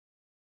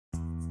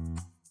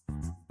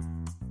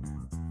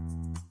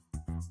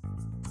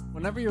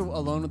Whenever you're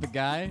alone with a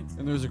guy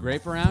and there's a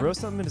grape around, Throw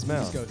something in his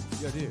mouth.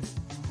 just goes, yo, dude.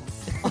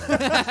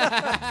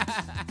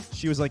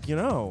 She was like,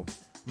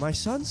 my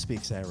son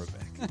speaks Arabic.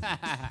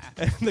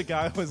 And the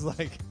guy was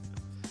like,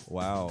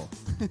 wow.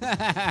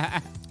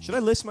 Should I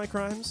list my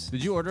crimes?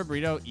 Did you order a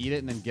burrito, eat it,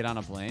 and then get on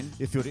a plane?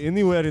 If you're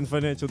anywhere in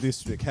financial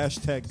district,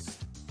 hashtag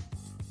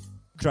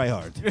try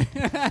hard.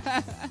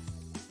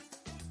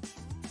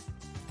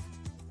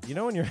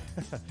 when you're,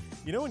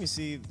 when you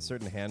see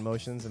certain hand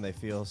motions and they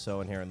feel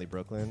so inherently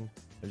Brooklyn,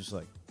 they're just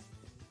like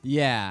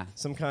Yeah.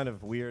 some kind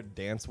of weird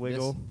dance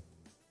wiggle,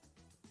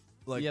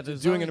 like Yeah,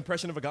 there's doing only- an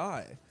impression of a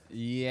guy.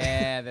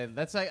 Yeah,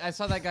 that's like I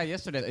saw that guy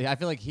yesterday. I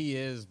feel like he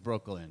is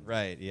Brooklyn.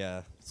 Right?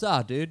 Yeah. What's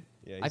up, dude?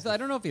 Yeah, I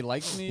don't know if he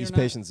likes me. He's or not.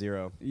 patient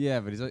zero. Yeah,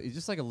 but he's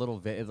just like a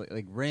little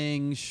like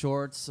rings,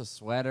 shorts, a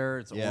sweater.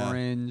 It's Yeah.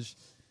 orange.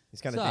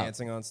 He's kind of What's up?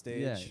 dancing on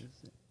stage.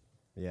 Yeah.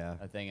 Yeah.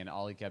 A thing, and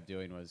all he kept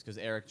doing was because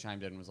Eric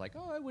chimed in and was like,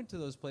 "Oh, I went to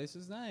those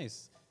places,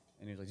 nice."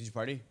 And he was like, "Did you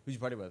party? Who'd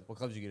you party with? What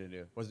clubs did you get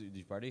into? Did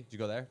you party? Did you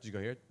go there? Did you go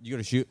here? Did you go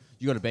to shoot?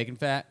 Did you go to Bacon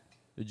Fat?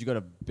 Did you go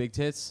to Big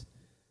Tits?"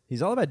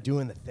 He's all about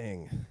doing the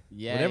thing.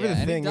 Yeah, Whatever yeah. the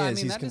And thing I is,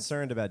 mean, he's that is-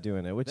 concerned about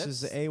doing it, which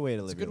is a way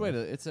to live. It's a good your way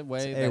life. to. It's a way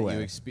It's that a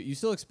way. you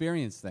still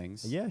experience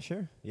things. Yeah,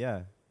 sure.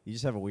 Yeah. You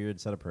just have a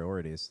weird set of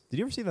priorities. Did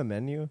you ever see The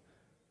Menu?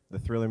 The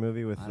Thriller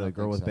movie with I the don't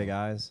girl think with so. big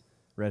eyes?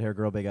 Red hair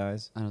girl, big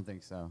eyes? I don't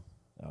think so.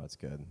 Oh, it's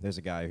good. There's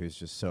a guy who's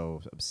just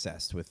so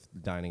obsessed with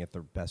dining at the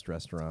best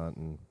restaurant.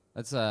 And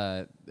That's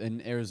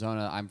in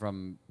Arizona. I'm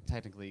from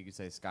technically you could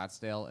say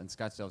Scottsdale, and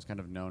Scottsdale is kind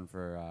of known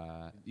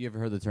for. You ever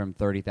heard the term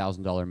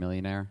 $30,000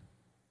 millionaire?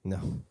 no.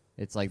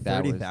 It's like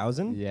that.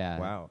 30,000? Yeah.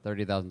 Wow.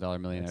 $30,000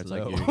 millionaire. That's It's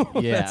low. like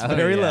you, yeah, That's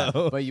very yeah.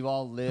 low. But you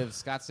all live.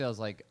 Scottsdale's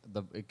like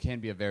it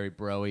can be a very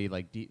broy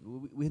like deep.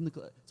 We in the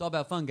it's all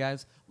about fun,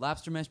 guys.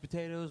 Lobster mashed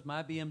potatoes,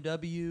 my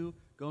BMW,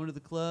 going to the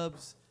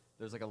clubs.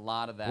 There's like a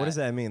lot of that. What does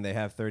that mean? They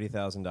have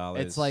 $30,000.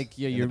 It's like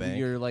you're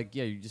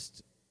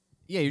just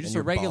And a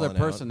you're regular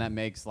balling out. person that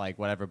makes like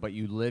whatever, but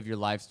you live your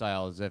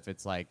lifestyle as if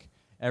it's like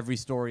every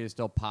story is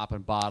still popping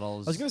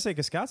bottles. I was going to say,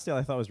 because Scottsdale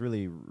I thought was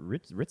really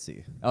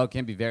ritzy. Oh, it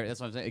can be very. That's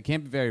what I'm saying. It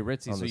can be very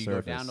ritzy. On So the you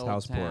surface, go down to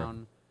house Old poor.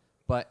 Town,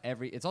 but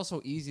it's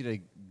also easy to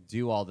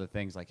do all the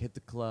things like hit the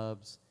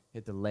clubs,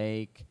 hit the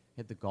lake,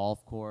 hit the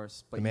golf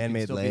course. But The you can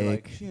man-made still be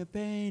like, lake.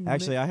 Champagne.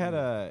 Actually, I had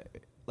a.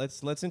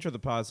 let's intro the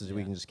pod so we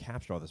Yeah. can just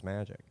capture all this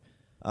magic.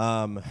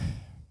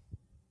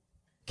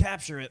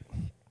 Capture it.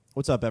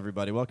 What's up,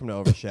 everybody? Welcome to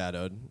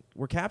Overshadowed.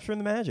 We're capturing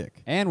the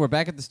magic. And we're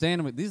back at the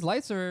stand. These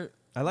lights are.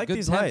 I like good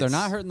these temp. They're lights.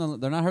 not hurting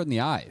They're not hurting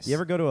the eyes. You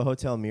ever go to a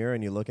hotel mirror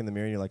and you look in the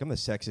mirror and you're like, I'm the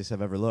sexiest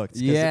I've ever looked?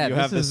 'Cause Yeah, you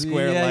have the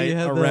square light you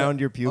have around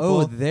your pupil.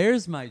 Oh,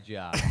 there's my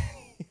job.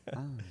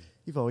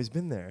 You've always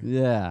been there.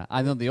 Yeah,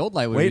 I know the old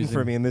light. Waiting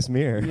for me in this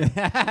mirror.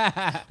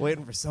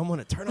 Waiting for someone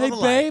to turn on the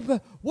light. babe,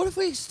 what if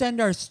we extend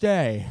our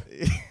stay?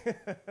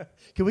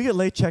 Can we get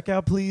late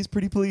checkout, please?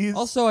 Pretty please?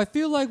 Also, I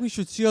feel like we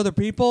should see other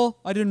people.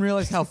 I didn't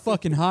realize how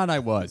fucking hot I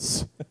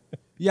was.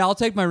 Yeah, I'll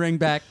take my ring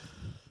back.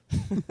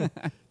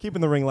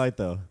 Keeping the ring light,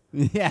 though.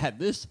 Yeah,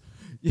 this.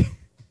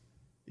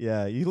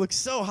 Yeah, you look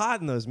so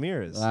hot in those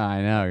mirrors.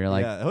 I know. You're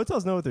like, yeah,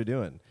 hotels know what they're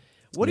doing.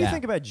 What do you Yeah.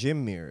 think about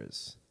gym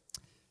mirrors?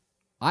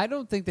 I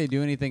don't think they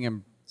do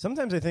anything.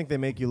 Sometimes I think they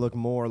make you look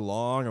more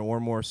long or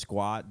more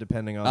squat,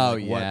 depending on Oh,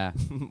 like, yeah.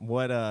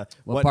 what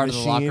part of the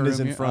locker machine is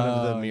room in you're- front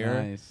of the oh,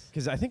 mirror. nice.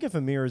 Because I think if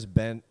a mirror is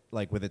bent,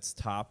 like with its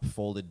top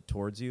folded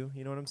towards you,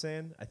 you know what I'm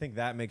saying? I think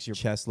that makes your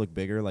chest look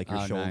bigger, like your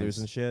Oh, shoulders nice.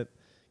 and shit,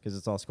 because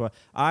it's all squat.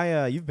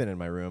 You've been in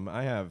my room.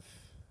 I have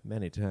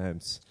many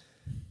times.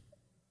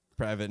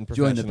 Private and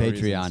Join the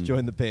professional reasons. Patreon.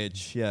 Join the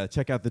page. Yeah,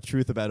 check out the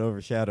truth about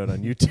Overshadowed on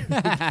YouTube.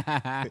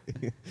 A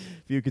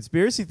few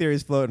conspiracy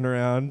theories floating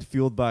around,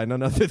 fueled by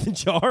none other than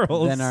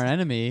Charles, Then our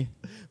enemy.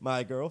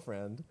 my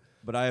girlfriend.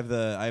 But I have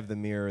the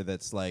mirror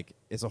that's like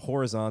it's a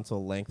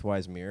horizontal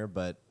lengthwise mirror,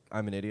 but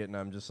I'm an idiot and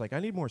I'm just like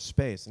I need more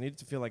space. I need it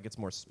to feel like it's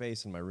more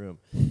space in my room.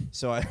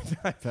 So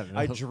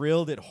I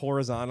drilled it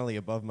horizontally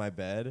above my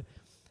bed.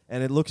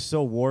 And it looks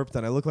so warped,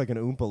 and I look like an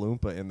Oompa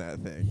Loompa in that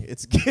thing.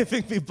 It's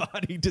giving me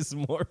body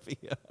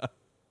dysmorphia.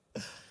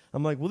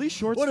 I'm like, will these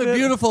shorts What a fit?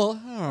 beautiful.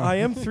 I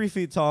am 3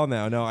 feet tall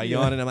now. No, I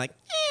yawn, and I'm like,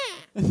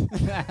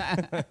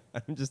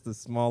 I'm just a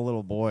small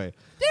little boy.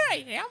 There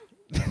I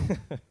am.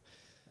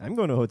 I'm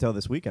going to a hotel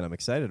this weekend. I'm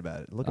excited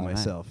about it. Look at Oh, nice.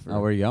 myself.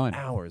 Oh, where are you going?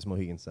 Hours,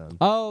 Mohegan Sun.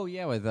 Oh,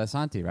 yeah, with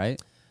Santi,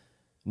 right?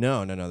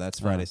 No, that's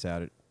Friday, Oh.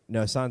 Saturday.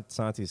 No,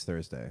 Santi's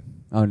Thursday.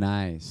 Oh,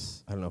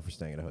 nice. I don't know if we're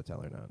staying at a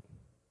hotel or not.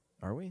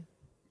 Are we?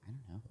 I don't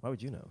know. Why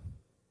would you know?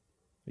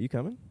 Are you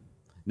coming?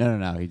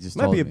 No. He just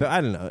Might told be a me. bit. I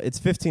don't know. It's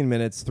 15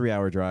 minutes,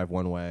 3-hour drive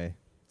one way.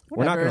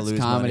 We're not Whatever, going to it's lose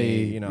comedy.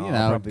 money. You know,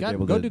 I'll probably be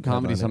able go to do live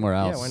comedy on it. somewhere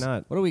else. Yeah, why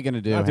not? What are we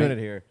gonna do? Not doing it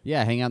here.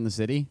 Yeah, hang out in the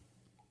city.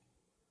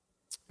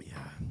 Yeah,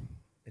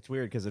 it's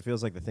weird because it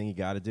feels like the thing you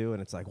got to do,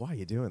 and it's like, why are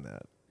you doing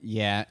that?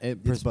 Yeah,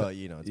 It's both,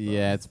 you know. It's both.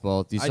 yeah, it's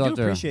both. You I still do have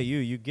to- appreciate you.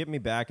 You get me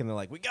back, and they're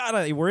like,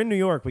 we're in New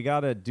York. We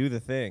gotta do the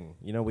thing.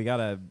 You know, we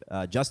gotta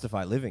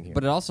justify living here.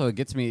 But it also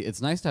gets me.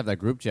 It's nice to have that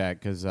group chat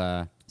because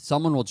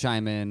someone will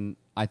chime in.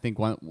 I think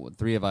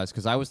three of us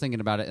because I was thinking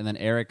about it, and then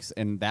Eric's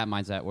in that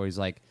mindset where he's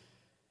like,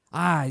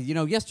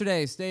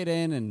 yesterday I stayed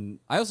in, and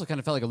I also kind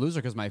of felt like a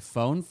loser because my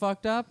phone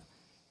fucked up,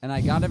 and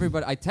I got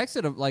everybody. I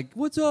texted them like,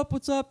 what's up,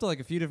 to like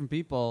a few different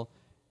people,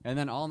 and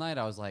then all night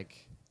I was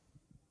like,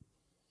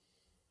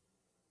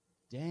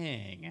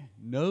 dang,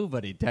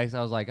 nobody texted.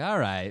 I was like, all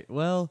right,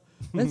 well,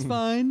 that's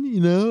fine.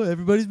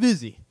 Everybody's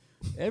busy.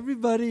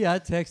 Everybody I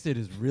texted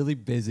is really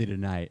busy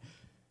tonight.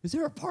 Is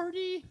there a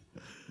party?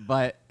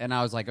 And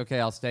I was like, okay,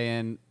 I'll stay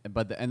in.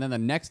 And then the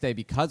next day,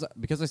 because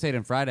I stayed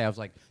in Friday, I was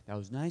like, that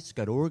was nice.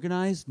 Got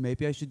organized.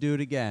 Maybe I should do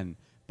it again.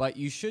 But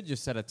you should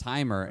just set a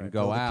timer and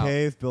go build out. A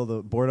cave,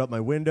 board up my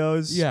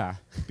windows. Yeah.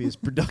 Be as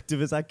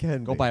productive as I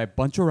can. Go buy a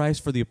bunch of rice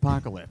for the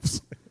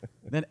apocalypse.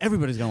 Then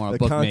everybody's going to want to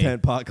the book me.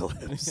 content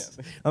apocalypse.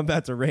 I'm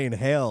about to rain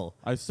hell.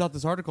 I saw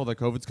this article that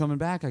COVID's coming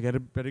back. I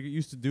better get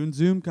used to doing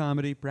Zoom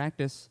comedy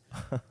practice.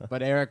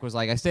 But Eric was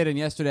like, I stayed in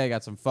yesterday. I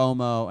got some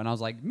FOMO. And I was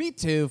like, me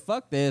too.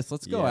 Fuck this.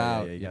 Let's go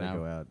out. Yeah, you got to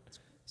go out.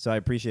 So I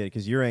appreciate it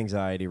because your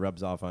anxiety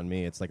rubs off on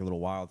me. It's like a little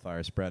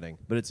wildfire spreading.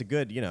 But it's a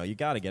good, you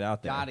got to get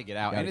out there. Got to get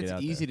out. And it's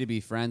easy to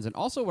be friends. And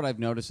also what I've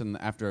noticed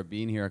after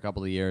being here a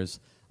couple of years,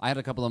 I had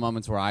a couple of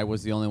moments where I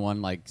was the only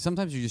one. Like,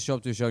 sometimes you just show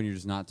up to a show and you're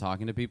just not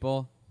talking to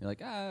people. You're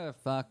like,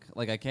 fuck.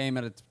 Like, I came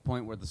at a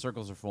point where the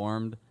circles are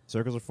formed.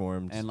 Circles are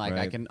formed. And, like,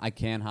 right. I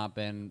can hop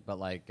in. But,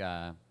 like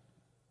yesterday,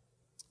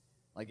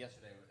 I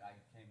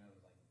came in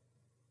with,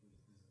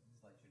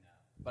 just let you know.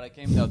 But I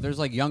came out. There's,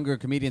 like, younger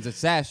comedians at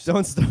Sesh.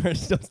 Don't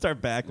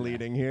start back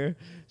leading here.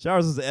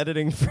 Charles is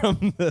editing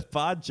from the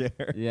pod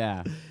chair.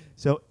 Yeah.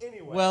 So,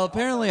 anyway. Well,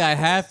 apparently I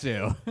have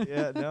to.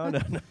 Yeah, no.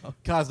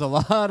 Caused a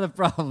lot of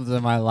problems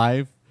in my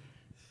life.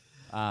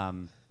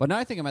 But now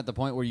I think I'm at the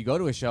point where you go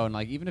to a show and,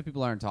 like, even if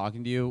people aren't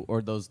talking to you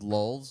or those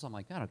lulls, I'm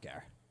like, I don't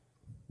care.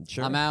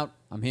 Sure. I'm out.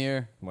 I'm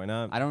here. Why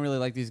not? I don't really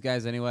like these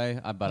guys anyway,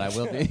 but I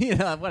will be.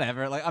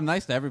 Whatever. Like, I'm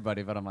nice to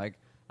everybody, but I'm like,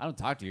 I don't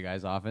talk to you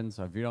guys often,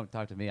 so if you don't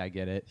talk to me, I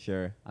get it.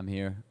 Sure. I'm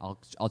here.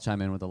 I'll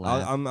chime in with a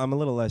laugh. I'm a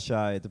little less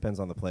shy. It depends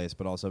on the place,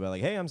 but also about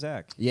like, hey, I'm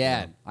Zach.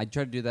 Yeah. I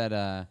try to do that.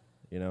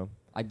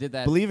 I did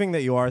that. Believing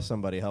that you are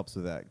somebody helps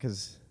with that,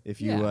 because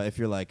if you Yeah. if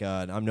you're like,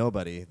 I'm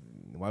nobody,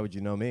 why would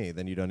you know me?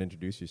 Then you don't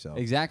introduce yourself.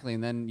 Exactly,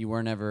 and then you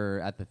weren't ever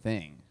at the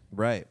thing.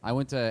 Right. I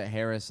went to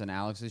Harris and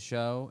Alex's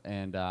show,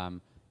 and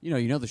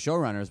you know the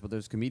showrunners, but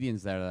there's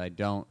comedians there that I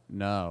don't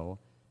know.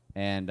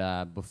 And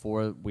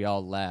before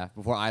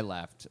I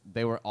left,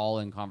 they were all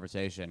in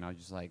conversation. I was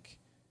just like,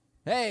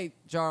 "Hey,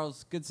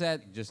 Charles, good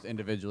set," just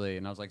individually,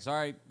 and I was like,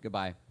 "Sorry,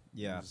 goodbye."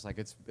 Yeah. Just like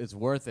it's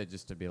worth it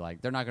just to be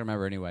like, they're not gonna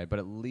remember anyway, but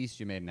at least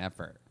you made an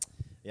effort.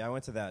 Yeah, I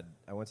went to that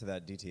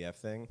DTF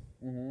thing.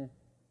 Mm-hmm.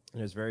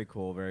 It was very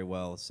cool, very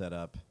well set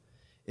up.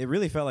 It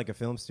really felt like a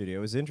film studio.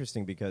 It was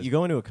interesting because you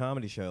go into a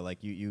comedy show, like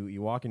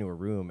you walk into a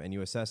room and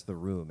you assess the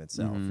room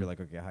itself. You're like,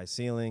 okay, high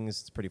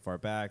ceilings, it's pretty far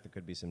back. There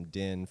could be some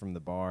din from the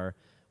bar,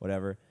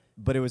 whatever.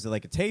 But it was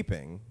like a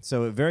taping,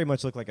 so it very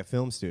much looked like a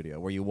film studio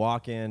where you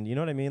walk in. You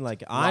know what I mean?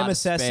 Like, I'm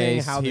assessing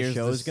space, how the here's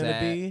show's going to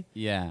set. be.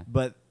 Yeah.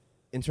 But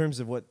in terms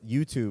of what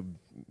YouTube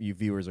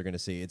viewers are going to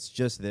see, it's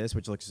just this,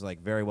 which looks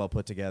like very well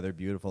put together,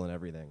 beautiful, and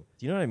everything.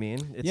 Do you know what I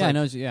mean? It's Yeah, like, I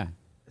know. Yeah.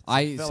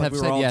 I felt have like we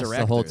were said all yes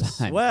the whole directors.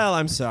 time. Well,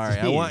 I'm sorry.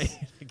 I Jeez. want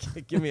you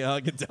to give me a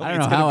hug and tell I me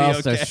don't it's know how going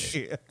else to be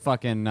to okay.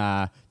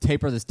 fucking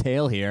taper this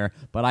tail here,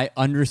 but I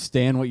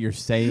understand what you're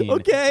saying.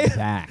 Okay.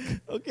 Zach.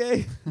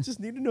 Okay. Just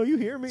need to know you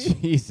hear me.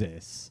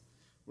 Jesus.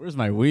 Where's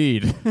my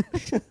weed?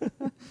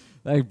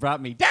 That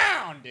brought me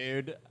down,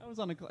 dude. I was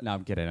on a... No,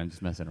 I'm kidding. I'm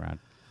just messing around.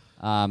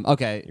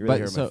 Okay. You really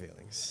but hurt so, my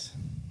feelings.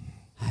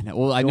 I know.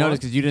 Well, I Go noticed on.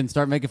 because you didn't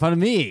start making fun of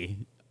me.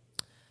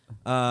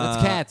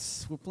 That's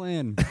cats. We're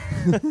playing.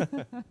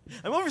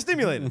 I'm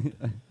overstimulated.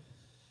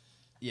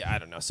 Yeah, I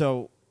don't know.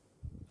 So,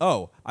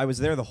 I was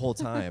there the whole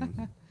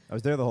time.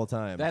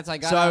 That's I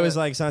got So out I of- was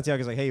like,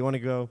 Santiago's like, hey, you want to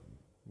go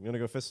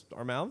fist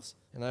our mouths?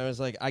 And I was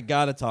like, I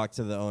gotta talk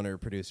to the owner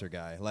producer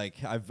guy. Like,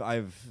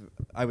 I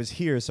was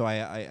here, so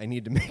I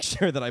need to make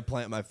sure that I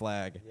plant my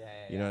flag.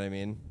 You know what I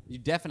mean? You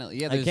definitely...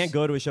 Yeah, I can't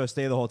go to a show,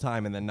 stay the whole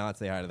time, and then not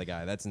say hi to the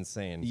guy. That's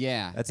insane.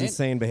 Yeah. That's And-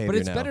 insane behavior. But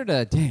it's now. better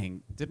to...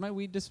 Dang. Did my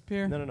weed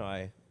disappear?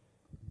 No.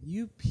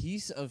 You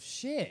piece of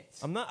shit.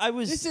 I'm not. I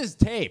was This is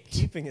taped.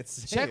 keeping it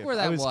safe. Check where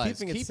that I was. was.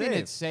 Keeping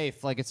it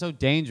safe. Like, it's so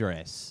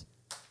dangerous.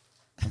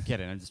 I'm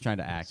kidding. I'm just trying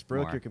to act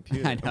Broke more. your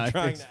computer. I know. I'm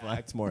trying it's to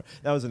act more.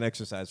 That was an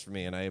exercise for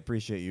me, and I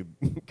appreciate you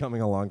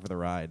coming along for the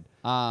ride.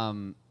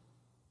 Man,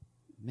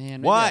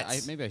 maybe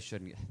What? maybe I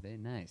shouldn't get... Very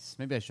nice.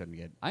 Maybe I shouldn't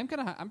get... I'm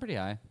pretty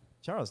high.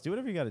 Charles, do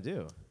whatever you got to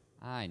do.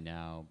 I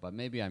know, but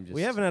maybe I'm just...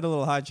 We haven't had a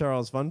little High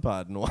Charles fun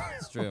pod in a while.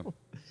 It's true.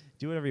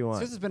 Do whatever you want.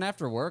 Because it's been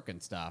after work and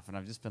stuff, and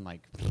I've just been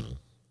like...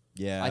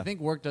 Yeah. I think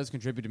work does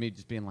contribute to me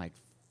just being like,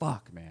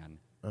 fuck, man.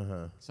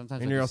 Uh-huh.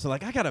 Sometimes And I you're just- also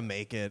like, I got to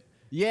make it.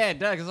 Yeah, it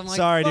does, because I'm like,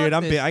 Sorry, fuck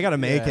dude. this. I got to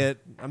make Yeah.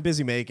 it. I'm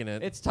busy making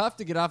it. It's tough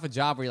to get off a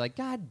job where you're like,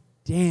 God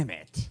damn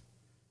it.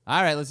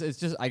 All right, it's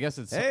just, I guess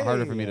it's Hey,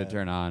 harder for me to yeah.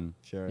 turn on.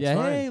 Sure, it's Yeah,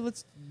 fine. hey,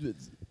 let's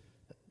It's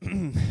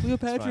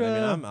Cleopatra. fine.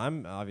 I mean,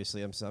 I'm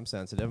obviously I'm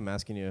sensitive. I'm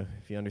asking you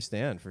if you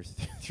understand for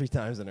 3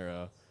 times in a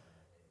row.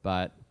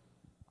 But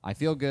I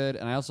feel good,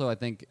 and I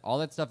think all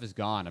that stuff is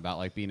gone about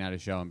like being at a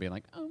show and being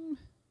like,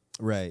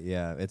 Right,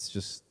 yeah. It's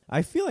just,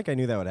 I feel like I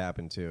knew that would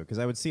happen too, because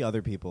I would see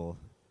other people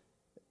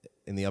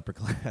in the upper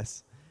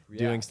class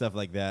doing stuff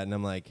like that, and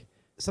I'm like,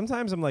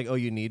 sometimes I'm like, oh,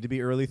 you need to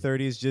be early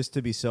 30s just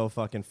to be so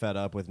fucking fed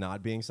up with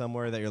not being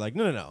somewhere that you're like,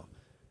 no.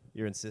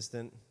 You're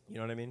insistent. You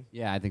know what I mean?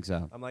 Yeah, I think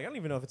so. I'm like, I don't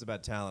even know if it's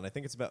about talent. I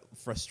think it's about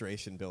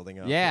frustration building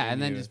up. Yeah, in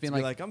and then you. just being To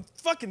be like, I'm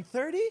fucking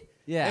 30?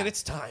 Yeah. And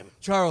it's time.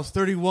 Charles,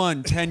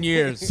 31, 10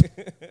 years.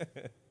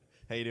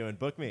 How you doing?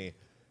 Book me.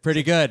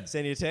 Pretty good.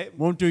 Send you a tape?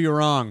 Won't do you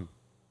wrong.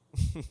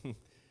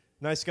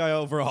 Nice guy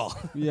overall.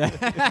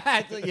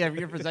 Yeah. Yeah,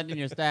 you're presenting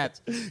your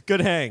stats.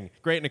 Good hang.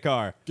 Great in a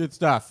car. Good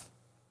stuff.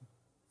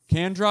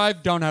 Can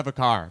drive, don't have a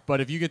car.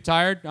 But if you get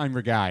tired, I'm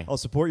your guy. I'll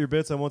support your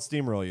bits. I won't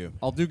steamroll you.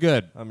 I'll do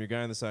good. I'm your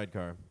guy in the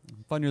sidecar.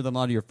 Funnier than a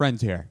lot of your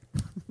friends here.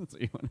 That's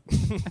what you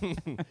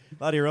want. A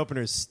lot of your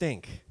openers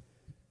stink.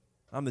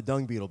 I'm the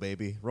dung beetle,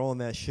 baby. Rolling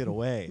that shit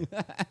away.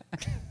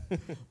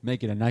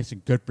 Making it nice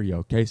and good for you,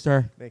 okay,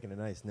 sir? Making a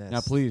nice nest.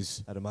 Now,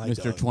 please, Out of my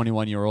Mr. dung.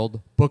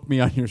 21-year-old, book me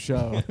on your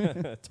show.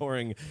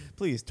 touring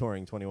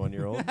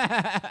 21-year-old.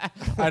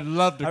 I'd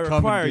love to I come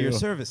require and your do-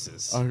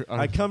 services. I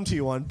I come to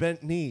you on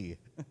bent knee.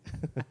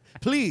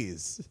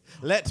 Please,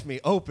 let me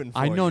open for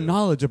I know you.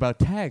 knowledge about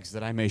tags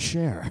that I may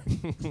share.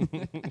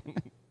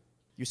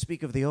 You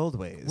speak of the old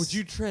ways. Would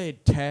you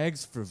trade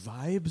tags for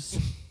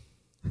vibes?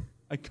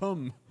 I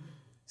come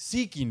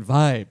seeking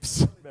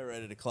vibes. About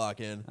ready to clock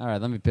in. All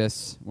right, let me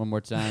piss one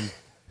more time.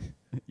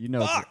 You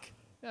know, Fuck!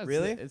 it's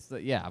Really?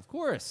 yeah, of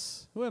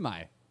course. Who am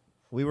I?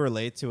 We were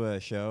late to a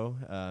show,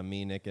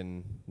 me, Nick,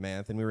 and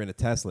Manth, and we were in a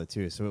Tesla,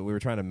 too, so we were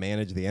trying to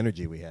manage the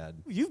energy we had.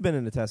 You've been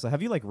in a Tesla.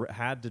 Have you, like,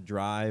 had to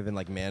drive and,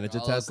 like, manage a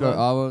Tesla?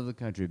 All over the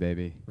country,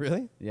 baby.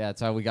 Really? Yeah, that's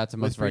how we got to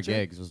most With of our preaching?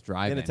 gigs, was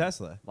driving. In a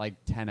Tesla? Like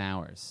 10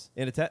 hours.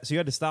 So you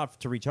had to stop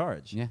to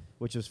recharge? Yeah.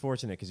 Which was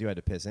fortunate because you had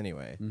to piss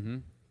anyway. Mm-hmm.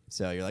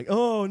 So you're like,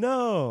 oh,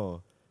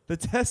 no, the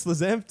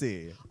Tesla's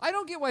empty. I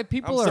don't get why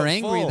people I'm are so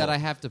angry full. that I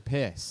have to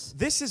piss.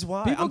 This is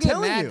why. People I'm get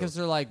telling mad you. because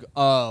they're like,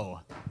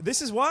 oh.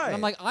 This is why. And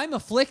I'm like, I'm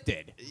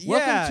afflicted. Yeah,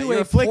 Welcome to you're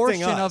a afflicting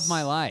portion us. of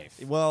my life.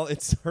 Well,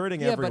 it's hurting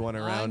Yeah, everyone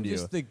but around I'm you.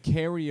 just the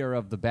carrier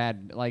of the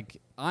bad. Like,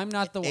 I'm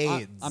not the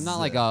AIDS. I'm not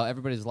like, oh,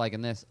 everybody's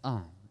liking this.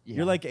 Oh, yeah.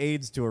 You're like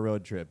AIDS to a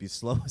road trip. You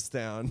slow us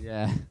down.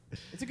 Yeah.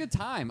 It's a good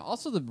time.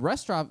 Also, the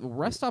rest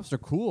stops are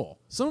cool.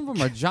 Some of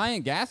them are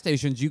giant gas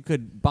stations you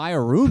could buy a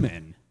room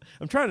in.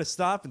 I'm trying to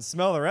stop and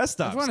smell the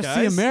rest I stops, just want to guys.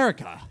 see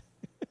America.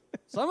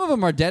 Some of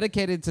them are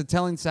dedicated to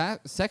telling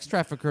sex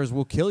traffickers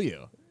will kill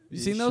you. You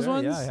seen those Sure,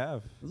 ones? Yeah, I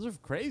have. Those are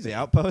crazy. The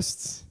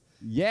outposts.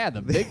 Yeah,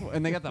 the big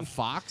and they got the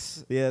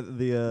fox, Yeah,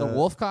 the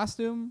wolf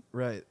costume.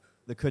 Right.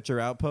 The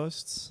Kutcher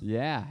outposts.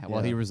 Yeah.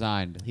 Well, Yeah. he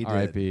resigned. He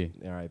R.I.P.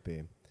 did.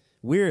 R.I.P.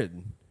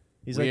 Weird.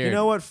 He's like, you Weird.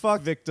 know what?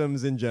 Fuck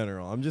victims in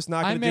general. I'm just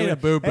not I going to made do a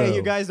it. boo-boo. Hey,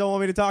 you guys don't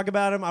want me to talk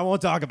about him? I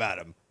won't talk about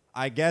him.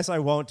 I guess I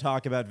won't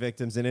talk about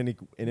victims in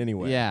any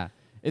way. Yeah.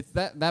 It's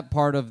that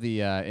part of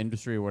the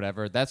industry or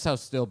whatever. That's how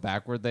still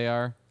backward they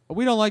are.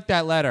 We don't like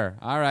that letter.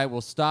 All right,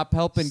 well, stop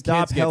helping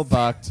Stop kids get help-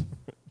 fucked.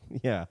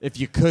 Yeah. If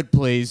you could,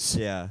 please.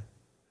 Yeah.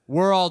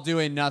 We're all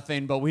doing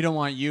nothing, but we don't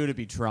want you to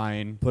be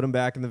trying. Put him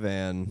back in the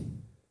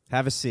van.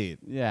 Have a seat.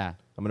 Yeah.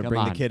 I'm going to Come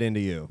bring on. the kid into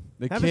you.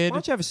 The Why kid-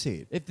 don't you have a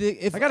seat?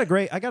 If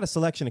I got a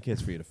selection of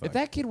kids for you to fuck. If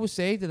that kid was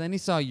saved and then he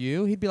saw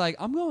you, he'd be like,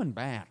 I'm going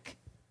back.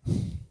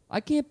 I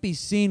can't be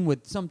seen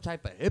with some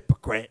type of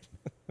hypocrite.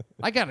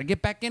 I got to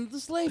get back into the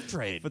slave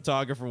trade.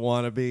 photographer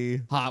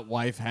wannabe. Hot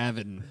wife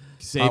having, Hot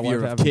savior wife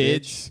of having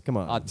kids. bitch. Come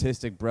on.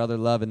 Autistic brother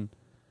loving.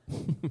 All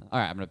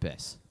right, I'm going to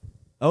piss.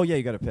 Oh, yeah,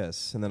 you got to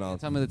piss. And then I'll...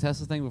 Tell me the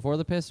Tesla thing before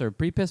the piss or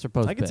pre-piss or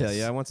post-piss? I can tell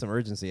you. I want some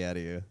urgency out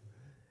of you.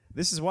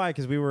 This is why,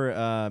 because we were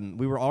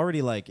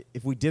already like,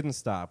 if we didn't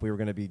stop, we were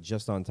going to be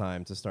just on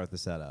time to start the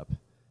setup.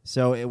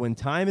 So when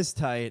time is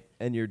tight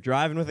and you're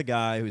driving with a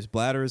guy whose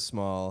bladder is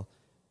small,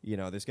 you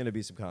know, there's going to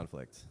be some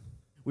conflict.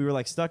 We were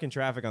like stuck in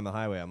traffic on the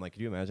highway. I'm like,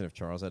 could you imagine if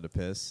Charles had to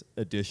piss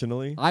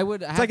additionally? I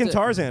would It's like in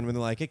Tarzan when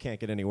they're like, it can't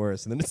get any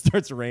worse. And then it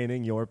starts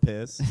raining, your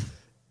piss.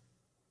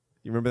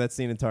 You remember that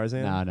scene in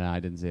Tarzan? No, I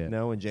didn't see it.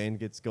 No, when Jane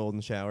gets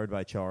golden showered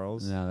by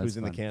Charles, No, that's who's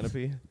in the fun.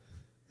 canopy,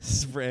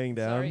 spraying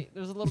down. Sorry,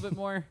 there's a little bit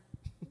more.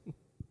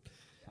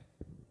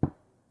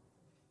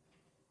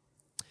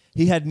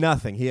 He had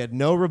nothing. He had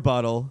no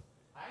rebuttal.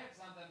 I have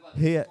something, but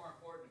He- it's more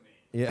important to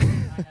me.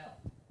 Yeah.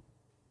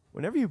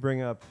 Whenever you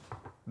bring up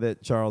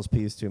that Charles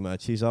pees too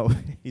much, he's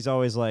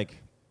always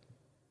like,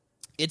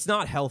 it's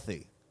not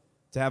healthy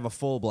to have a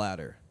full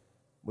bladder.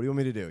 What do you want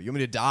me to do? You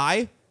want me to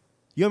die?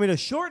 You want me to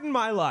shorten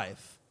my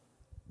life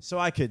so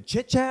I could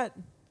chit-chat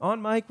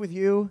on mic with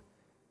you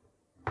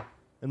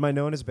in my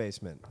Nona's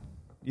basement?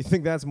 You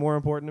think that's more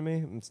important to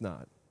me? It's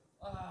not.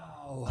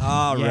 Oh.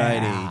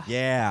 Alrighty.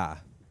 Yeah.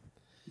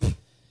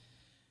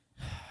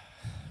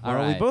 All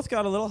Well, we right. both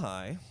got a little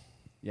high.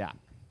 Yeah.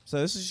 So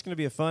this is just going to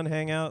be a fun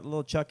hangout, a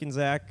little Chuck and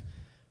Zach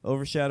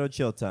overshadowed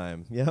chill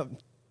time. Yep.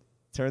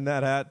 Turn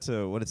that hat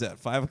to, what is that,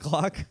 5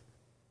 o'clock?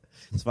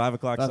 It's 5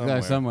 o'clock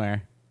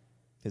somewhere.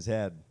 His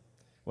head.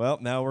 Well,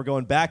 now we're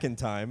going back in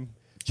time.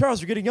 Charles,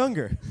 you're getting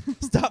younger.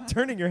 Stop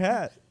turning your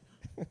hat.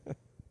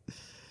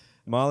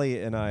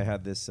 Molly and I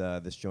had this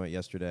joint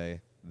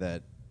yesterday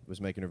that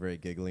was making her very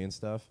giggly and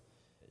stuff.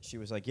 She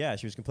was like, yeah,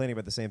 she was complaining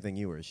about the same thing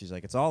you were. She's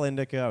like, it's all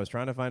indica. I was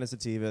trying to find a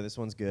sativa. This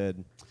one's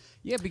good.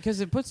 Yeah, because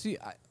it puts you.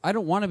 I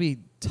don't want to be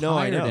No,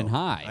 I tired know. and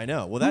high. I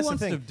know. Well, Who that's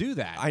wants the thing. to do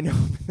that? I know.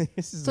 This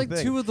is It's the like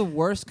thing. two of the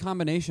worst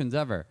combinations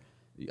ever.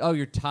 Oh,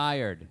 you're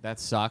tired. That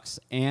sucks.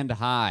 And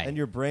high. And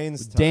your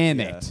brain's Damn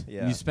yeah, it!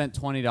 Yeah. You spent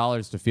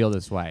 $20 to feel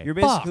this way. You're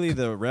Fuck. basically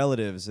the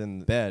relatives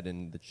in bed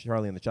in the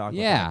Charlie and the Chocolate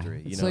yeah.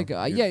 Factory. It's you know? like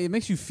You're- yeah, it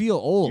makes you feel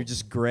old. You're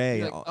just gray.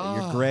 You're like,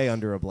 You're gray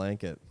under a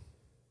blanket.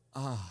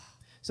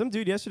 Some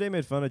dude yesterday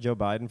made fun of Joe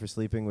Biden for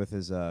sleeping with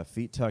his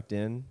feet tucked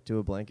in to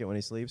a blanket when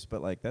he sleeps,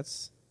 but like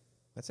that's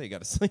how you got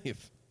to sleep.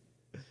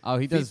 Oh,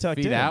 he Feet does tucked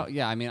feet in. out.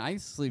 Yeah, I mean, I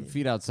sleep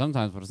feet out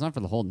sometimes, but it's not for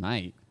the whole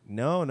night.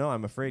 No,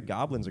 I'm afraid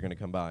goblins are going to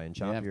come by and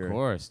chop Yeah, of your.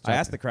 course. I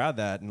asked the crowd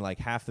that, and like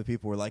half the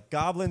people were like,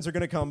 "Goblins are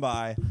going to come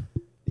by."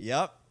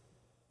 Yep,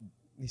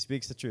 he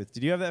speaks the truth.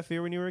 Did you have that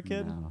fear when you were a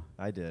kid? No.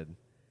 I did.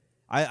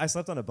 I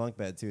slept on a bunk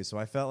bed too, so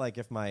I felt like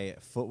if my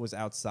foot was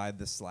outside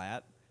the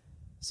slat,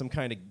 some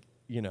kind of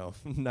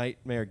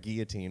nightmare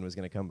guillotine was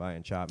going to come by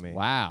and chop me.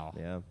 Wow.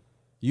 Yeah.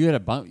 You had a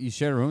bunk. You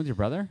shared a room with your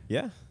brother?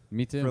 Yeah.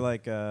 Me too. For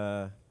like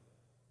I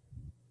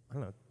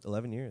don't know,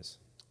 11 years.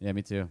 Yeah,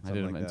 me too. I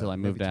Something did like until that. I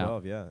Maybe moved out.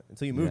 12, yeah.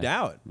 Until you moved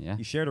Yeah. out. Yeah.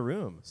 You shared a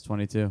room. It's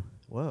 22.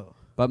 Whoa.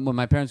 But when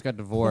my parents got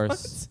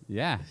divorced,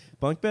 yeah,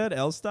 Bunk bed,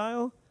 L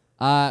style?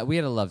 we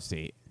had a love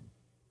seat.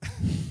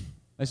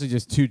 Actually,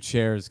 just two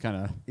chairs kind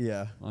of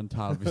Yeah. on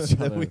top of each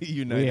other. we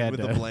united had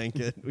with to- a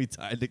blanket. We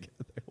tied together.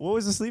 What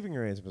was the sleeping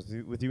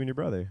arrangement with you and your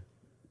brother?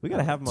 We got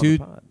to have him on two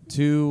the pod.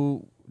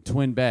 two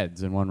twin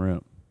beds in one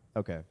room.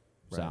 Okay.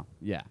 So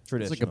yeah, it's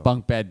like a Traditional.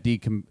 bunk bed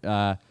deconstructed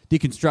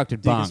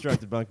bunk.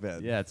 Deconstructed bunk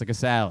bed. Yeah, it's like a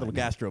salad. Little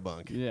gastro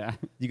bunk. Yeah.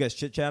 You guys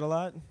chit chat a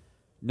lot?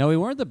 No, we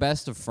weren't the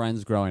best of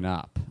friends growing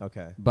up.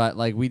 Okay. But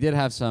like we did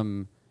have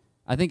some.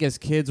 I think as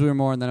kids we were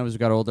more, and then as we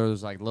got older, there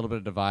was like a little bit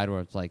of divide where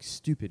it's like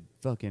stupid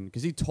fucking.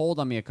 Because he told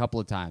on me a couple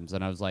of times,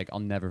 and I was like, I'll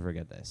never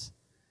forget this.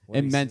 What did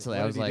And he say- mentally,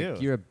 what I did was he like,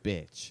 do? you're a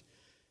bitch.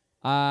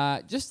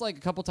 Just like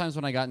a couple times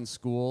when I got in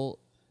school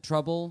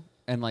trouble,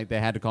 and like they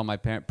had to call my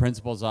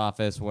principal's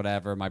office,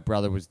 whatever. My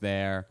brother was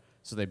there,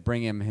 so they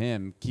bring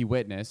him key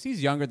witness.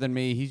 He's younger than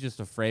me. He's just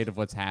afraid of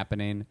what's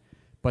happening.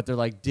 But they're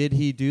like, did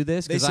he do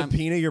this? They 'Cause I'm-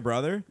 subpoena your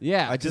brother?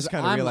 yeah, I just 'cause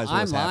kind of realized what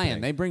I'm was lying.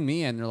 happening. They bring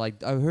me in. They're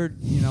like, I heard,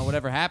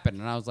 whatever happened,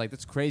 and I was like,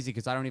 that's crazy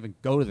because I don't even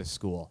go to this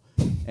school.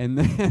 And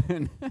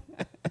then,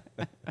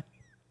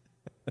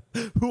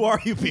 Who are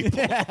you people?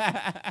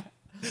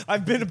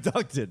 I've been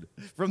abducted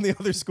from the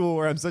other school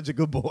where I'm such a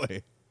good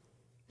boy.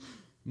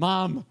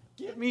 Mom,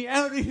 get me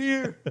out of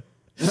here.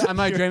 Am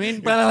I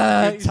dreaming?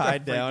 you're He's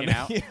tied freaking down.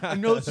 out. Yeah. I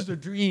know this is a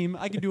dream.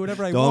 I can do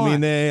whatever I want.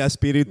 Domine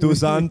Espiritu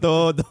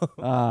Santo. So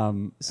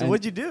and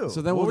what'd you do?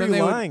 So then, what well, were then you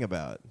they would- lying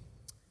about?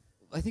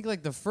 I think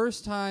like the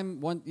first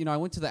time, I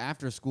went to the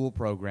after school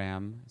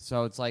program.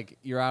 So it's like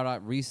you're out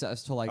at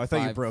recess till like I thought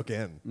 5. you broke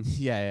in.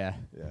 Yeah.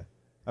 Yeah.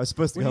 I was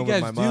supposed to What go are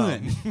you home with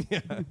my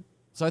guys mom.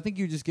 So I think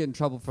you just get in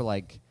trouble for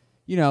like,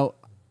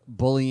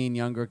 bullying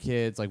younger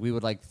kids. Like we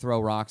would like throw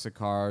rocks at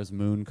cars,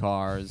 moon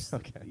cars.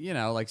 Okay.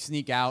 Like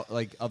sneak out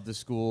like of the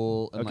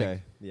school and Okay.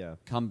 like Yeah.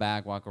 come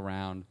back, walk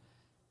around,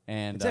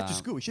 and It's after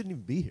school. We shouldn't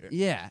even be here.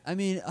 Yeah, I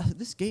mean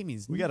this gate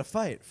means We got to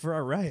fight for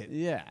our right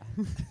Yeah,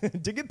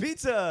 to get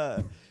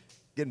pizza.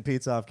 Getting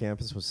pizza off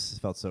campus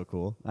felt so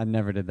cool. I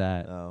never did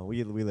that.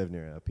 We live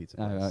near a pizza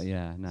place.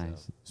 Yeah,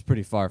 nice. So. It's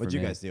pretty far What'd from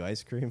you me. guys do?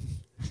 Ice cream?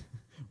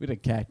 We had a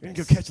cat. We're gonna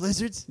go catch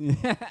lizards. We're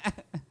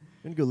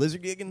gonna go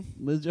lizard gigging.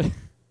 Lizard.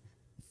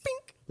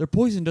 Fink. Their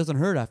poison doesn't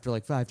hurt after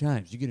like 5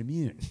 times. You get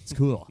immune. It's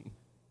cool.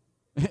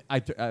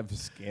 I have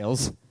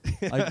scales.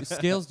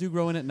 Scales do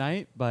grow in at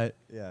night, but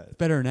Yeah. it's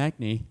better than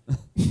acne.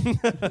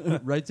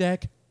 Right,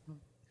 Zach?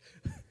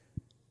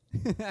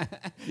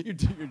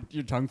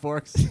 your tongue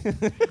forks.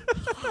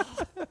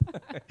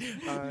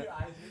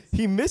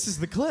 He misses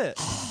the clit.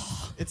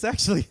 It's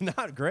actually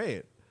not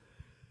great.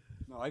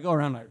 No, I go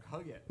around and I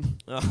hug it.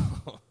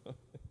 Oh,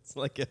 it's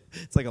like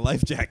a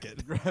life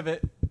jacket. Grab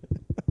it.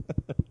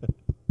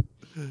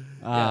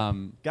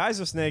 Guys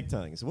with snake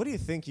tongues. What do you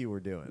think you were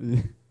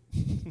doing?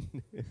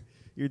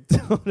 You're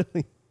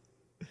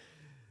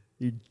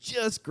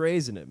just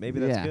grazing it. Maybe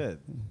that's Yeah. good.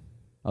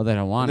 Oh, they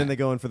don't And want then it. they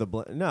go in for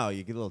the no.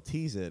 You get a little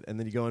tease it, and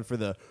then you go in for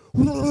the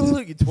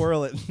you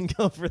twirl it and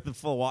go for the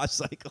full wash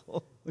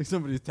cycle. Like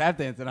somebody's tap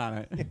dancing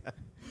on it.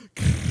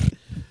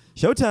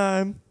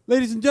 Showtime.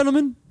 Ladies and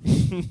gentlemen.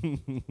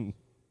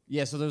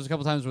 Yeah, so there was a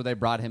couple times where they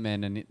brought him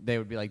in and they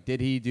would be like, did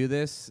he do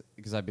this?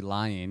 Because I'd be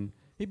lying.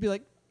 He'd be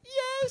like,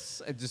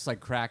 yes. I'd just like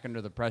crack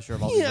under the pressure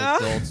of all Yeah.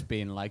 these adults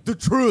being like, the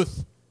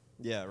truth.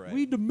 Yeah, right.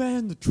 We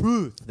demand the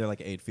truth. They're like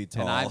 8 feet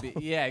tall. And I'd be,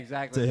 yeah,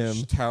 exactly. to him,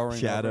 Just towering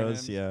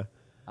shadows. over him.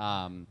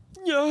 Yeah.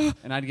 Yeah.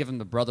 And I'd give him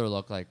the brother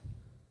look like,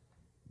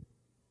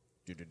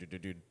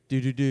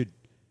 dude.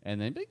 And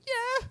then, like,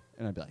 yeah.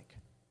 And I'd be like,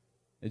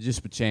 it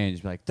just would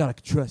change. Be like, thought I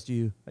could trust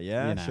you.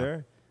 Yeah, You know.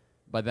 sure.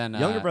 But then,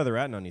 Younger brother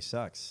ratting on you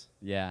sucks.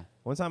 Yeah.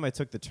 One time I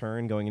took the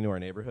turn going into our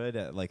neighborhood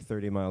at like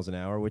 30 miles an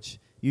hour, which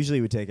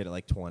usually we take it at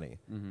like 20.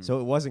 Mm-hmm.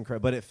 So it wasn't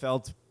but it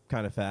felt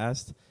kind of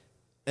fast.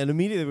 And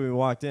immediately when we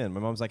walked in, my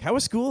mom's like, how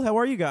was school? How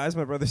are you guys?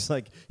 My brother's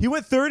like, he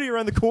went 30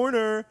 around the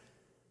corner.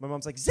 My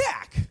mom's like,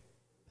 Zach.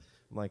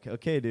 I'm like,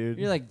 okay, dude.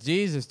 You're like,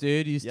 Jesus,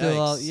 dude. You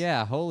still, Yikes.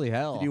 yeah, holy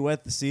hell. Did you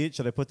wet the seat?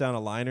 Should I put down a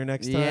liner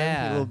next time?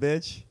 Yeah. You little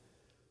bitch.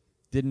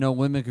 Didn't know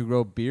women could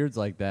grow beards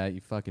like that,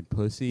 you fucking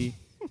pussy.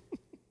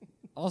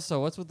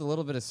 Also, what's with the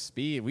little bit of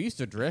speed? We used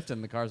to drift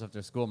in the cars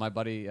after school. My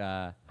buddy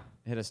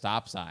hit a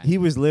stop sign. He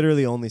was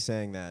literally only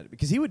saying that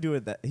because he would do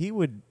it. He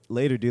would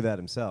later do that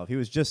himself. He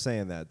was just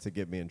saying that to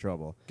get me in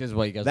trouble. Because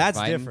what, you guys That's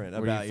were fighting? different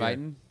Were about you your-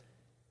 fighting?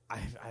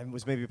 I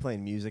was maybe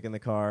playing music in the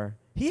car.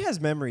 He has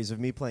memories of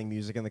me playing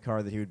music in the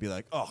car that he would be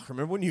like, "Oh,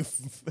 remember when you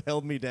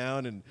held me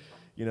down and,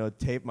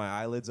 taped my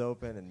eyelids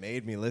open and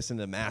made me listen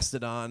to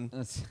Mastodon?"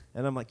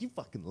 And I'm like, "You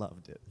fucking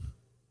loved it.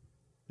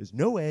 There's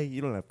no way you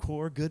don't have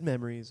core good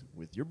memories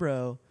with your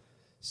bro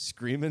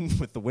screaming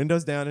with the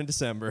windows down in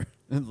December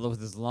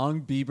With his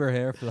long Bieber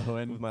hair with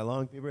flowing. my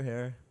long Bieber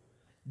hair,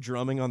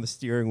 drumming on the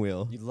steering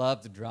wheel." You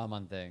love to drum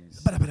on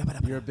things.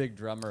 You're a big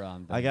drummer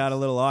on things. I got a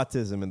little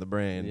autism in the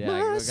brain. Yeah,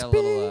 you got a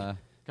little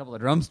couple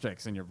of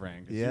drumsticks in your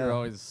brain. 'Cause Yeah. You're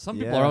always, some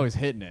people Yeah. are always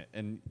hitting it.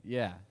 And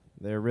yeah.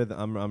 They're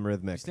I'm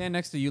rhythmic. Stand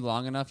next to you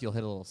long enough, you'll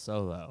hit a little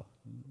solo.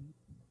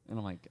 And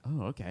I'm like,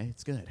 oh, okay,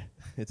 it's good.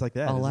 It's like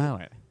that. I'll isn't allow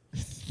it.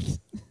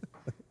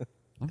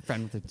 I'm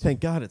friend with it. Thank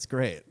God it's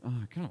great. Oh,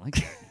 I kind of like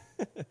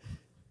it.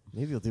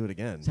 Maybe you'll do it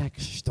again. Zach.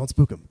 Shh, don't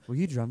spook him. Will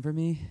you drum for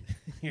me?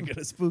 You're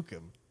gonna spook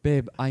him.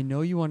 Babe, I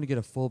know you want to get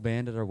a full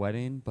band at our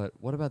wedding, but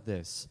what about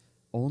this?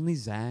 Only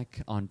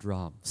Zach on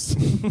drums.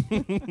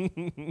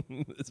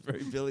 It's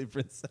very Billy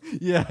Princess.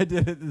 Yeah, I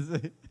did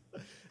it.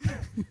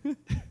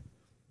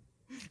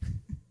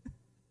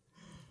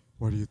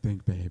 What do you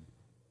think, babe?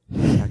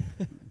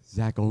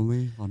 Zach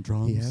only on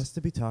drums? He has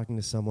to be talking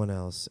to someone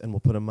else, and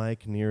we'll put a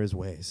mic near his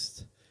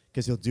waist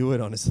because he'll do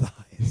it on his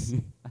thighs,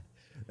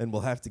 and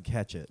we'll have to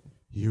catch it.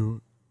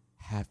 You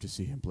have to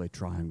see him play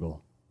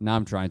triangle. Now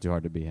I'm trying too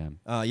hard to be him.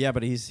 Yeah,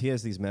 but he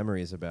has these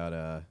memories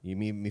about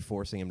me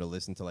forcing him to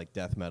listen to like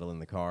death metal in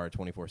the car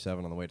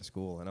 24/7 on the way to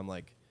school, and I'm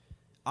like,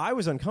 I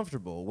was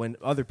uncomfortable when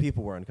other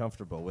people were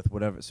uncomfortable with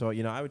whatever. So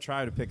I would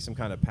try to pick some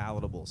kind of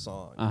palatable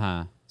song.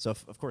 Uh-huh. So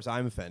of course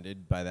I'm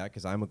offended by that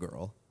because I'm a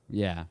girl.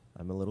 Yeah.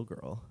 I'm a little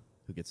girl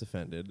who gets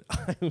offended.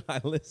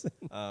 I listen.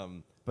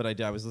 But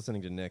I was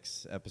listening to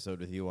Nick's episode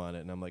with you on it,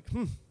 and I'm like,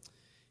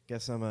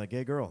 guess I'm a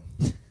gay girl.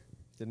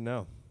 Didn't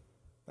know.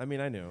 I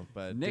mean, I knew,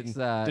 but Nick's,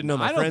 didn't know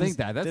my I don't friends. think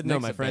that. That's didn't know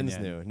Nick's my friends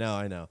opinion. knew. No,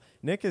 I know.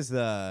 Nick is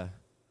the.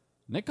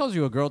 Nick calls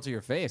you a girl to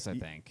your face, I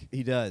think.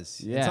 He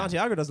does. Yeah. And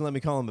Santiago doesn't let me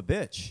call him a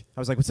bitch. I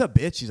was like, "What's up,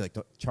 bitch?" He's like,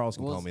 "Charles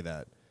can Well, call me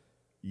that.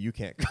 You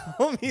can't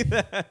call me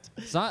that."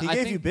 He I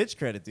gave you think- bitch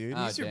credit, dude.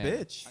 Oh, He's your damn.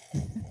 bitch.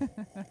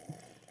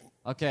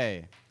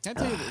 Okay. Can I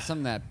tell you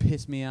something that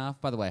pissed me off?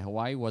 By the way,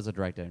 Hawaii was a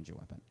direct energy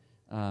weapon.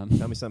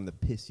 Tell me something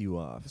to piss you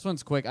off. This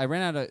one's quick. I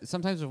ran out of.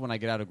 Sometimes when I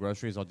get out of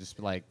groceries, I'll just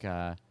be like,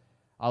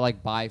 I'll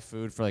like buy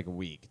food for like a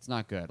week. It's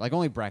not good. Like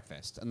only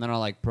breakfast, and then I'll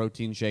like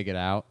protein shake it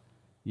out.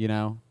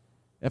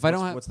 If I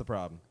don't have, What's the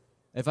problem?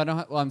 if I don't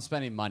have, well, I'm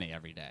spending money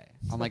every day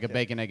on like a Okay.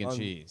 bacon, egg, and On-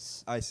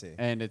 cheese, I see.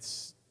 and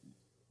it's,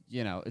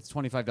 it's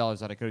 $25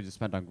 that I could have just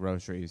spent on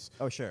groceries.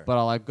 Oh, sure. But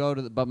I'll like go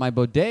to, but my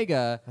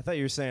bodega. I thought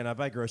you were saying I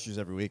buy groceries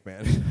every week,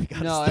 man. I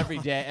gotta No, stop. every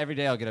day. Every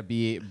day I'll get a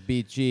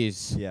beet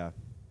cheese. Yeah.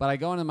 But I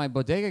go into my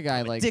bodega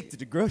guy like. Addicted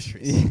to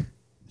groceries.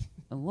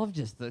 I love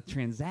just the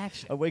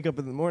transaction. I wake up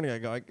in the morning, I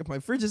go, my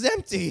fridge is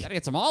empty. Gotta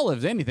get some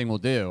olives. Anything will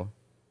do.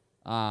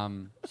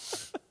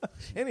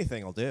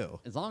 Anything will do.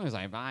 As long as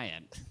I buy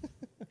it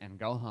and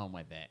go home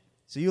with it.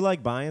 So you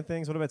like buying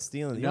things? What about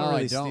stealing? You No, don't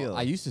really I don't. steal.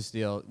 I used to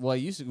steal. Well,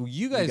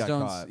 you guys got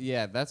don't. caught.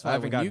 Yeah, that's I why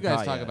haven't when you gotten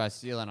guys caught talk yet. about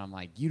stealing, I'm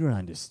like, you don't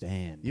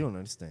understand. You don't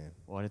understand.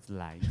 what it's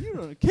like. You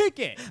don't kick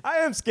it. I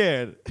am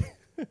scared.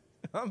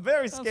 I'm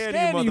very I'm scared,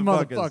 scared of you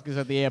motherfuckers. motherfuckers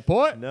at the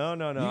airport. No,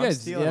 You I'm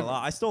guys- stealing yeah, a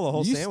lot. I stole a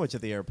whole you sandwich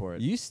at the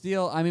airport. You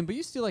steal. I mean, but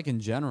you steal like in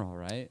general,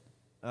 right?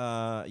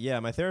 Yeah,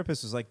 my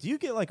therapist was like, "Do you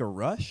get like a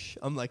rush?"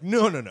 I'm like,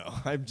 "No.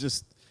 I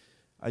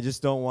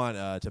just don't want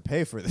to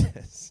pay for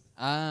this."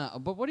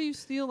 But what do you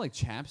steal? Like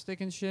chapstick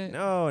and shit?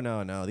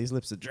 No. These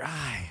lips are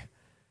dry.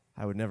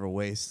 I would never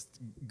waste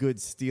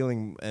good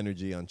stealing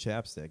energy on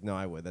chapstick. No,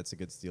 I would. That's a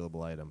good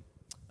stealable item.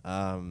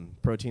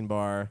 Protein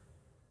bar.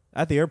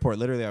 At the airport,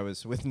 literally, I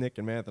was with Nick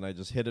and Matt, and I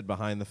just hid it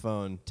behind the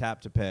phone,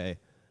 tap to pay,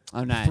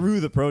 Oh, nice.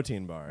 through the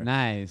protein bar.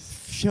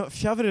 Nice.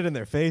 Shoving it in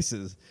their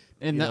faces.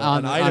 In You the- know, on-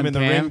 an item on in the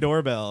cam? Ring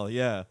doorbell.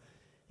 Yeah.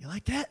 You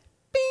like that?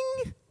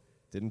 Bing.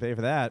 Didn't pay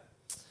for that.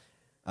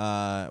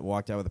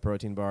 Walked out with a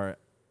protein bar.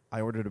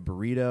 I ordered a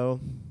burrito.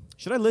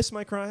 Should I list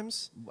my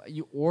crimes?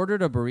 You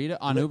ordered a burrito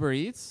on Uber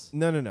Eats?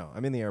 No.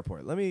 I'm in the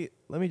airport. Let me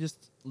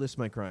just list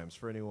my crimes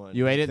for anyone.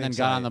 You who ate it and then thinks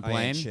got I- on the I ain't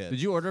plane? shit.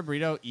 Did you order a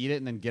burrito, eat it,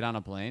 and then get on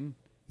a plane?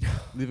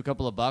 Leave a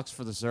couple of bucks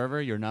for the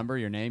server, your number,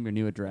 your name, your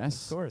new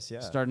address? Of course, yeah.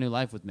 Start a new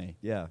life with me.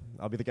 Yeah,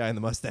 I'll be the guy in the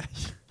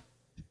mustache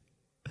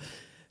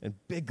and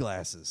big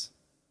glasses.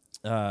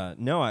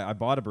 No, I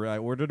bought a burrito. I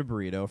ordered a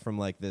burrito from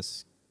like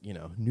this,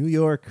 New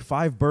York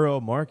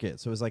 5-borough market.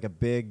 So it was like a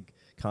big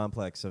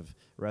complex of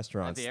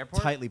restaurants, At the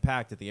airport? tightly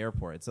packed at the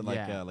airport. It's at like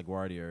Yeah.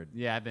 LaGuardia or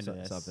Yeah, I've been to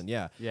this. something.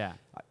 Yeah, Yeah.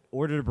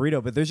 ordered a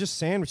burrito, but there's just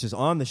sandwiches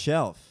on the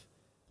shelf,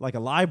 like a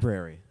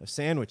library of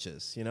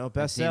sandwiches. You know,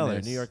 bestseller,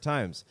 this. New York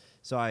Times.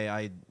 So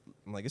I'm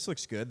like, this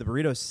looks good. The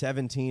burrito's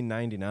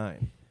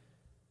 $17.99.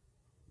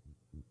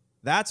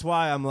 That's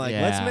why I'm like,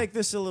 let's Yeah. make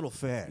this a little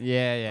fair.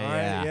 Yeah, All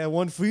right, yeah,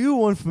 one for you,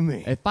 one for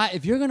me.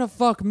 If you're gonna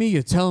fuck me,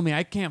 you're telling me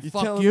I can't You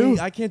fuck telling you. me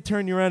I can't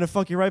turn you around and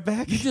fuck you right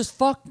back? You just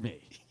fucked me.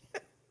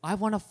 I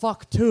want to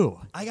fuck too.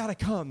 I gotta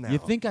come now. You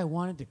think I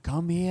wanted to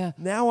come here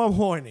Now I'm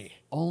horny.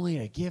 only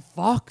to get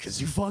fucked? Because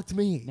you fucked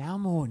me. Now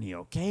I'm horny,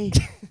 okay?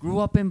 Grew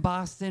up in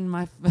Boston.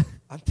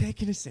 I'm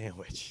taking a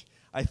sandwich.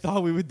 I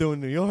thought we were doing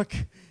New York.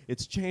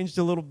 It's changed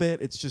a little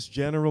bit. It's just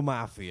general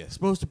mafia.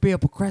 Supposed to be a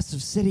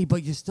progressive city,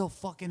 but you're still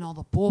fucking all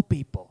the poor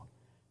people.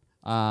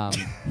 Um,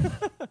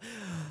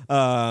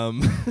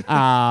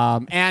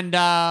 And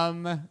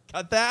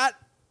cut that.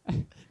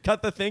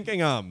 Cut the thinking.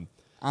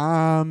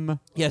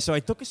 Yeah, so I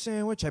took a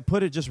sandwich. I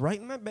put it just right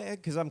in my bag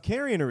because I'm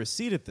carrying a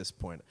receipt at this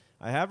point.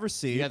 I have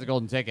receipt. you got the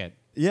golden ticket.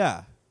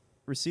 Yeah,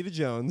 Receipt of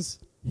Jones.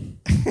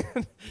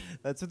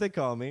 That's what they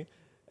call me.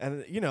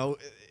 And, you know,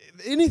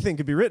 anything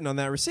could be written on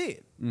that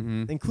receipt,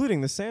 including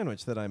the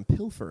sandwich that I'm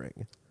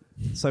pilfering.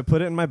 So I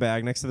put it in my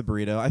bag next to the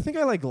burrito. I think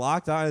I, like,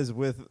 locked eyes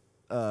with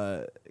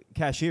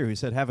cashier who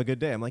said, have a good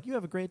day. I'm like, you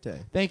have a great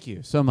day. Thank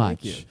you so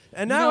much. Thank you.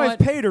 And You now know I've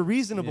what? paid a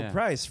reasonable Yeah.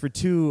 price for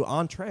 2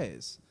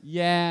 entrees.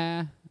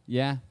 Yeah.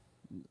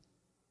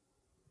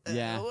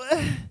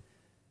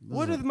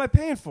 What am I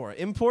paying for?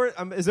 Import?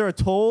 Is there a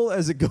toll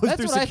as it goes That's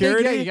through what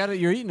security? I think. Yeah,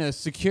 you're eating a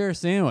secure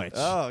sandwich.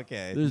 Oh,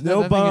 okay. There's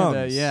no nothing in bums.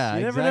 the- yeah,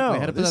 you never exactly. know.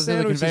 Had to put This that on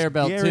the sandwich is conveyor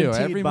belt too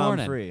guaranteed every morning.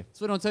 bomb-free.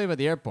 That's what I don't tell you about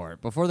the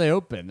airport. Before they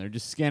open, they're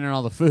just scanning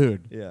all the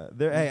food. Yeah.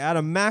 Hey, at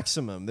a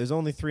maximum, there's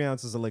only 3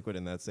 ounces of liquid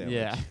in that sandwich.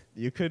 Yeah.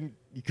 You couldn't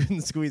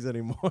squeeze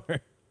any more.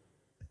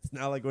 It's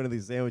not like one of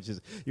these sandwiches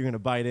you're gonna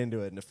bite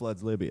into it and it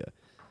floods Libya.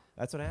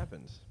 That's what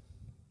happened.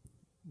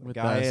 A With,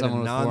 guy ate a someone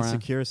with 4 ounce-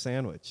 non-secure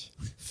sandwich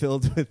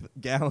filled with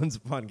gallons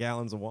upon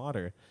gallons of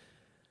water.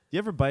 You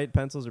ever bite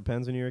pencils or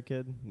pens when you were a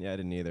kid? Yeah, I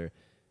didn't either.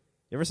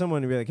 You ever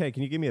someone be like, hey,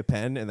 can you give me a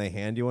pen? And they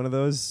hand you one of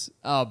those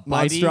bitey?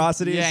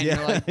 monstrosities? Yeah, and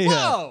you're like, Yeah.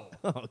 whoa,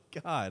 Oh,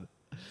 God.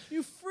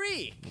 you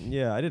freak.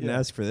 Yeah, I didn't Yeah.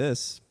 ask for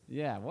this.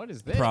 Yeah, what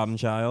is this? Problem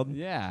child.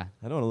 Yeah.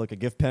 I don't want to look a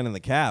gift pen in the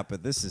cap,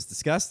 but this is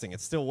disgusting.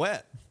 It's still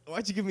wet.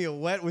 Why'd you give me a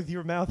wet with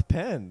your mouth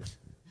pen?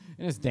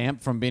 And it's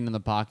damp from being in the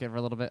pocket for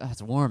a little bit. Oh,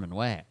 it's warm and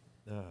wet.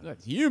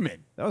 It's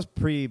humid. That was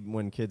pre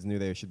when kids knew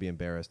they should be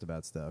embarrassed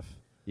about stuff.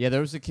 Yeah,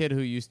 there was a kid who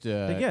used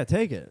to. Like, yeah,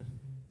 take it. Do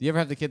you ever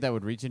have the kid that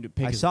would reach into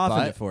pick I his softened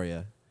butt? it for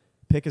you.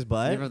 Pick his You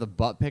butt? ever have the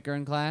butt picker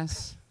in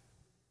class?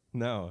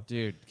 No.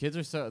 Dude, kids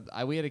are so.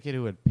 We had a kid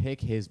who would pick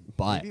his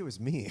butt. Maybe it was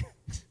me.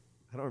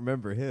 I don't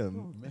remember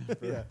him.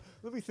 Yeah.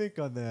 Let me think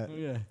on that.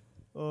 yeah.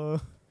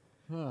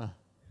 Huh.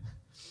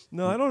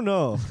 No, I don't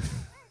know.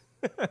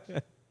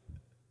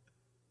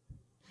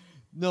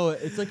 No,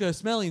 it's like a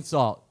smelling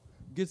salt.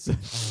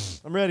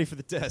 I'm ready for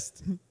the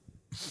test.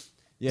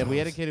 Yeah, we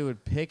had a kid who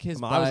would pick his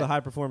butt. I was a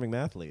high-performing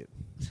athlete.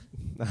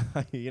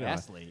 You know,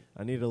 athlete.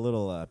 I need a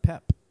little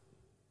pep.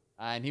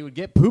 And he would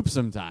get poop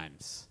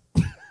sometimes.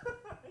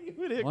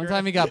 One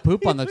time he got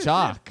poop on the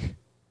chalk. He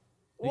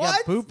got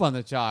What? poop on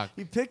the chalk.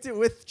 He picked it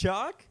with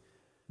chalk?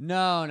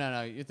 No.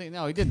 You think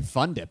no? He didn't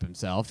fun dip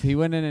himself. He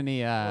went in and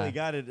he. Well, he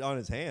got it on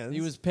his hands.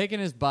 He was picking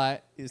his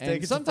butt. He was and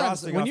taking some sometimes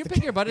frosting when off you the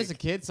pick your butt cake. as a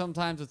kid,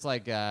 sometimes it's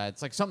like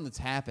something that's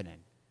happening.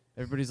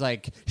 Everybody's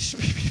like,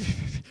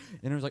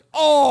 and it was like,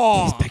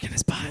 oh, He's picking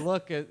his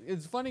butt.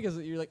 It's funny because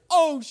you're like,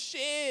 oh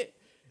shit,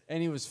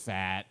 and he was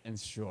fat and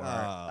short. Oh.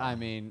 I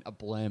mean, a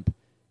blimp.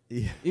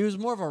 Yeah. He was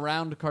more of a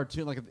round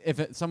cartoon, like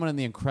if someone in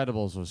The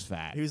Incredibles was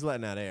fat. He was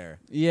letting out air.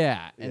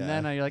 Yeah, and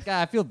Yeah. then you're like,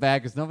 I feel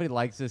bad because nobody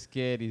likes this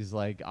kid. He's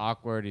like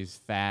awkward. He's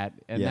fat,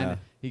 and Yeah. then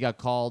he got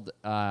called,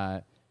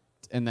 and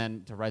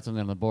then to write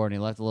something on the board, and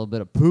he left a little bit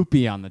of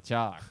poopy on the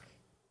chalk.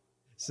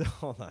 So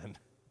hold on.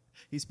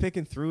 He's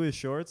picking through his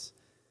shorts.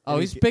 Oh,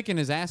 and he's picking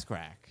his ass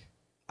crack.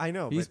 I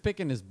know. He's but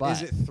picking his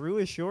butt. is it through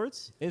his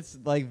shorts? It's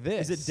like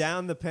this. Is it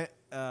down the pen?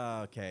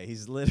 Okay,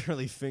 he's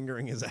literally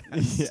fingering his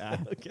ass. Yeah.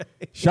 Okay.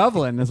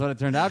 Shoveling is what it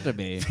turned out to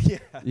be. Yeah.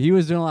 He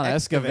was doing a lot of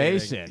Excavating.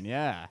 excavation.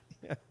 Yeah,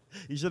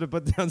 You should have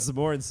put down some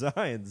more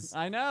signs.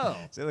 I know.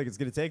 Say like it's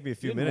gonna take me a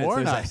few Didn't minutes.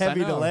 warn There's us, a I heavy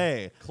know.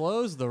 delay.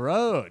 Close the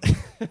road.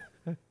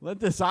 Let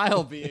this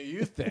aisle be a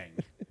youth thing.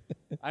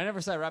 I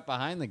never sat right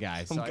behind the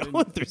guy, so I I'm didn't.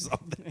 going through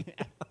something.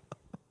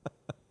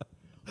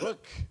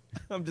 Look.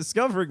 I'm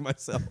discovering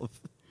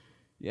myself.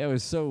 Yeah, it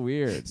was so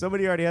weird.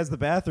 Somebody already has the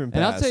bathroom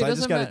And I'll pass. tell you, I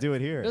just got to do it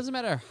It here. doesn't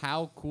matter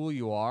how cool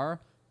you are.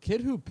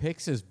 Kid who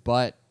picks his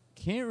butt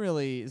can't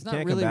really. It's not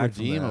Can't come really back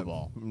from that.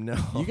 redeemable. No.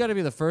 You got to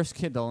be the first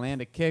kid to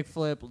land a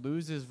kickflip,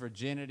 lose his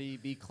virginity,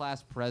 be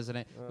class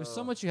president. There's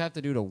so much you have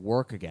to do to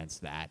work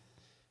against that.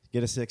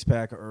 Get a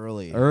six-pack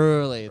early.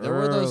 Early, there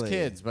were those Early.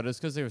 kids, but it's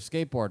because they were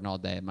skateboarding all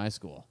day at my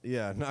school.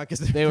 Yeah, not because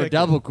They were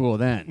double cool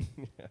then.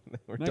 They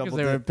were Not double because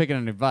they were dip. picking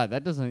on your butt.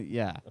 That doesn't.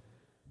 Yeah,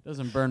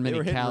 doesn't burn They many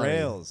were hitting calories.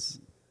 rails,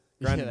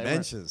 Yeah, grinding they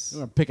benches. They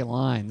were picking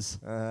lines.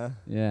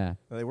 Yeah.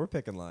 Well, they were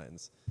picking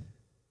lines.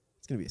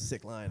 It's gonna be a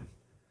sick line.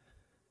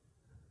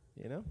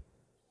 You know.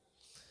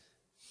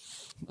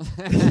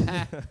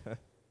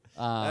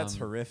 That's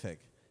horrific.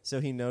 So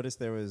he noticed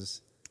there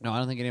was. No, I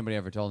don't think anybody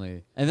ever told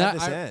me. And How'd then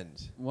this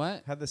end?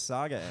 What? How'd the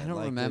saga end? I don't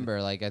Like,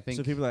 remember. Like I think.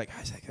 So people are like,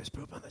 guys,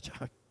 poop on the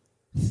chalk.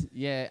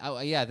 Yeah,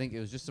 I think it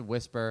was just a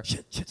whisper.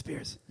 Shit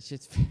Spears.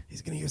 Shit's.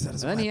 He's gonna use that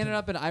as a And then he weapon. ended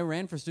up in. I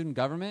ran for student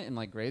government in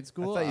like grade I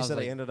school. thought you was said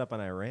like, I ended up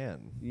in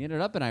Iran. He ended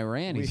up in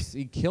Iran.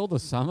 He killed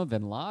Osama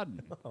bin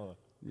Laden. Oh.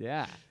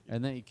 Yeah,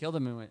 and then he killed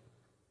him and went.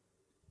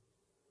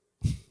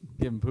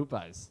 Give him poop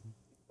eyes.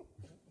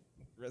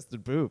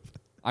 Rested poop.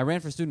 I ran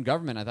for student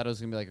government. I thought it was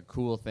gonna be like a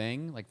cool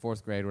thing, like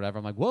 4th grade, whatever.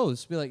 I'm like, whoa,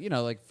 this would be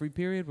like, like free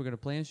period. We're gonna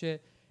plan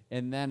shit.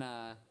 And then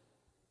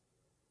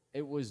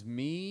it was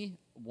me,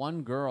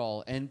 one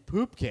girl, and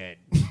Poop Kid.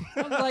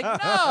 I was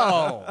like,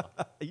 no.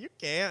 You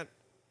can't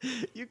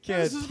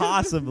This is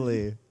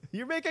possibly.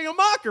 You're making a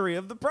mockery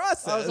of the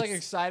process. I was like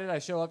excited. I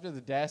show up to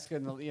the desk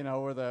and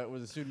where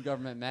the student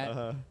government met.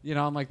 Uh-huh.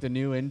 I'm like the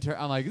new intern.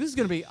 I'm like, this is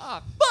gonna be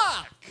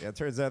fuck. Yeah, it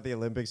turns out the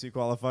Olympics you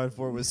qualified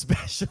for was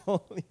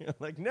special. You're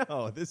like,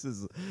 no, this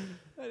is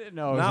I didn't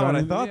know. not what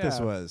I thought this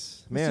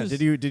was. Man, is-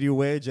 did you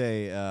wage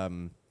a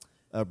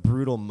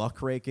brutal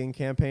muckraking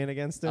campaign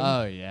against him?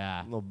 Oh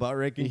yeah. A little butt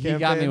raking He campaign.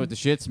 got me with the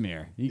shit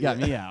smear. He got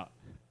me out.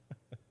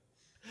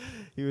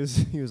 He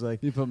was like,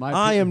 He put my.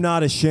 I am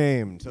not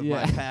ashamed of my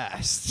Yeah.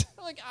 past.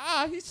 I'm like,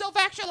 he's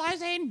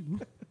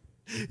self-actualizing.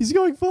 He's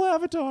going full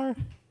Avatar.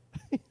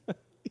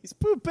 He's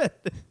pooping.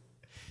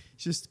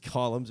 Just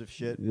columns of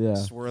shit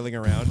swirling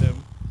around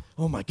him.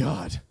 Oh my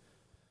God.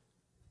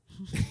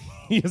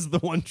 He is the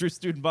one true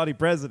student body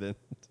president.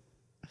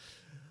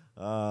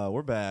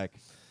 We're back.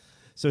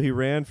 So he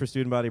ran for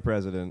student body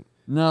president.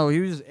 No, he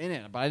was in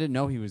it, but I didn't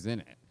know he was in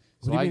it.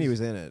 What do you mean he was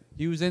in it?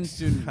 He was in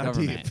student How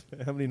government.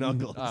 deep? How many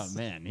knuckles? Oh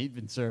man, he'd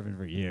been serving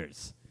for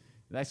years.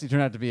 It actually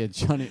turned out to be a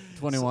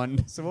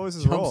 21 So what was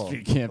his Jump role?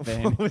 Street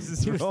campaign. What was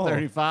his he was role?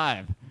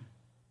 35.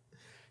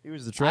 He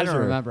was the I treasurer.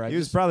 don't remember. He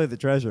was probably the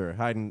treasurer,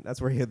 hiding. That's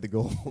where he hid the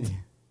gold.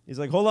 He's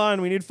like, hold on,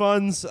 we need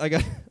funds. I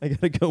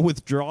gotta go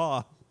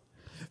withdraw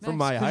from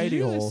my Max, could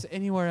you hidey do hole. this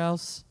anywhere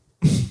else?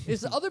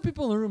 Is the other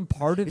people in the room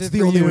part of It's it the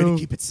for only way you? to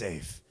keep it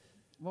safe.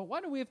 Well,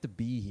 why do we have to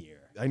be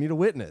here? I need a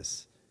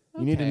witness.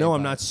 You need to Okay, know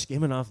I'm but- not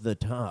skimming off the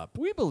top.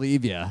 We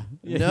believe you.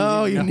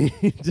 No, you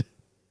need.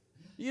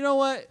 You know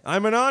what?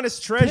 I'm an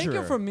honest Take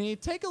treasurer. it from me.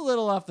 Take a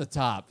little off the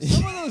top.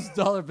 Some of those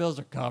dollar bills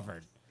are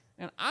covered,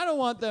 and I don't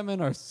want them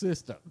in our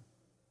system.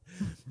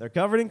 They're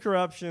covered in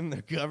corruption.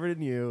 They're covered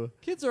in you.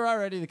 Kids are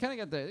already they're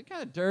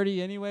kind of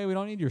dirty anyway. We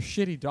don't need your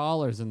shitty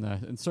dollars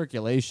in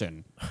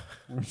circulation.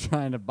 We're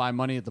trying to buy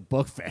money at the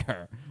book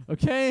fair.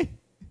 Okay?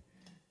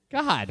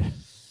 God.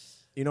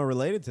 You know,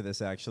 related to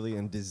this actually,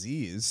 and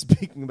disease.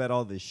 Speaking about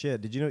all this shit,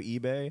 did you know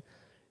eBay?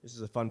 This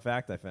is a fun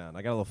fact I found.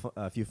 I got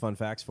a few fun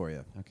facts for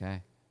you.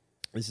 Okay.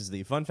 This is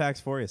the fun facts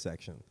for you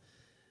section.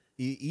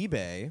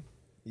 eBay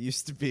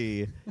used to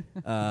be.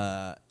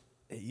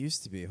 It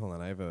used to be. Hold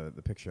on, I have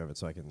the picture of it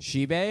so I can.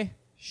 Shebay?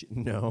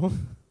 No.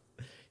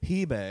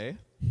 eBay.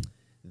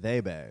 They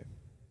bay.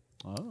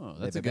 Oh,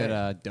 that's They a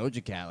good bay.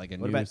 Doja Cat, like a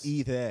What news. about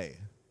eBay?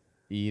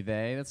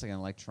 eBay? That's like an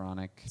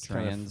electronic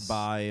Kind of trans.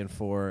 by and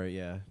for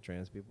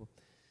trans people.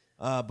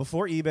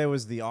 Before eBay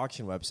was the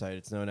auction website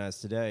it's known as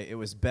today, it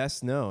was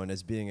best known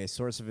as being a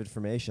source of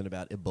information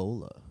about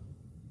Ebola.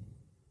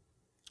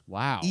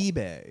 Wow.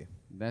 eBay.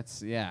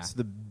 That's It's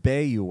the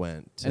bay you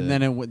went to. And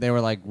then they were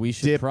like, we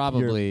should dip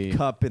probably. your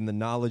cup in the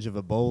knowledge of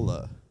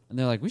Ebola. And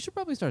they're like, we should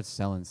probably start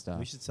selling stuff.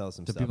 We should sell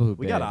some To stuff. people who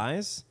we got bid.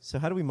 eyes. So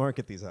how do we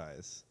market these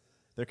eyes?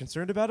 They're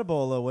concerned about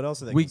Ebola. What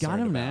else are they We got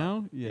concerned them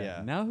about? now.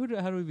 Yeah. Now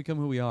how do we become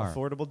who we are?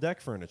 Affordable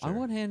deck furniture. I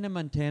want Hannah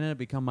Montana to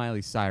become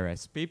Miley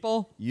Cyrus.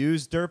 People,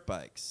 Used dirt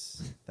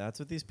bikes. That's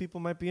what these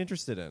people might be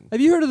interested in. have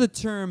you heard of the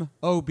term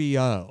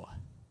OBO?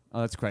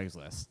 Oh, that's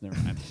Craigslist. Never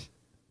mind.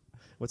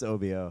 What's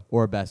OBO?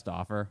 Or best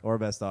offer. Or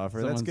best offer.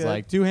 Someone's That's good.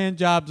 like 2-hand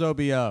jobs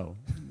OBO.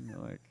 You're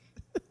like,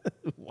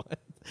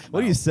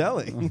 what are you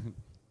selling?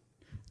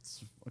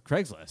 it's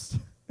Craigslist.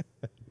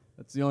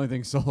 That's the only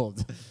thing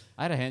sold.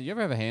 I had a hand. You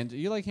ever have a hand?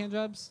 You like hand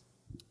jobs?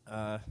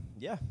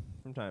 Yeah,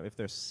 from time if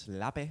they're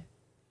sloppy.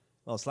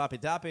 Well, sloppy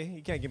toppy.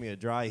 You can't give me a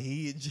dry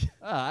heege.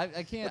 I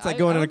can't. It's like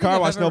going in a car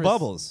wash, no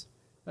bubbles.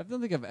 I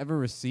don't think I've ever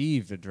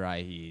received a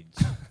dry heat.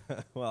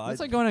 Well, It's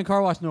like going in a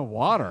car wash, no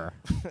water.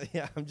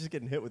 yeah, I'm just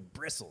getting hit with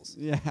bristles.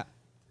 Yeah. Why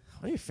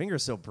are your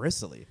fingers so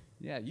bristly?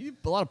 Yeah, you do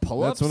a lot of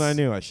pull-ups. That's when I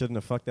knew I shouldn't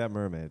have fucked that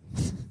mermaid.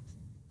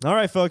 All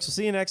right, folks. We'll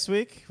see you next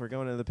week. We're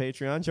going to the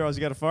Patreon. Charles,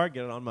 you got a fart?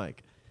 Get it on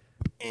mic.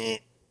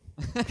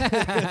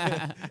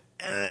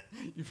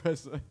 You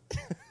press the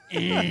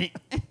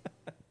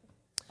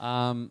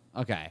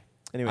okay.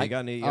 Anyway, I- you got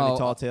any oh,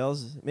 tall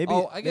tales? Maybe,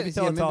 I maybe guess,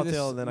 tell yeah, a tall maybe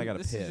tale, and then I got to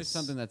This piss. is just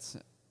something that's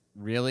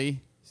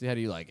really. See, how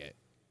do you like it?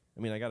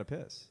 I mean, I got to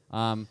piss.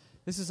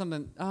 This is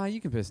something. You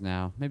can piss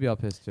now. Maybe I'll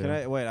piss too. Can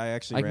I wait? I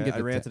actually I can get I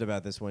the ranted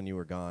about this when you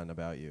were gone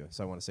about you,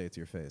 so I want to say it to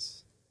your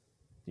face.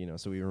 You know,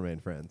 so we remain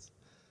friends,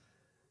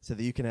 so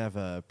that you can have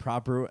a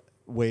proper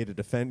way to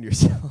defend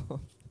yourself.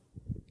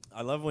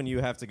 I love when you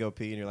have to go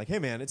pee and you're like, "Hey,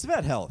 man, it's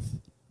about health.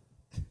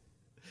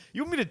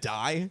 You want me to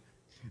die?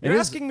 You're is-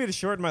 asking me to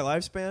shorten my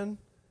lifespan."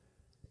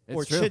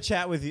 or true. chit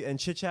chat with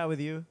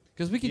you.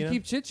 Because we can You know?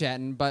 keep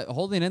chit-chatting, but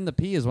holding in the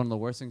pee is one of the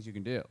worst things you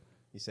can do.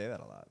 You say that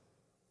a lot.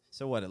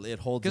 So what? It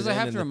holds. Because it I in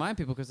have and to remind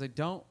people because they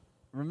don't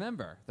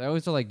remember. They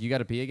always are like, you got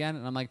to pee again?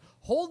 And I'm like,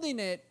 holding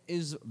it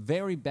is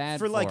very bad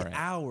for like it.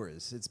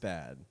 hours. It's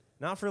bad.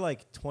 Not for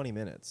like 20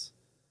 minutes.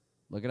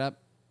 Look it up.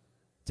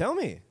 Tell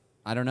me.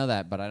 I don't know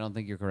that, but I don't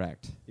think you're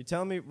correct. You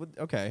tell me.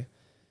 Okay.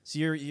 So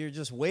you're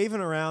just waving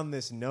around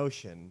this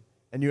notion,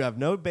 and you have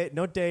no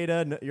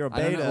data. You're a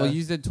I don't beta. know. Well,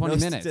 you said 20 no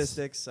minutes.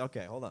 statistics.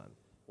 Okay, hold on.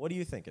 What do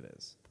you think it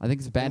is? I think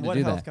it's bad And to what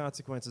do health that.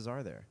 consequences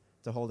are there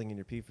to holding in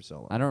your pee for so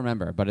long? I don't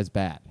remember, but it's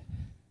bad.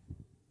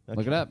 Look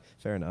it Okay, up.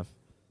 Fair enough.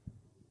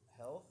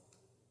 Health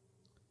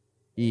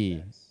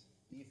Defects.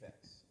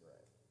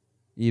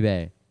 Right.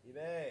 eBay.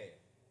 eBay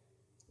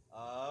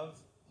of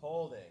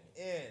holding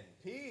in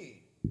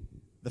pee.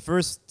 The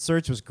first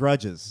search was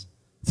grudges.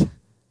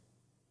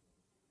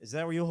 Is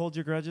that where you hold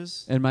your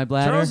grudges? In my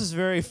bladder. Charles is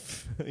very.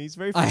 He's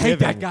very. I hate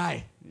that forgiving.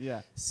 guy. Yeah. I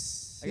got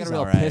He's a real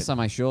all right. piss on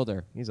my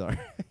shoulder. He's all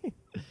right.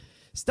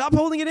 Stop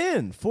holding it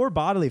in. 4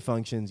 bodily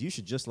functions you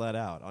should just let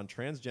out on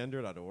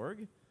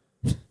transgender.org.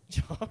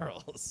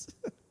 Charles.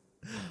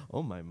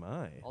 Oh, my.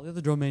 All the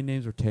other domain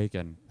names were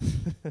taken.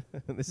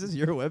 This is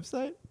your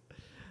website?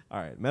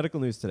 All right. Medical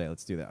news today.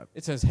 Let's do that.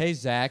 It says, hey,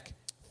 Zach.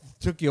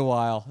 Took you a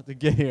while to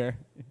get here.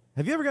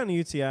 Have you ever gotten a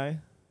UTI?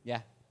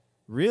 Yeah,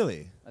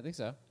 Really? I think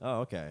so. Oh,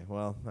 okay.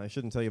 Well, I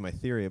shouldn't tell you my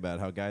theory about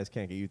how guys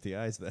can't get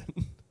UTIs then.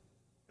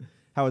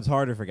 How it's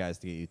harder for guys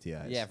to get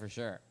UTIs. Yeah, for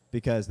sure.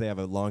 Because they have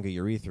a longer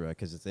urethra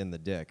because it's in the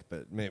dick,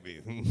 but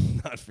maybe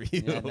not for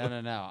you. Yeah,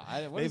 no.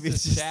 What is Maybe it's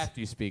this just- shaft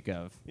you speak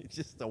of? It's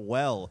just a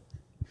well.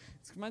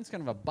 Mine's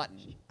kind of a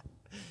button.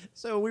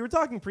 So we were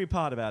talking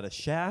pre-pod about a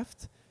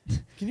shaft.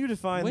 Can you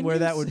define When where you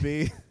that s- would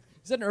be?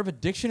 Is that an Urban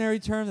Dictionary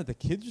term that the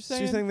kids are So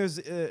saying? you're saying there's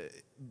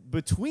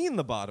between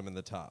the bottom and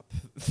the top.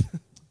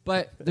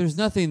 But there's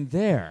nothing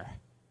there.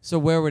 So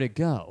where would it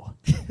go?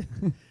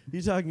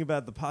 You're talking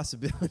about the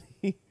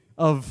possibility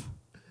Of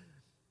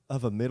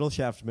of a middle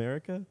shaft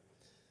America?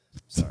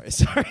 Sorry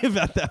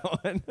about that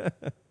one.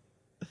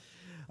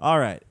 All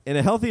right. In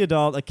a healthy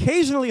adult,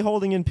 occasionally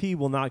holding in pee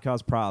will not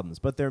cause problems,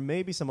 but there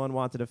may be some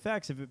unwanted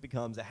effects if it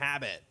becomes a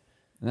habit.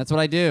 and that's what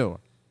I do.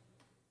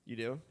 You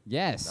do?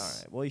 Yes. All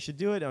right. Well, you should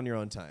do it on your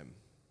own time.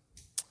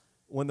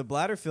 When the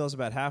bladder fills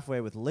about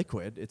halfway with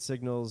liquid, it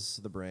signals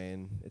the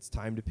brain it's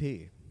time to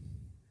pee.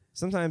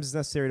 Sometimes it's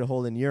necessary to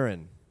hold in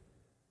urine.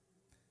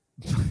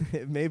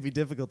 It may be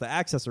difficult to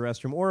access a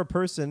restroom or a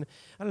person,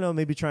 I don't know,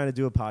 maybe trying to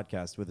do a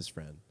podcast with his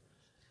friend.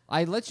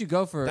 I let you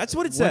go for. That's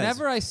what it says.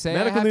 Whenever I say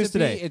Medical I have news to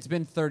pee, today. it's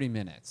been 30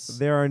 minutes.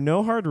 There are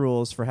no hard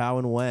rules for how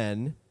and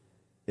when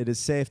it is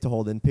safe to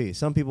hold in pee.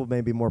 Some people may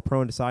be more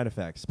prone to side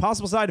effects.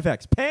 Possible side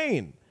effects: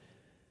 pain.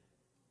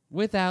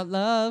 Without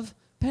love,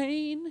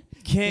 pain.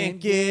 Can't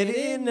get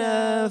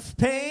enough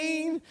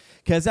pain,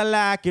 'cause I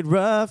like it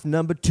rough.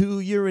 Number 2,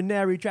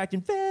 urinary tract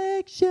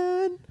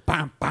infection.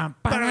 Bam, bam,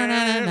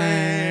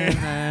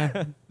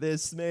 bam.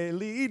 This may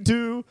lead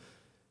to...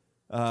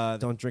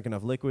 don't drink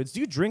enough liquids. Do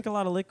you drink a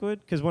lot of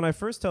liquid? Because when I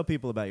first tell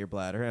people about your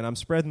bladder, and I'm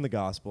spreading the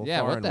gospel Yeah,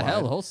 far what and the hell?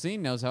 wide, The whole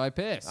scene knows how I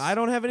piss. I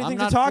don't have anything I'm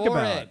to not talk for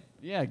about. it.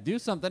 Yeah, do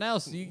something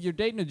else. You're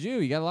dating a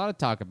Jew. You got a lot to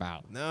talk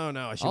about. No,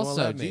 she won't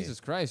Also, let me. Jesus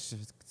Christ,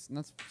 it's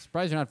not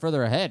surprised you're not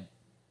further ahead.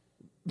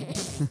 I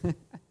don't know.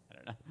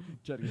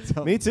 Try to get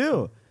some- Me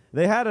too.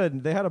 They had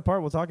a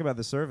part. We'll talk about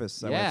the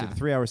service. I went Yeah. to the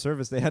 3-hour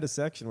service. They had a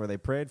section where they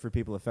prayed for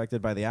people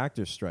affected by the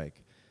actors'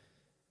 strike.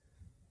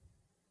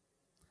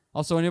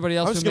 Also, anybody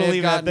else I'm just who may gonna have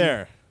leave that gotten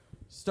there.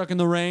 stuck in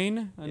the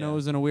rain? I know Yeah. it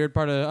was in a weird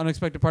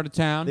unexpected part of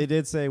town. They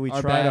did say we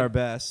Our tried bad. our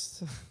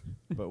best,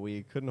 but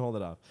we couldn't hold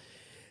it off.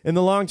 In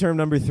the long term,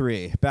 number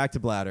 3, back to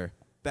bladder.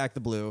 Back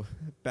to blue,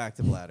 back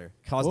to bladder.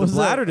 Cause What the was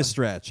bladder that? to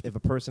stretch. If a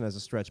person has a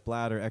stretched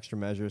bladder, extra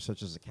measures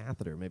such as a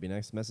catheter may be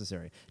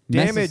necessary.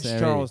 Damage, Necessary.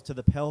 Charles, to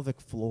the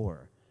pelvic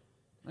floor.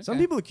 Some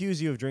Okay. people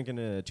accuse you of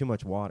drinking too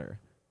much water.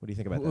 What do you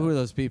think about Who are that?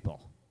 those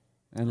people?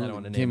 And I don't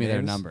wanna give name me their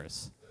names.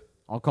 numbers.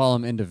 I'll call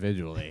them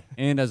individually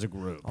and as a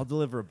group. I'll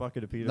deliver a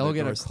bucket of pee to They'll their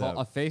get doorstep.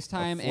 a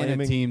FaceTime A and a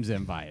flaming- Teams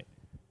invite.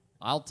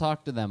 I'll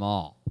talk to them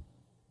all.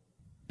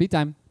 Pee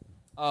time.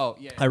 Oh,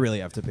 yeah. I really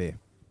have to pee. And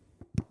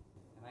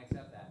I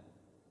accept that.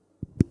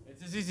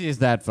 It's as easy as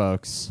that,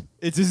 folks.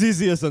 It's as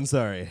easy as I'm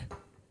sorry.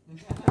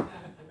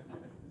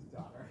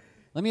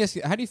 Let me ask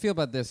you, how do you feel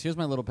about this? Here's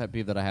my little pet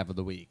peeve that I have of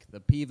the week. The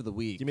peeve of the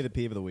week. Give me the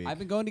peeve of the week. I've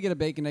been going to get a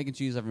bacon, egg, and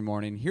cheese every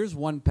morning. Here's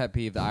one pet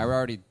peeve that I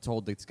already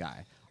told this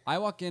guy. I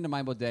walk into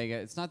my bodega.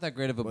 It's not that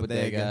great of a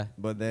bodega.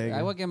 Bodega.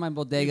 I walk in my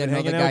bodega You and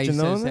been know the hanging out guy with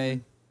who Janone? says,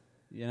 hey,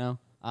 you know.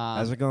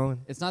 How's it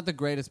going? It's not the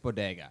greatest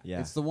bodega.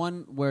 Yeah. It's the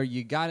one where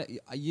you got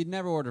you'd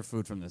never order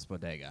food from this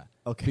bodega.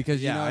 Okay.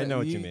 Because Yeah, you know, I know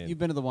what you mean. You've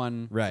been to the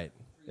one. Right.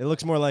 It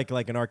looks more like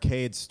an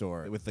arcade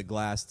store with the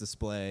glass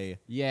display.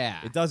 Yeah.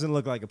 It doesn't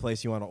look like a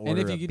place you want to order And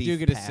if a you beef do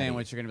get a patty.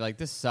 sandwich, you're gonna be like,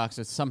 "This sucks.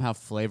 It's somehow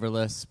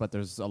flavorless, but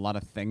there's a lot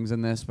of things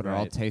in this, but it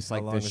all Right. tastes How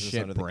like long this is this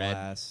shit under the bread."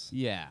 glass?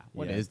 Yeah.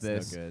 What Yeah, is it's no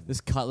this? good. This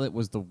cutlet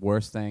was the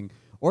worst thing.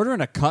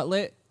 Ordering a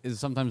cutlet is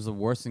sometimes the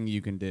worst thing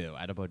you can do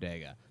at a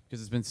bodega because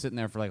it's been sitting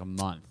there for like a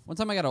month. One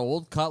time I got an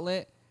old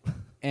cutlet.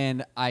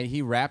 and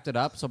he wrapped it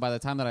up. So by the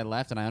time that I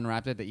left and I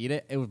unwrapped it to eat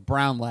it, it was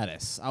brown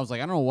lettuce. I was like,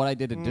 I don't know what I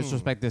did to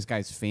disrespect this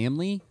guy's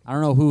family. I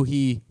don't know who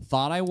he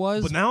thought I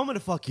was. But now I'm gonna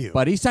fuck you.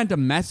 But he sent a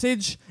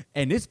message,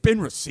 and it's been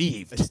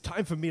received. It's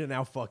time for me to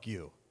now fuck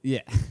you.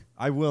 Yeah.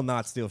 I will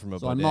not steal from a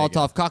So I bodega.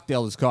 Molotov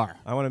cocktail his car.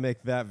 I want to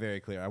make that very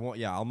clear. I'll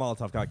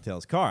Molotov cocktail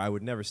his car. I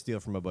would never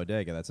steal from a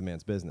bodega. That's a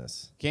man's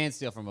business. Can't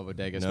steal from a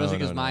bodega, No, especially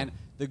because no. mine.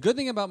 The good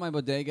thing about my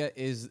bodega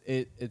is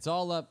it's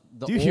all up.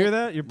 Do you hear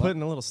that? You're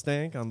putting a little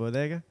stank on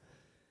bodega.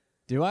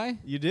 Do I?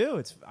 You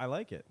do. I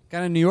like it.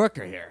 Kind of New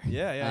Yorker here.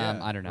 Yeah.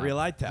 I don't know. Real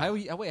light How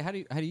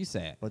do you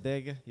say it?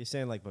 bodega. You're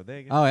saying like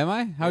bodega. Oh, am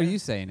I? How are Yeah. you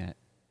saying it?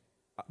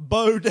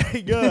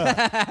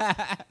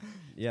 Bodega.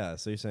 Yeah.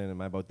 So you're saying in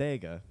my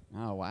bodega.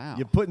 Oh wow.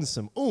 You're putting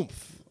some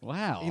oomph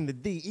Wow. in the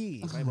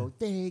DE. My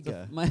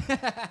bodega. My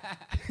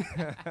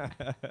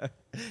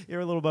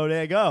You're a little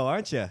bodego,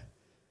 aren't you?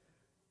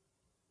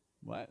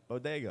 what?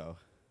 Bodego.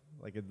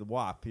 Like the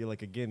WAP. You're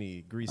like a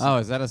guinea greasy. Oh,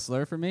 is that a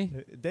slur for me?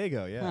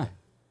 Dago, yeah. Huh.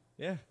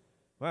 Yeah.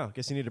 Wow,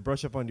 guess you need to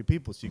brush up on your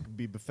people so you can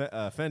be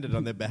offended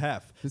on their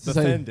behalf. This is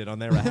how you- Befriended on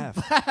their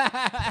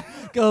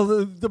behalf.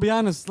 To be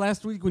honest,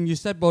 last week when you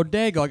said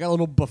bodega, I got a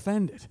little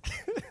offended.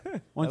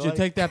 Why don't you like-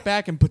 take that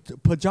back and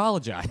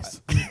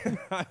apologize?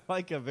 I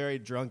like a very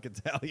drunk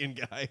Italian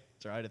guy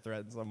trying to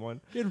threaten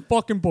someone. Getting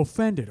fucking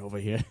offended over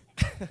here.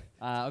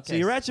 Okay. So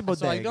you're at your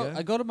So bodega.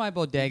 I go to my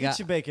bodega. Get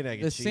your bacon, egg,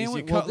 and The cheese,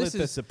 sandwich- your well, cutlet this is-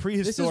 that's a This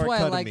prehistoric is why I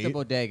cut of like the meat.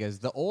 bodegas.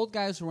 The old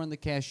guys who run the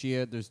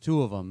cashier, there's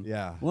two of them.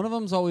 Yeah. One of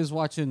them's always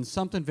watching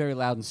something very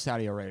loud in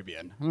Saudi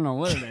Arabian. I don't know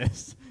what it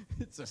is.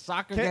 It's a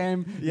soccer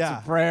game. Yeah.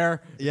 It's a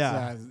prayer.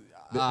 Yeah.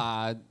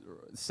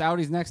 It's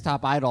Saudi's next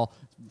top idol.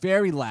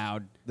 Very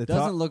loud. The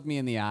Doesn't top- look me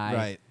in the eye.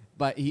 Right.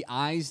 But he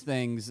eyes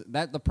things.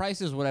 The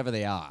price is whatever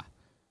they are.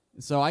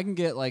 So I can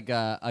get like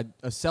a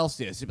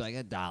Celsius. He'd be like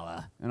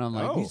 $1, and I'm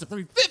like, Oh. these are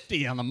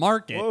 $3.50 on the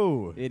market.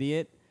 Whoa.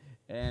 Idiot.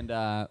 And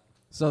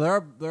so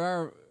there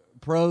are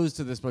pros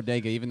to this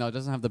bodega, even though it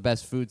doesn't have the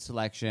best food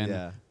selection.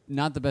 Yeah.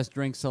 Not the best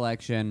drink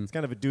selection. It's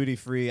kind of a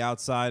duty-free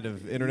outside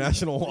of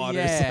international waters.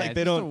 Yeah, Like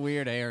they just don't. a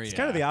weird area. It's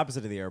kind of the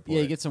opposite of the airport.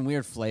 Yeah, you get some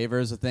weird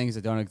flavors of things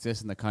that don't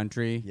exist in the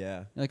country. Yeah.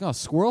 You're like, oh,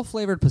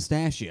 squirrel-flavored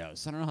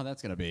pistachios. I don't know how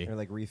that's going to be. Or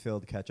like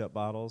refilled ketchup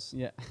bottles.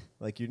 Yeah.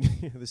 Like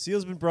the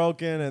seal's been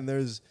broken, and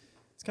it's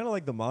kind of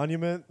like the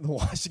monument, the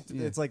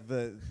Washington. Yeah. It's like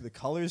the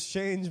colors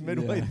change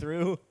midway Yeah.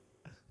 through.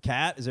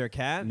 Cat? Is there a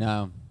cat?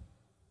 No.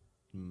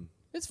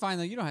 It's fine,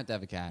 though. You don't have to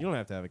have a cat. You don't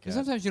have to have a cat. 'Cause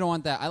sometimes you don't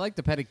want that. I like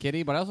to pet a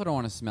kitty, but I also don't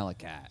want to smell a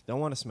cat Don't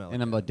want to smell it.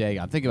 in a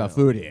bodega. I'm thinking about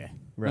food here. I'm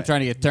Right. not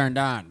trying to get turned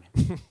on.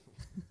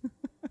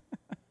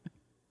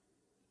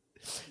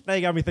 Now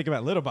you got me thinking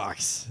about litter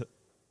box.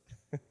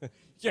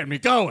 Get me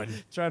going.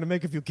 Trying to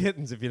make a few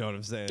kittens, if you know what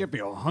I'm saying. Get me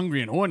all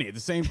hungry and horny at the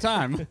same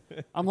time.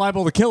 I'm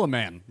liable to kill a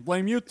man.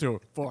 Blame you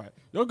two for it.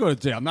 You'll go to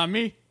jail, not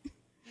me.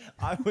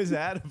 I was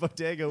at a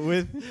bodega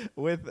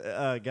with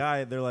a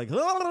guy. They're like,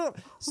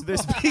 so they're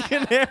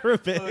speaking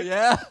Arabic. Oh,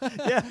 yeah?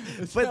 Yeah,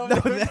 but no,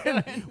 what they were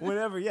then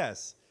whenever,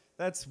 yes,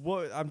 that's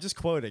what I'm just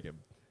quoting him.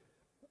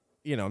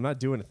 You know, I'm not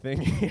doing a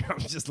thing here. I'm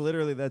just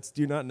literally do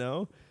you not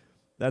know?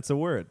 That's a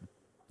word.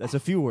 That's a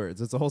few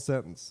words. It's a whole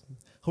sentence.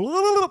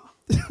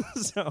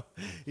 So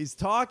he's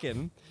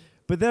talking,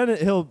 but then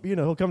he'll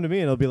come to me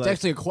and he'll be It's like,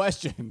 actually a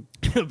question.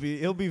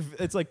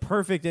 it's like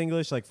perfect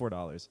English, like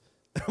 $4.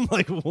 I'm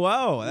like,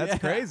 wow, that's Yeah.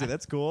 crazy.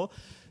 That's cool.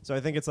 So I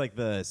think it's like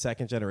the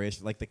second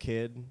generation, like the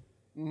kid,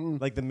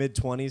 like the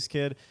mid-20s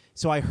kid.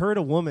 So I heard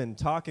a woman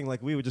talking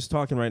like we were just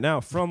talking right now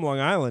from Long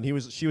Island.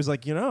 She was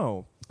like,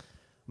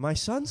 my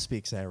son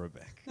speaks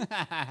Arabic.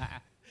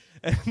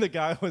 And the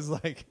guy was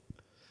like,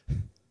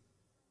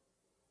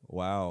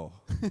 wow.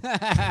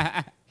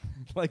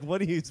 Like,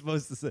 what are you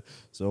supposed to say?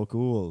 So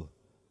cool.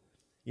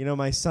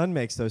 My son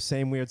makes those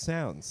same weird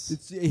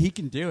sounds. He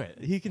can do it.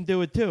 He can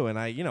do it too, and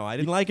I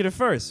didn't like it at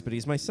first, but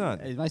he's my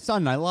son. He's my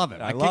son. I love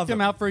him. I I love kicked him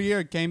him. out for a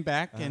year, came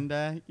back, and,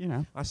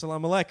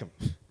 Assalamu alaikum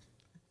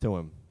to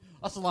him.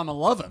 Assalamu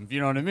love him, if you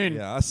know what I mean.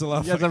 Yeah,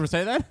 assalamu. You guys ever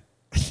say that?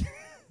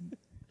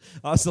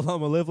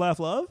 Assalamu, live, laugh,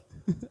 love.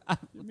 I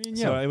mean,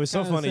 So it was so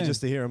kinda the funny same.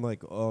 just to hear him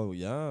like, oh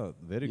yeah,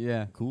 very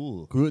Yeah.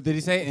 cool. Did he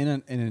say it in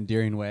an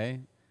endearing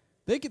way?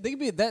 They could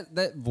be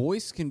that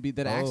voice can be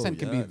that accent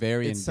can be yeah.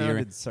 very it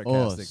endearing. sounded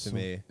sarcastic so- to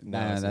me.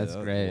 Nah, I said, that's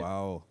great.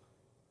 Wow,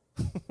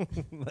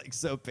 like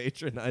so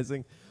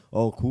patronizing.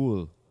 Oh,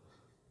 cool.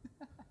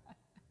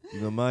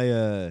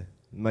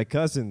 My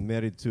cousin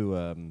married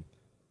to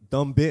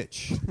dumb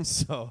bitch,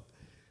 so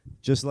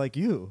just like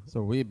you.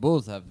 So we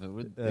both have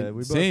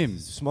We same.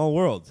 both, small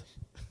world.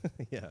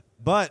 Yeah.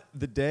 But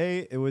the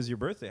day it was your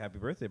birthday. Happy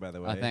birthday, by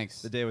the way.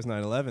 Thanks. The day was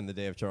 9/11, the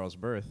day of Charles'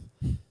 birth.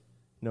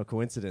 No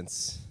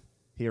coincidence.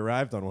 He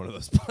arrived on one of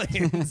those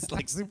planes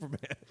like Superman.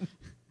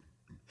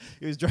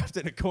 He was dropped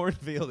in a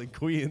cornfield in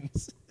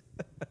Queens.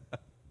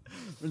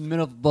 In the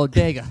middle of a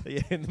bodega.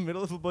 Yeah, in the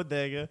middle of a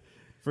bodega.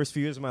 First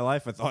few years of my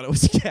life, I thought it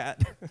was a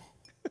cat.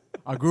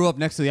 I grew up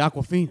next to the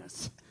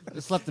Aquafinas. I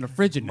slept in a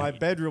frigid My night.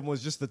 bedroom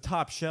was just the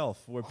top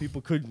shelf where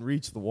people couldn't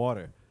reach the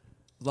water.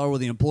 Lower where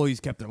the employees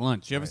kept their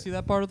lunch. You ever Right. see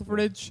that part of the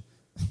fridge?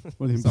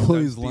 Where the Sometimes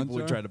employees' people lunch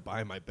would are? try to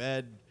buy my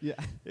bed. Yeah.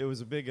 It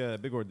was a big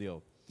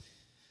ordeal.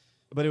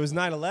 But it was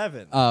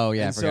 9/11. Oh,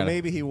 yeah, I and so forgot.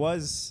 maybe he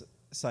was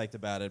psyched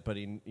about it, but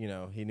he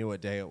knew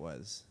what day it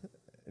was,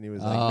 and he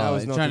was like, Oh, "Now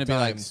is he's not trying the to be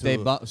like,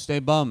 time stay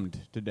bummed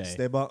today.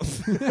 stay bum."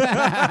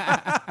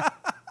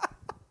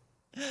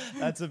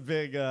 That's a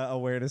big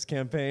awareness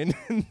campaign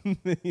in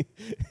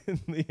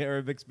the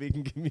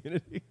Arabic-speaking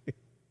community.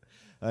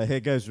 Hey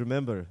guys,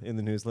 remember in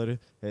the newsletter,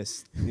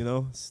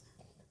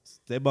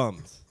 stay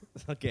bummed.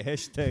 Okay,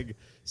 hashtag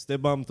stay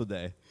bummed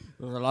today.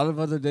 There's a lot of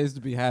other days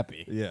to be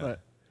happy. Yeah. But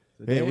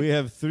Hey, today- we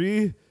have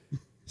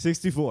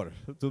 364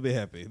 to be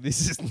happy.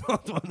 This is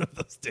not one of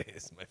those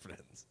days, my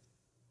friends.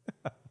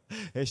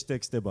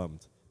 Hashtag stay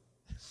bummed.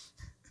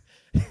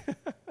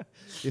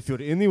 If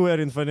you're anywhere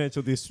in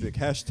financial district,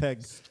 hashtag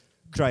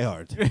cry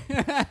hard.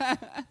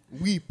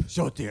 Weep.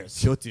 show tears.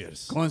 Show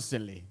tears.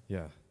 Constantly.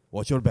 Yeah.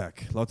 Watch your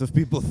back. A lot of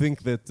people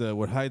think that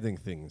we're hiding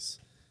things.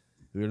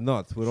 We're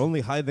not. We're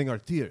only hiding our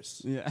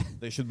tears. Yeah.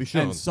 They should be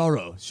shown. And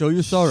sorrow. Show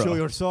your sorrow. Show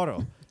your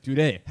sorrow.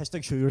 Today.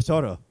 Hashtag show your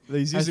sorrow.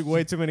 He's using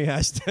way too many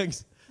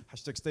hashtags.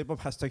 Hashtag stay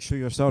bummed. Hashtag show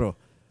your sorrow.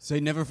 Say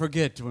never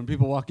forget when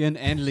people walk in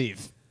and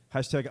leave.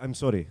 Hashtag I'm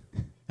sorry.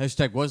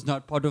 Hashtag was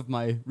not part of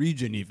my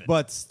region even.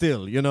 But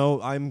still,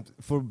 I'm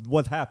for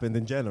what happened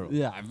in general.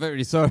 yeah, I'm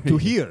very sorry. To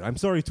hear. I'm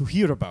sorry to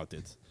hear about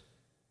it.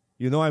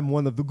 I'm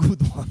one of the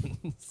good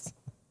ones.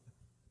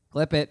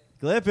 Clip it.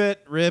 Clip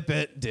it, rip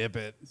it, dip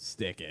it,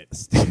 Stick it.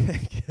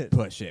 stick it.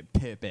 Push it.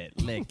 Pip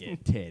it. Lick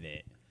it. Tit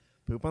it.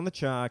 Poop on the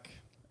chalk.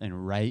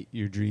 And write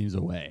your dreams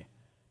away.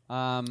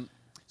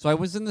 So I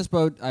was in this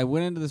boat. I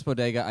went into this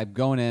bodega. I'm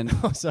going in.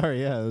 Oh,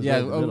 sorry, yeah. It was Yeah,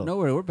 right in the middle. no,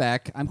 we're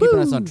back. I'm keeping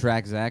us on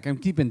track, Zach. I'm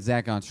keeping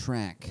Zach on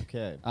track.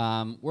 Okay.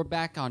 We're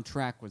back on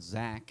track with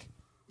Zach.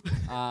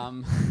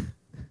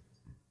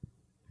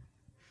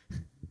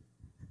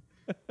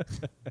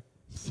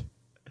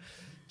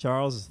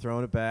 Charles is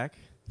throwing it back.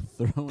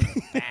 Throwing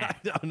it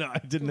back. No, I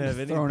didn't have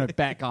any. Throwing it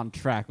back on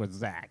track with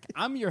Zach.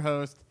 I'm your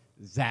host,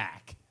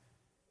 Zach.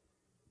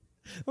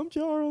 I'm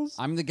Charles.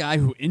 I'm the guy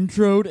who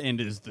introed and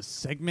is the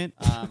segment.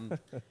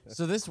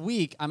 So this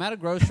week, I'm out of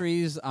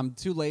groceries. I'm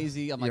too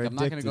lazy. I'm You're not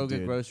going to go addicted, get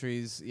dude.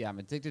 groceries. Yeah, I'm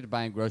addicted to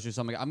buying groceries.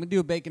 So I'm going to do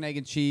a bacon, egg,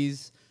 and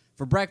cheese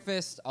for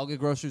breakfast. I'll get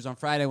groceries on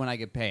Friday when I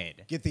get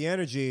paid. Get the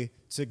energy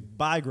to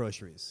buy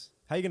groceries.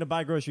 How are you going to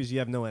buy groceries? You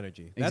have no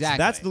energy. Exactly.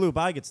 That's the loop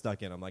I get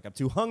stuck in. I'm like, I'm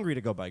too hungry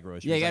to go buy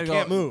groceries. Yeah, you got to I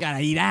can't move. Got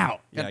to eat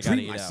out. Yeah, Got I to gotta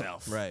treat eat out.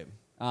 myself. Right.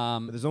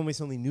 But there's only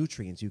so many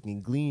nutrients you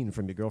can glean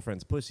from your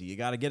girlfriend's pussy. You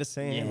got to get a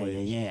sandwich.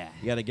 yeah.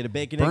 You got to get a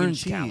bacon, egg, and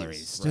Burns cheese.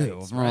 calories Right,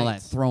 too from all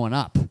that throwing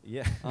up.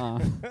 Yeah. Uh,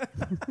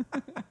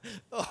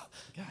 God,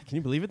 can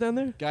you believe it down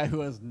there? guy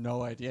who has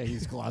no idea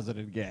he's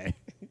closeted gay.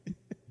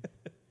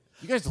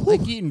 You guys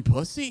like eating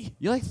pussy?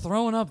 You like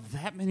throwing up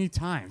that many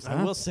times? I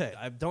huh? will say,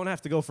 I don't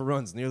have to go for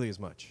runs nearly as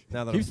much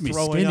now that Keeps I'm me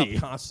throwing skinny.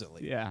 up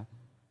constantly. Yeah.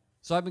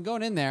 So I've been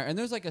going in there, and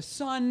there's like a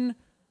son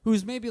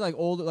who's maybe like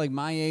older, like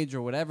my age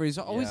or whatever. He's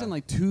always Yeah. in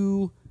like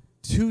too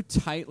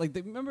tight. Like,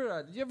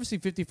 remember? Did you ever see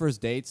 50 First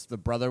Dates? The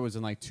brother was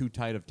in like too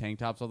tight of tank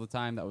tops all the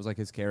time. That was like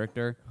his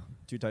character.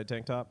 Too tight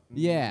tank top?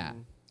 Yeah.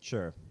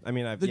 Sure. I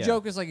mean, The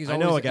joke is like he's I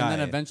always, know a guy. and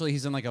then eventually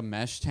he's in like a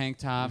mesh tank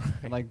top,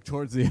 like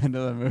towards the end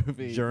of the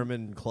movie.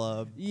 German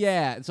club.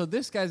 Yeah, so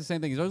this guy's the same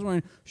thing. He's always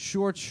wearing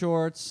short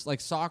shorts, like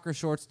soccer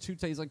shorts, too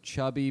tight. He's like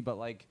chubby, but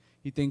like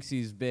he thinks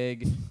he's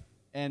big.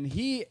 And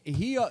he's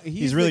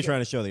really like-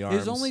 trying to show the arms.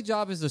 His only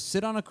job is to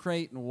sit on a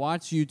crate and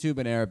watch YouTube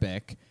in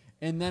Arabic.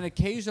 And then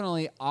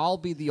occasionally I'll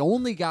be the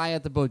only guy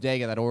at the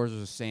bodega that orders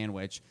a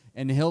sandwich,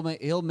 and he'll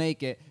make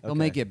it. He'll Okay.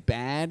 make it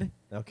bad.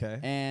 Okay.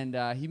 And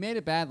he made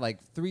it bad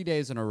like 3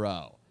 days in a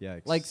row.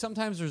 Yikes. Like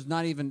sometimes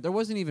there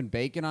wasn't even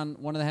bacon on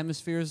one of the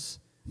hemispheres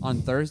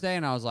on Thursday,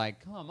 and I was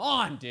like, come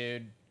on,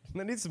 dude.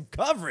 I need some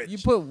coverage. You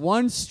put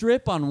one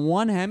strip on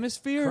one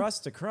hemisphere?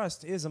 crust to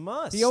crust is a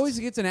must. He always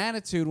gets an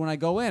attitude when I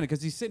go in because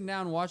he's sitting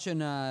down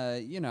watching,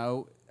 I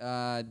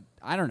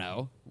don't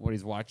know what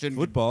he's watching.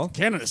 Football.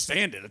 Can't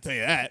understand it, I'll tell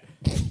you that.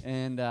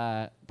 And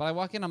but I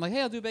walk in, I'm like,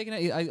 hey, I'll do bacon.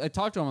 I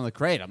talked to him on the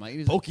crate. I'm like,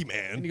 and he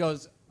Pokemon.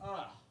 goes,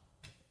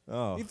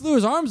 Oh. he threw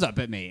his arms up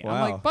at me. I'm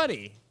Wow. like,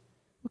 buddy,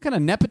 what kind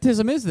of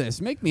nepotism is this?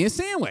 Make me a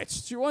sandwich.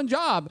 It's your one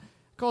job.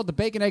 Call it the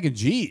bacon, egg, and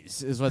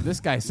cheese is what this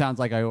guy sounds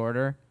like I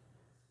order.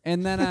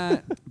 And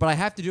then, but I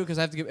have to do it because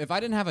I have to give. If I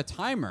didn't have a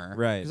timer,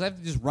 Right. Because I have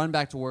to just run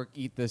back to work,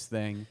 eat this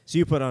thing. So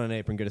you put on an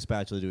apron, get a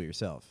spatula, do it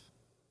yourself.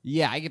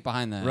 Yeah, I get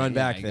behind the Run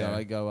back I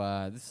there.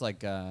 go. This is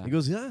like He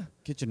goes, yeah.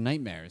 kitchen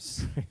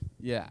nightmares.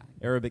 Yeah,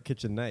 Arabic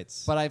kitchen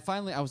nights. but I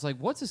was like,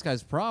 what's this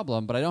guy's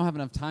problem? But I don't have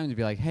enough time to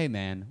be like, hey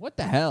man, what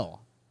the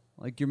hell?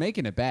 Like you're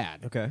making it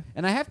bad. Okay.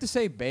 And I have to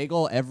say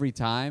bagel every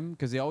time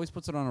because he always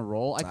puts it on a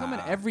roll. I come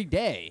in every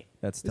day.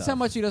 That's It's tough. how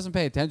much he doesn't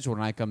pay attention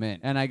when I come in.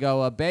 And I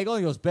go bagel.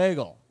 He goes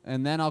bagel.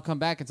 And then I'll come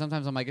back and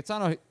sometimes I'm like, it's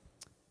on a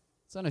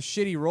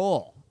shitty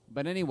roll.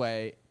 But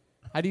anyway,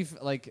 how do you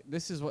like?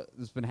 This is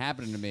what's been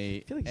happening to me.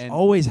 I feel like and it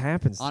always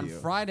happens to on you.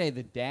 Friday,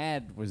 the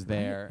dad was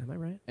there. Am I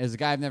right? As a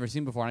guy I've never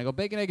seen before, and I go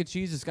bacon, egg, and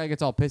cheese. This guy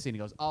gets all pissy, and he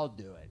goes, "I'll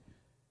do it."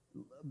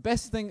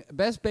 Best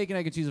bacon,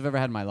 egg, and cheese I've ever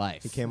had in my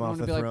life. He came I off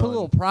wanna the be like, put a throne.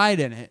 little pride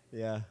in it.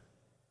 Yeah.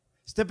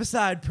 Step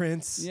aside,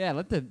 Prince. Yeah,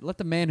 let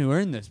the man who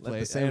earned this Let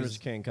place. the sandwich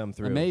king come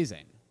through.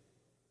 Amazing.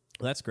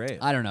 That's great.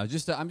 I don't know.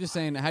 I'm just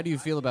saying. How do you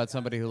feel about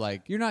somebody who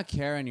like you're not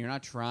caring, you're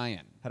not trying?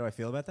 How do I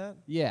feel about that?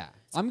 Yeah,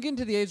 I'm getting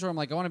to the age where I'm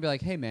like, I want to be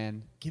like, hey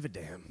man, Give a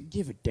damn.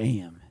 give a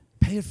damn.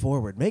 Pay it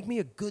forward. Make me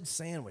a good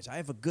sandwich. I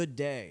have a good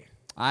day.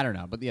 I don't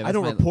know, but yeah, I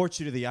don't my- report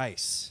you to the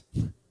ice.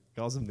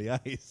 Calls him the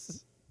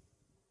ice.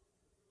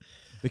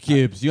 the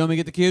cubes. You want me to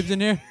get the cubes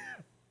in here?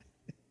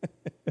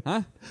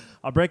 Huh?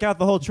 I'll break out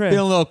the whole tray.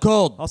 Feeling a little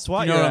cold. I'll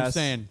swat you know your what ass. I'm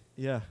saying?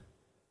 Yeah.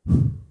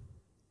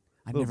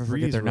 I Little never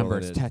forget their breeze number.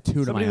 rolling It's in.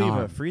 tattooed Somebody on my leave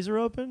arm. a freezer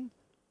open?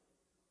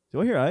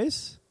 Do I hear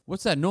ice?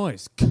 What's that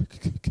noise?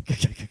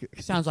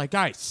 Sounds like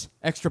ice.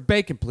 Extra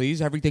bacon,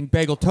 please. Everything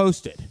bagel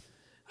toasted.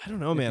 I don't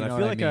know, man. you know I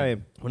feel what like I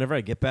mean. whenever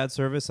I get bad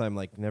service, I'm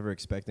like never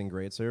expecting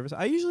great service.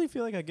 I usually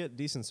feel like I get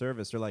decent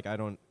service, or like I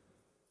don't.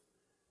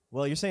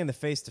 Well, you're saying the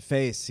face to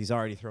face, he's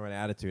already throwing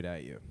attitude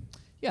at you.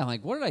 Yeah, I'm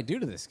like, what did I do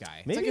to this guy?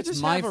 It's Maybe like you it's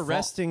just my have a fault.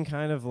 resting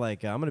kind of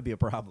like I'm gonna be a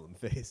problem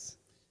face.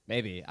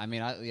 Maybe. I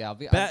mean, I'll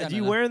be. Do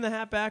you wearing the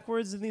hat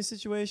backwards in these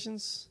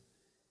situations?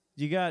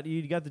 You got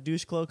the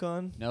douche cloak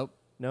on? Nope.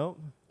 Nope.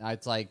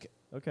 It's like.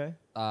 Okay.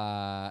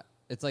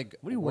 It's like.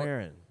 What are you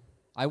wearing?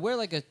 I wear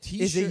like a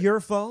t-shirt. Is it your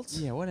fault?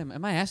 Yeah. What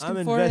am I asking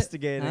I'm for?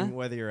 investigating Huh?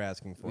 whether you're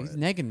asking for He's it.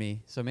 negging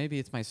me, so maybe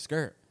it's my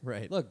skirt.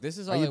 Right. Look, this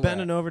is all Are I you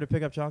bending wear. over to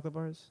pick up chocolate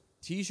bars?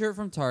 T-shirt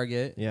from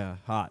Target. Yeah,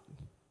 hot.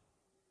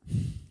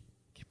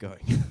 Keep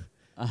going.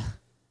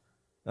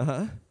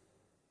 Uh-huh.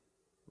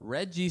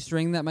 Red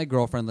G-string that my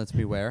girlfriend lets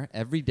me wear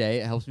every day.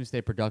 It helps me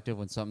stay productive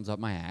when something's up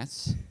my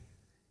ass.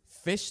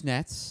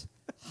 Fishnets,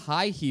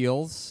 high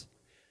heels.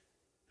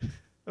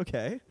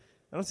 Okay.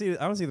 I don't see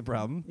the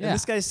problem. Yeah. And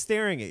this guy's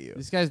staring at you.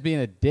 This guy's being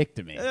a dick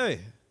to me. Hey,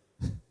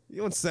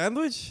 you want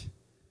sandwich?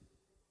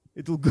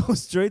 It'll go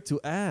straight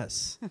to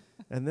ass,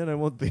 and then I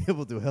won't be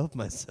able to help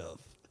myself.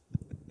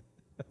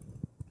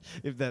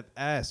 If that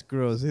ass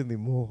grows any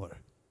more.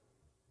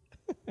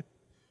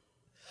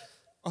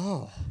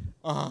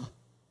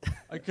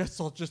 I guess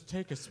I'll just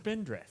take a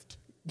spindrift.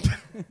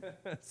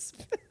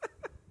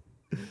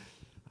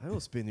 I will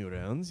spin you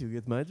around. You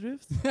get my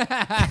drift?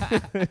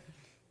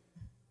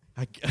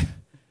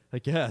 I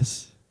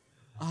guess.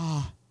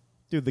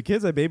 Dude, the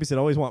kids I babysit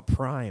always want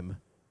Prime.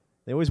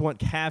 They always want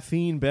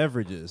caffeine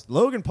beverages.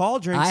 Logan Paul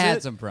drinks I it.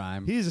 had some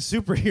Prime. He's a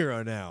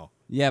superhero now.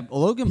 Yeah,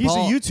 Logan He's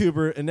Paul. a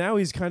YouTuber, and now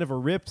he's kind of a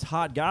ripped,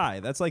 hot guy.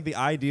 That's like the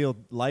ideal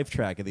life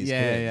track of these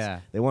Yeah, kids. yeah.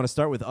 They want to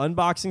start with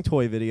unboxing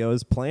toy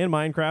videos, playing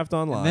Minecraft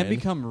online, and then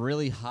become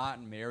really hot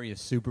and marry a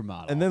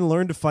supermodel. and then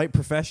learn to fight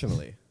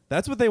professionally.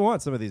 That's what they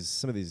want. Some of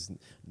these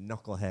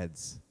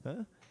knuckleheads, huh?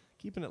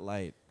 Keeping it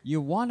light.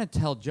 you want to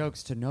tell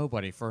jokes to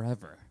nobody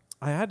forever.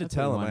 I had to That's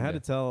tell what him. we I had wanna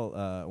to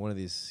tell one of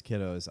these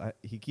kiddos.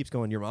 He keeps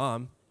going, your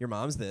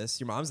mom's this,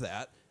 your mom's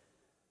that.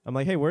 I'm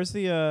like, hey, where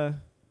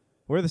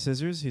are the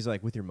scissors? He's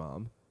like, with your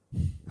mom.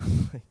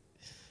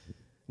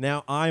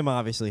 Now, I'm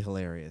obviously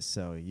hilarious,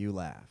 so you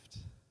laughed.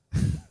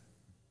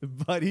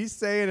 But he's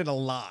saying it a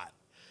lot.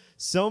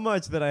 So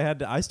much that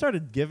I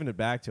started giving it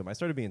back to him. I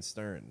started being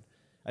stern.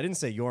 I didn't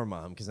say your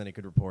mom, because then he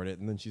could report it.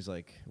 And then she's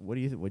like,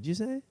 what'd you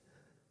say?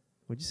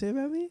 What'd you say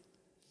about me?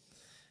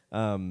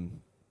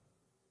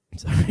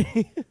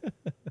 Sorry.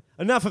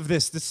 Enough of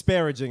this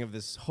disparaging of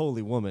this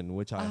holy woman,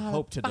 which I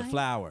hope to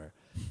deflower.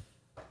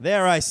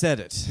 There, I said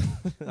it.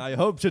 I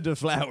hope to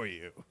deflower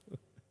you.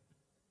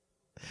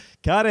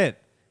 Cut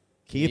it.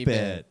 Keep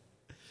it.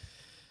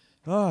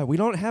 Oh, we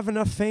don't have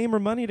enough fame or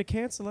money to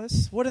cancel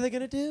us. What are they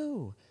going to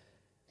do?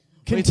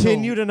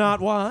 Continue to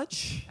not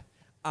watch?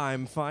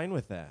 I'm fine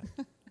with that.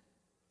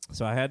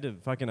 So I had to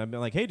I've been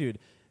like, hey, dude,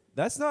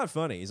 that's not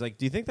funny. He's like,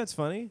 do you think that's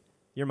funny?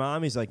 Your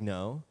mom? He's like,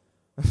 no.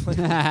 I'm like,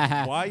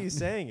 why are you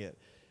saying it?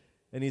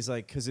 And he's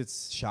like, because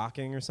it's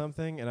shocking or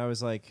something. And I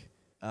was like,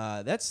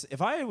 I'm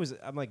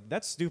like,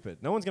 that's stupid.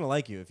 No one's going to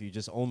like you if you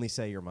just only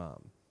say your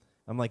mom.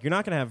 I'm like, you're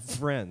not going to have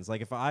friends.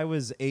 Like, if I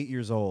was 8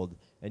 years old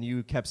and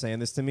you kept saying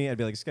this to me, I'd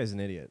be like, this guy's an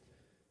idiot.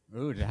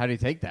 Ooh, how do you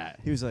take that?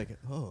 He was like,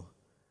 oh,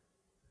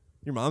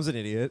 your mom's an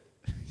idiot.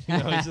 He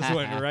just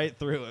went right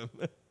through him.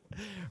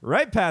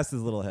 Right past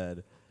his little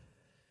head.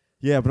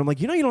 Yeah, but I'm like,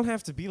 you don't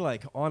have to be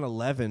like on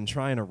 11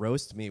 trying to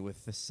roast me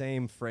with the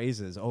same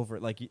phrases over.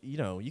 Like, you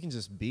can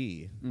just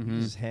be. You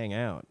can just hang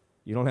out.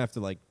 You don't have to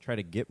like try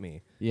to get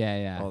me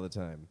Yeah. all the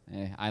time.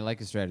 I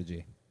like a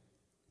strategy.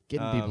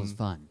 Getting people's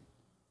fun.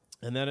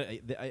 And then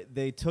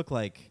they took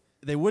like,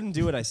 they wouldn't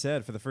do what I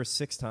said for the first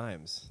 6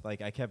 times.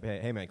 Like, I kept,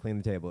 hey man, clean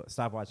the table.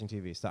 Stop watching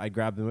TV. I'd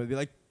grab them and be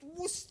like,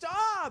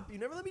 stop! You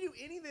never let me do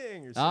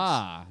anything. Or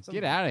some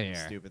Get out of here.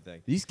 Stupid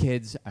thing. These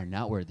kids are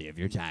not worthy of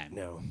your time.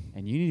 No.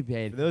 And you need to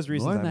pay For those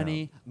reasons, more I'm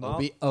money.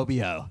 out.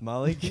 OBO.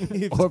 Molly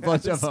keeps Or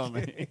bunch of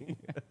asking-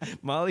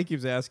 Molly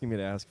keeps asking me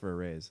to ask for a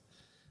raise.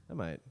 I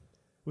might.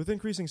 With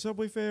increasing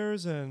subway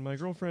fares and my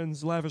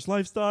girlfriend's lavish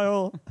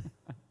lifestyle,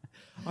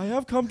 I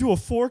have come to a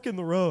fork in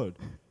the road,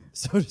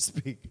 so to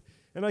speak.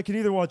 And I can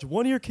either watch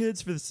one of your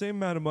kids for the same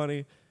amount of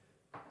money,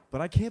 but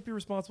I can't be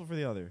responsible for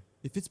the other.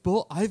 If it's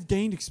bull, I've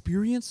gained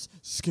experience,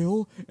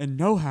 skill, and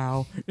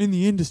know-how in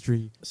the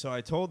industry. So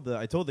I told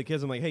the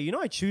kids, I'm like, hey,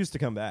 I choose to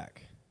come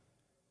back.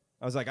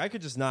 I was like, I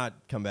could just not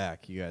come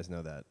back. You guys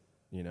know that.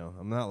 You know,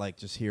 I'm not like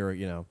just here,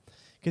 you know.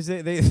 Because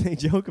they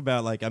joke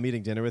about, like, I'm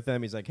eating dinner with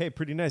them. He's like, hey,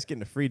 pretty nice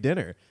getting a free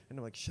dinner. And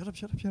I'm like, shut up.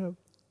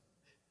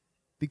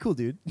 Be cool,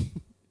 dude.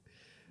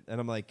 And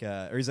I'm like,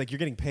 or he's like, you're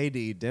getting paid to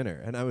eat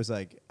dinner. And I was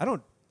like, I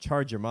don't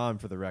charge your mom,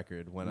 for the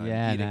record, when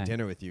I'm eating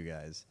dinner with you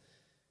guys.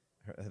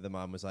 The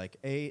mom was like,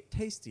 a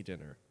tasty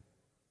dinner.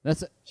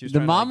 She was the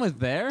mom to, like, was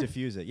there?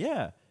 Diffuse it.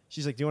 Yeah.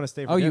 She's like, do you want to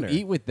stay for dinner? You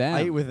eat with them?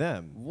 I eat with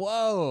them.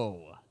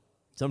 Whoa.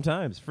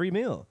 Sometimes. Free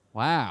meal.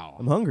 Wow.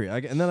 I'm hungry.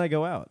 And then I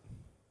go out.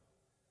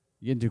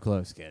 You're getting too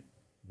close, kid.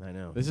 I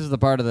know. This is the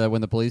part of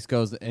when the police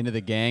goes into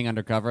the gang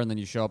undercover, and then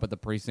you show up at the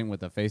precinct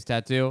with a face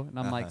tattoo, and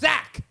I'm like,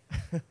 Zach!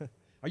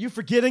 Are you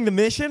forgetting the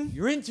mission?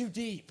 You're in too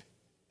deep.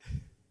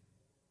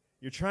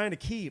 You're trying to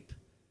keep.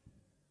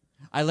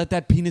 I let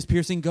that penis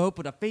piercing go,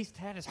 but a face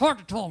tat is hard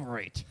to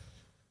tolerate.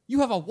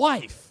 You have a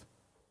wife.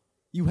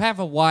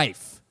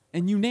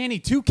 And you nanny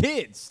 2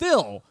 kids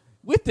still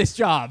with this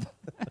job.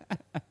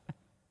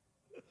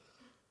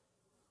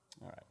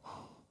 All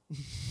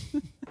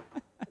right.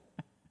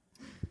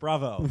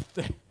 Bravo.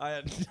 I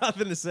had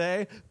nothing to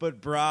say,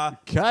 but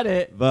Cut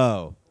it.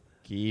 bravo.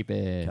 Keep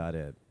it. Cut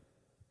it.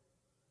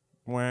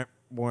 Wah,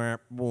 wah,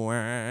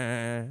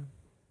 wah.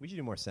 We should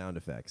do more sound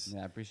effects.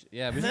 Yeah, I appreciate.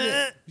 Yeah, we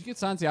should get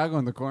Santiago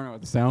in the corner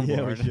with the soundboard.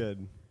 Yeah, we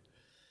should.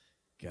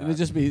 It would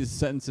just be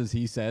sentences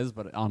he says,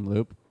 but on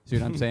loop. See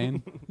what I'm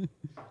saying? You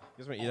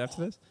guys want to eat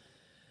after this?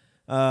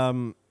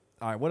 All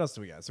right, what else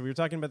do we got? So we were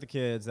talking about the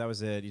kids. That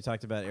was it. You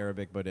talked about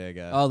Arabic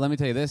bodega. Oh, let me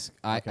tell you this.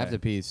 I Okay. have to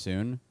pee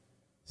soon,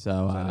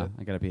 so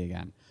it? I got to pee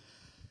again.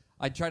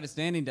 I tried a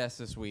standing desk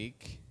this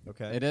week.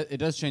 Okay. It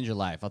does change your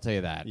life. I'll tell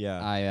you that.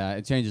 Yeah.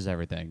 It changes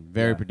everything.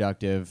 Very Yeah.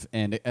 productive.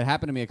 And it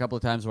happened to me a couple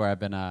of times where I've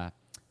been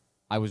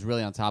I was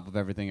really on top of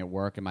everything at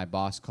work, and my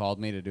boss called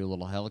me to do a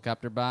little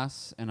helicopter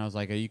boss, and I was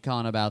like, "Are you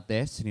calling about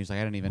this?" And he was like,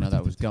 "I didn't even know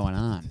that was going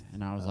on."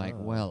 And I was like,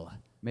 "Well,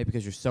 maybe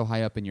because you're so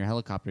high up in your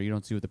helicopter, you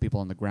don't see what the people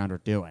on the ground are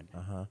doing."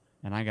 Uh-huh.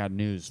 And I got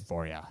news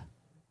for you.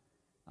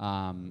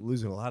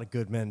 Losing a lot of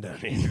good men down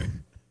here.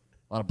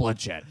 A lot of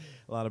bloodshed.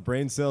 A lot of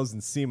brain cells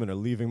and semen are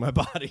leaving my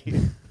body.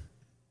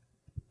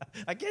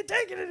 I can't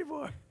take it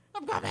anymore.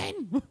 I'm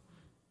coming.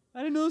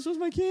 I didn't know this was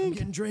my king. I'm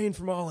getting drained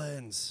from all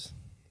ends.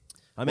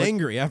 I'm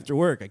angry after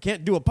work. I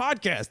can't do a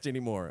podcast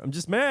anymore. I'm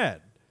just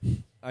mad.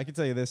 I can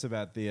tell you this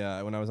about the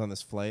when I was on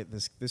this flight.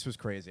 This was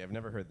crazy. I've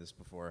never heard this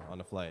before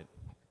on a flight.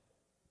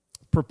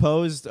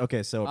 Proposed.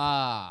 Okay, so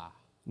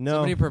no.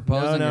 Somebody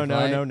proposed on your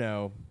flight?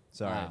 No.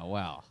 Sorry.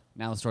 Well,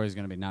 now the story's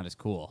going to be not as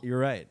cool. You're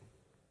right.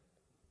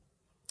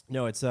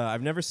 No, it's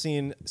I've never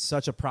seen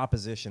such a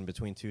proposition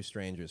between 2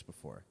 strangers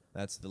before.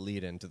 That's the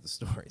lead into the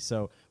story.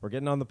 So we're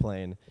getting on the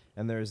plane,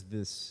 and there's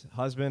this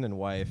husband and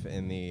wife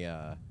in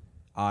the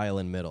aisle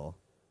in middle.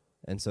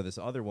 And so this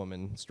other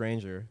woman,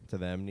 stranger to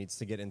them, needs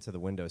to get into the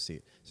window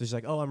seat. So she's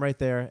like, oh, I'm right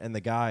there. And the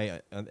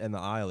guy in the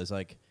aisle is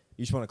like,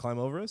 you just want to climb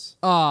over us?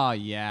 Oh,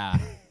 yeah.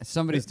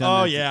 Somebody's done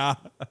that. Oh, yeah.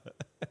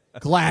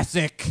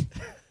 Classic.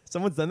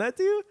 Someone's done that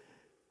to you?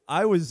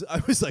 I was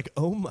like,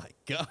 oh, my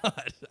God.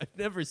 I've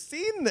never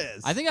seen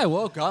this. I think I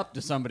woke up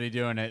to somebody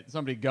doing it.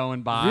 Somebody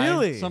going by.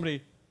 Really?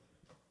 Somebody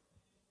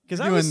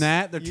doing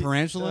that. They're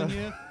tarantulaing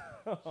you.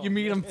 You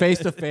meet them face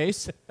to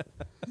face.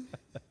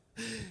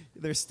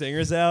 Their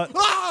stingers out.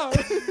 Ah!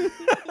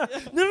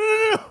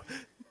 No.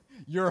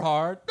 You're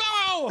hard.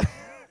 No!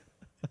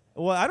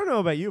 Well, I don't know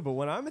about you, but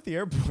when I'm at the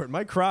airport,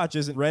 my crotch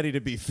isn't ready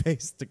to be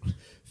face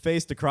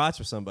to crotch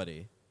with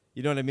somebody.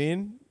 You know what I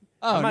mean?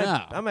 Oh,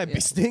 I might be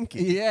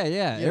stinky. Yeah.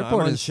 You know,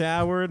 Airport I'm is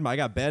unshowered. I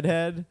got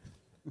bedhead.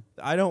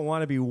 I don't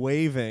want to be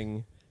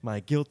waving my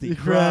guilty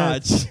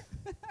crotch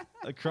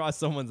across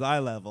someone's eye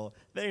level.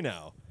 They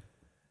know.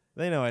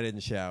 They know I didn't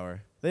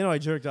shower. They know I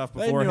jerked off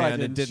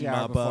beforehand and didn't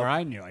mop up.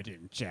 I knew I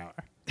didn't shower.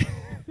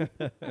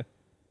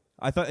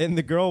 I thought, and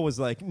the girl was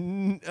like,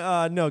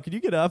 "No, could you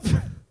get up?"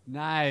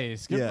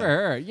 Nice. Good Yeah. for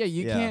her. Yeah,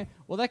 you Yeah. can't.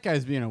 Well, that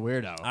guy's being a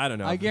weirdo. I don't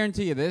know. I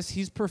guarantee you this.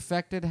 He's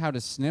perfected how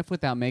to sniff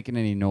without making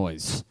any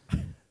noise.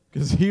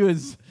 Because he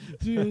was.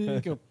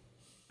 He's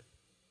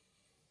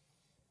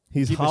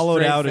Keep a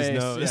hollowed straight out face, his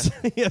nose.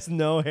 He has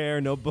no hair,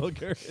 no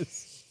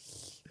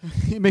boogers.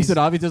 he makes it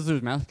obvious. He does it to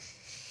his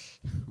mouth.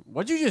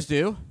 What'd you just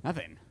do?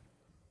 Nothing.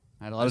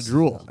 I had a lot of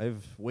drool. I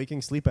have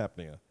waking sleep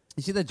apnea.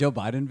 You see that Joe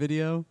Biden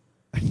video?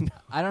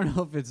 I don't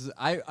know if it's.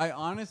 I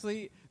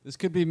honestly, this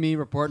could be me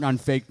reporting on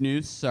fake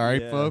news. Sorry,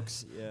 Yeah,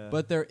 folks. yeah.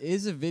 But there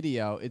is a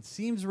video. It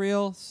seems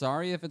real.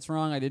 Sorry if it's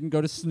wrong. I didn't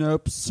go to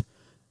Snopes.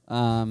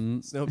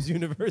 Snopes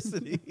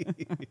University.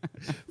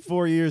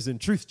 4 years in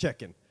truth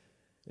checking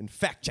and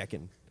fact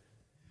checking.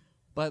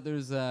 But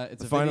there's it's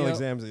The a final video.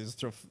 exams, they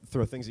just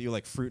throw things at you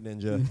like Fruit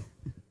Ninja.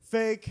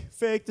 Fake,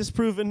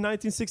 disproven,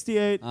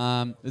 1968.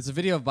 It's a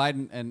video of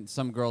Biden and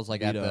some girls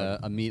like at Meet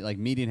a meet like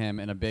meeting him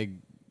in a big,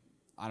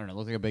 I don't know,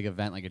 looks like a big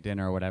event like a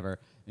dinner or whatever.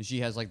 And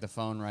she has like the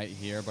phone right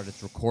here, but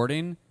it's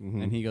recording.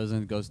 And he goes in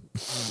and goes,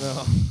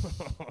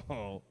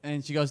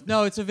 and she goes,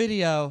 "No, it's a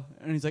video."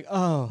 And he's like,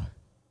 "Oh."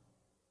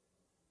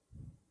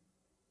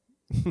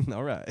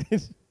 All right.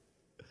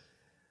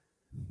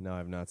 No,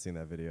 I've not seen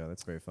that video.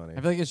 That's very funny.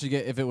 I feel like it should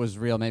get, if it was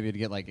real, maybe it'd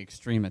get like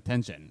extreme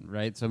attention,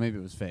 right? So maybe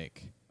it was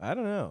fake. I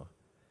don't know.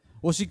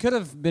 Well, she could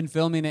have been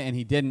filming it and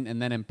he didn't,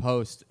 and then in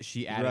post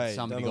she added Right,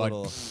 something done to a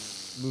go little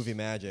movie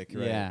magic,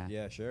 right? Yeah.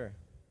 Yeah, sure.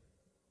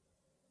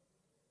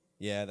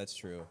 Yeah, that's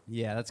true.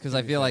 Yeah, that's because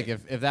I feel like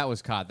if that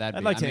was caught, that'd I'd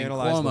be. like I to mean,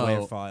 analyze Cuomo, the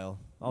WAV file.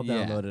 I'll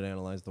Yeah. download it,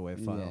 analyze the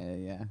WAV file.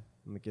 Yeah,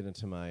 Let me get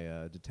into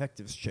my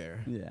detective's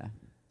chair. yeah.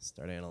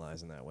 Start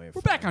analyzing that WAV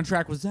We're file. back on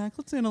track with Zach.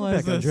 Let's We're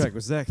analyze back on this. track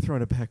with Zach,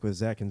 throwing it back with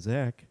Zach and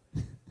Zach.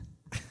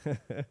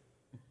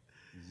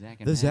 Zach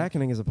and The Hank.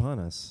 Zackening is upon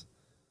us.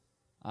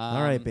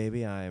 All right, Um,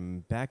 baby, I'm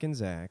back in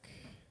Zach.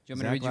 Do you want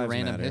me to read you Lives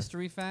random Matter.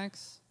 history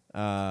facts?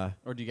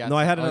 Or do you got? No,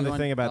 I had oh, you another want-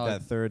 thing about oh,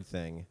 that third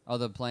thing. Oh,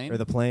 the plane. Or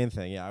the plane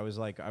thing, yeah. I was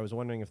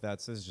wondering if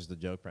this is just a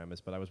joke premise,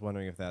 but I was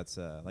wondering if that's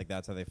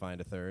that's how they find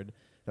a third.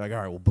 They're like,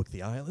 all right, we'll book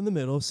the aisle in the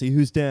middle, see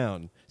who's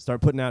down,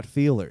 start putting out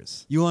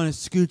feelers. You want to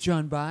scooch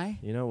on by?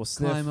 You know, we'll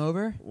sniff. Climb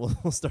over. We'll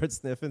start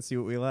sniffing, see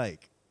what we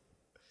like.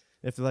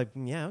 If they're like,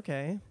 yeah,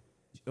 okay.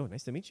 Oh,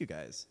 nice to meet you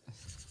guys.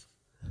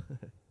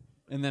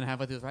 And then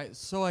halfway through, right?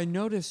 So I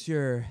noticed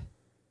you're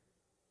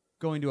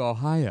going to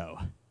Ohio.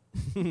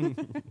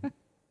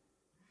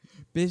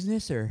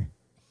 Business or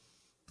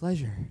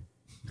pleasure?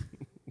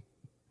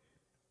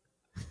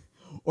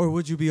 Or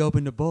would you be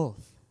open to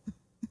both?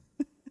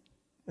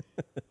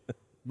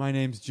 My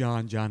name's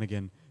John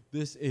Johnigan.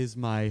 This is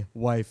my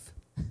wife,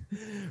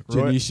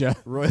 Janisha.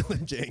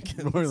 Royland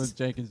Jenkins. Royland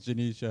Jenkins,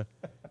 Janisha.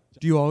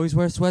 Do you always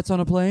wear sweats on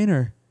a plane,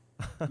 or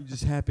you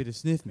just happy to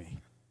sniff me?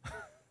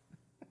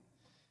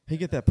 Hey,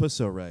 get that puss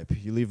so ripe.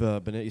 You leave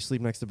you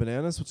sleep next to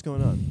bananas? What's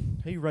going on?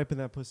 How you ripen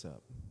that puss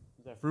up?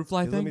 Is that fruit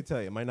fly Hey, thing? let me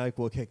tell you, my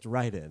NyQuil kicked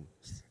right in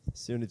as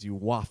soon as you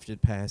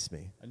wafted past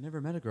me. I never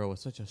met a girl with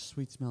such a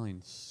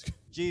sweet-smelling.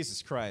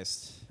 Jesus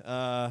Christ.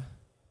 What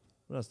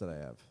else did I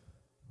have?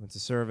 Went to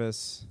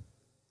service.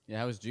 Yeah,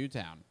 how was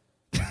Jewtown?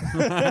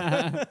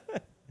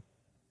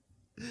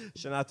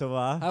 Shana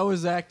Tova. How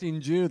was acting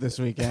Jew this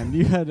weekend?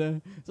 You had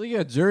it's like you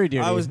had jury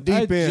duty. I was had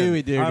deep in.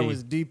 Jewy duty. I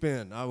was deep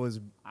in. I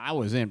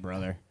was in,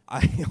 brother.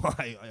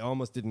 I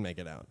almost didn't make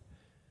it out.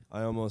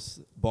 I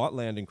almost bought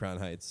land in Crown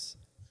Heights.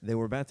 They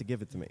were about to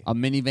give it to me. A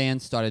minivan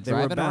started They were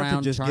driving about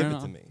around. to just give turning it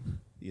to on- me.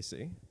 You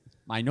see?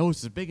 My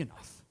nose is big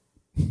enough.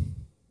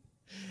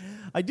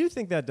 I do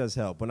think that does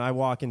help. When I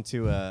walk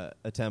into a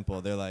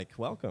temple, they're like,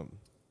 welcome.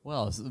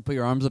 Well, put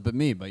your arms up at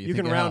me, but you, You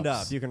think can it round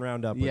helps. up. You can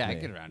round up with Yeah, me. I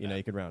can round You know, up.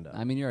 you can round up.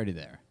 I mean, you're already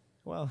there.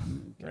 Well,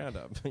 round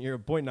up. You're a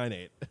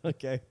 .98.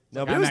 Okay.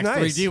 No, Like, but it was IMAX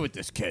nice. 3D with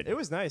this kid. It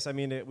was nice. I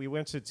mean, we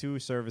went to 2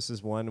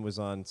 services. One was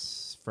on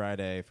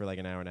Friday for like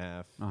an hour and a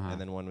half, Uh-huh.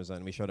 and then one was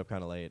on. We showed up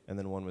kind of late, and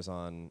then one was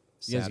on. You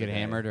guys get Saturday.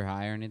 hammered or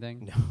high or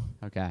anything?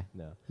 No, Okay.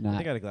 no. Nah. I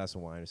think I had a glass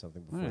of wine or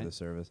something before Alright. the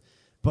service.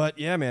 But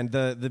yeah, man,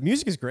 the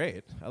music is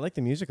great. I like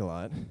the music a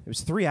lot. It was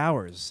 3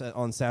 hours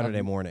on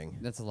Saturday morning.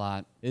 That's a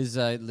lot. Is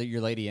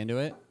your lady into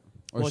it?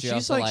 Or Well, is she she's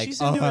also like- like,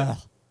 she's into "Ugh."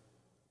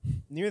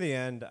 Near the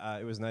end,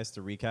 it was nice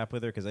to recap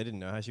with her because I didn't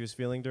know how she was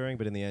feeling during.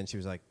 But in the end, she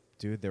was like,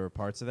 "Dude, there were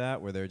parts of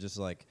that where they're just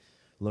like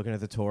looking at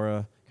the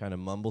Torah, kind of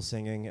mumble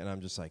singing, and I'm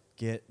just like,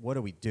 what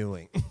are we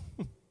doing?"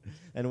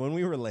 And when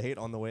we were late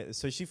on the way,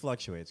 so she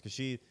fluctuates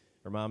because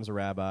her mom's a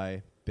rabbi,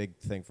 big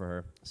thing for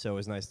her. So it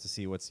was nice to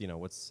see what's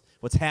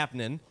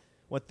happening,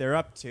 what they're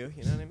up to.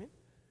 You know what I mean?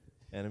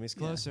 Enemies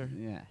closer.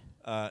 Yeah.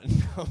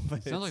 No,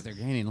 but Sounds like they're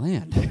gaining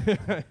land.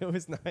 it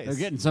was nice. They're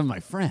getting some of my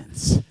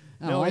friends.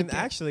 I No, like and it.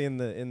 actually, in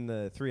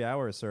the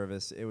 3-hour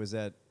service, it was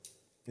at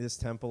this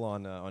temple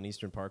on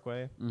Eastern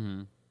Parkway,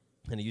 Mhm.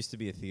 and it used to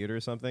be a theater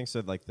or something.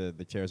 So like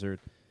the chairs are,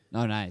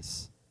 Oh,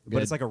 nice.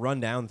 but it's like a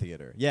rundown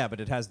theater. Yeah, but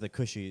it has the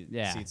cushy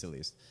Yeah. seats at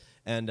least.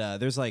 And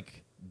there's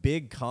like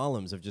big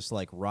columns of just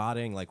like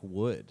rotting like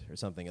wood or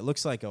something. It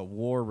looks like a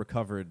war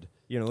recovered.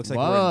 It looks like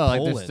we're in Whoa, like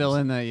Poland. they're still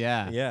in the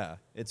Yeah,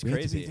 it's We have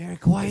to crazy. be very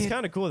quiet. It's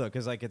kind of cool though,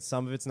 because like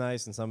some of it's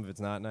nice and some of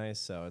it's not nice.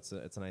 So it's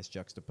a nice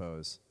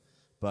juxtapose.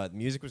 But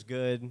music was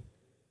good.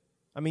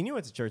 I mean, you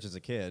went to church as a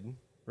kid,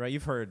 right?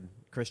 You've heard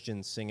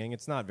Christians singing.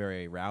 It's not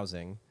very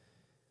rousing.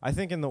 I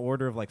think in the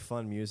order of like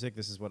fun music,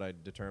 this is what I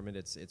determined.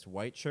 It's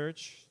white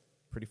church,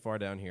 pretty far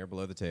down here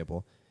below the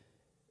table.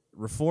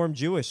 Reformed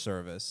Jewish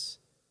service,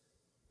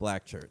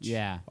 black church.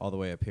 Yeah. all the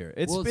way up here.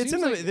 It's Well, it it's in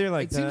seems the like- they're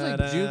like it seems like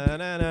Jew-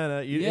 da-da-da-da-da.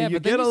 You yeah, you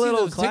but then get a you see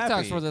little those TikToks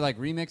clappy. where they like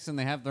remix and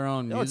they have their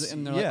own No, music it's-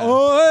 and they're yeah. like,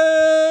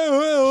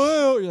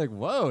 oh, you're like,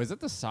 whoa, is that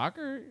the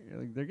soccer? You're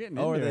like, they're getting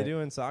Oh, are into they it.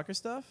 doing soccer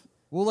stuff?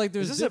 Well, like Is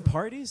there's this at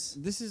parties?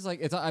 this is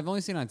like I've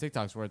only seen it on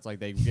TikToks where it's like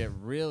they get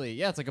really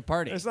it's like a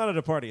party. It's not at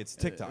a party. It's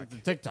TikTok.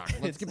 It's TikTok.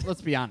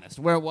 Let's be honest.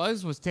 Where it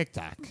was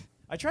TikTok.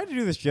 I tried to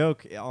do this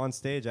joke on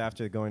stage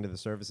after going to the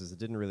services. It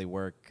didn't really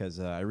work because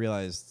I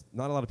realized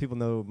not a lot of people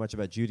know much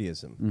about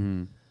Judaism.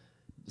 Mm-hmm.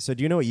 So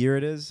do you know what year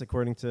it is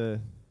according to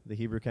the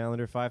Hebrew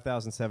calendar?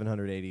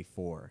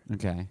 5,784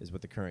 Okay. is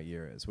what the current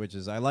year is, which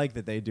is I like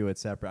that they do it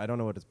separate. I don't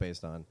know what it's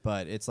based on,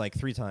 but it's like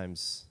 3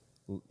 times,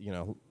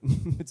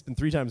 it's been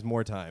 3 times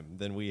more time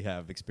than we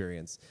have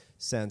experienced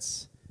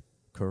since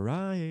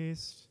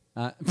Christ.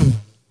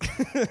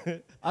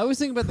 I was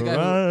thinking about the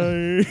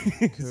guy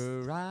Christ.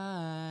 who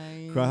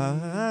Christ.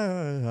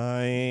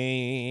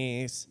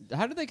 Christ.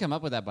 How did they come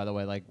up with that, by the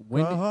way? Like,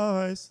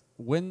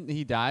 when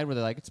he died, were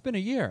they like, it's been a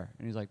year?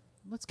 And he's like,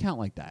 let's count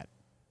like that.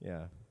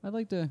 Yeah. I'd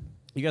like to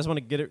You guys want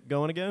to get it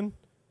going again?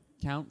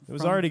 count. It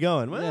was already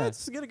going. Well, Yeah.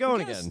 let's get it going We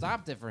kinda again.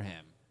 stopped it for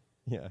him.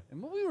 Yeah.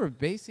 And what we were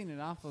basing it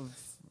off of.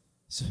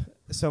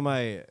 So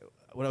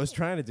what I was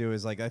trying to do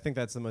is like I think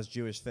that's the most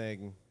Jewish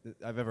thing that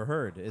I've ever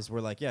heard is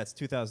we're like, yeah, it's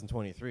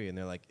 2023, and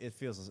they're like, it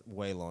feels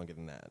way longer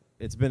than that.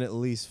 It's been at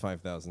least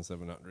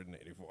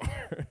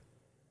 5,784.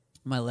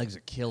 My legs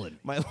are killing.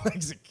 My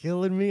legs are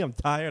killing me. I'm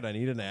tired. I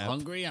need a nap.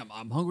 Hungry.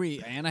 I'm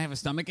hungry, and I have a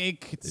stomach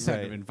ache. It's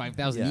Right. been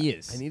 5,000 Yeah.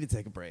 years. I need to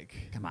take a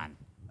break. Come on.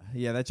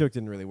 Yeah, that joke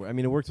didn't really work. I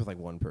mean, it worked with like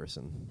one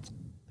person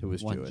who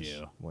was One Jewish.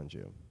 Jew. One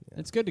Jew. Yeah.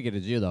 It's good to get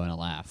a Jew though and a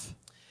laugh.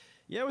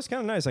 Yeah, it was kind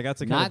of nice. I got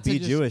to kind Not of to be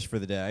just- Jewish for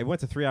the day. I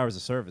went to 3 hours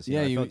of service. You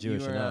know, I felt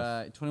Jewish were,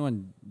 enough.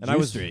 21 And Jew I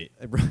was Street.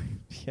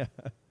 Yeah.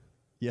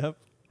 Yep.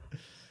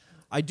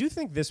 I do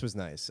think this was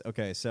nice.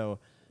 Okay, so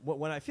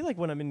when I feel like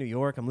when I'm in New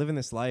York, I'm living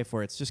this life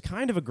where it's just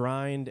kind of a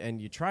grind,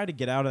 and you try to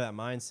get out of that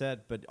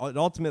mindset, but it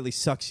ultimately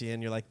sucks you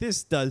in. You're like,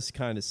 this does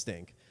kind of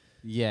stink.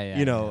 Yeah.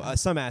 You know, yeah.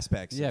 some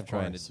aspects Yeah, of of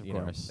trying course, to of you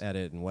know, course.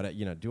 edit and what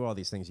do all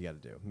these things you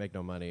got to do. Make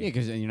no money. Yeah,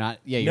 because you're not.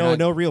 Yeah, you're no, not,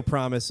 no real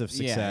promise of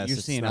success. Yeah, you're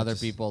It's seeing not other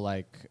just- people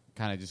like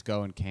kind of just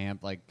go and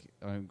camp, like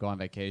go on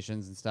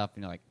vacations and stuff,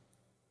 and you're like,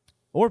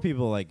 or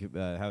people like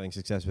having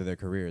success with their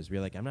careers.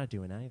 We're like, I'm not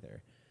doing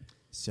either.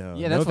 So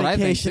yeah, no that's what I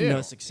think vacation, too.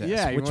 no success.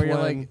 Yeah, Which where you're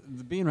one?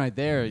 like being right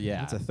there.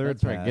 Yeah, That's a third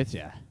That's where it path. gets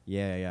you.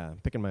 Yeah. I'm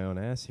picking my own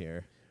ass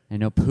here. And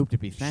no poop to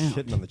be found.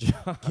 Shitting on the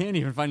job. Can't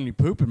even find any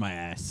poop in my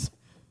ass.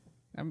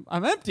 I'm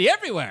empty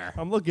everywhere.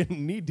 I'm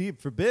looking knee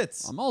deep for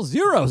bits. I'm all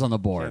zeros on the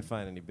board. Can't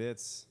find any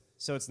bits.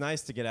 So it's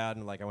nice to get out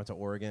and like I went to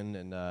Oregon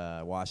and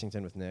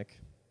Washington with Nick,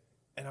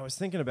 and I was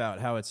thinking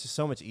about how it's just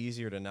so much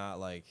easier to not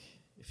like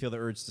feel the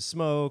urge to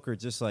smoke or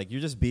just like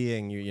you're just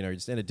being you're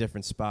just in a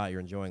different spot.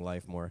 You're enjoying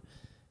life more.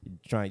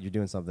 You're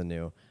doing something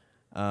new.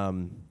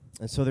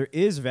 And so there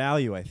is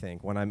value, I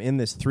think, when I'm in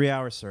this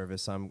 3-hour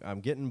service. I'm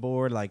getting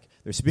bored. Like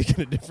they're speaking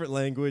a different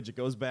language. It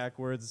goes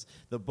backwards.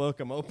 The book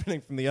I'm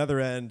opening from the other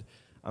end.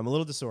 I'm a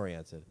little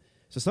disoriented.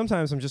 So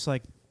sometimes I'm just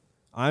like,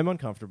 I'm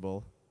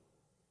uncomfortable,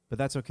 but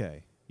that's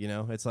okay. You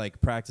know, it's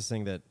like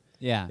practicing that.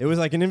 Yeah. It was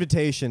like an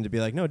invitation to be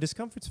like, no,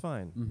 discomfort's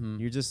fine.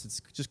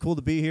 It's just cool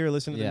to be here,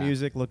 listen to Yeah. the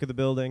music, look at the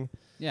building.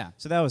 Yeah.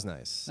 So that was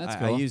nice. That's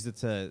I cool. used it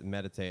to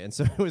meditate. And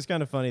so it was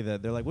kind of funny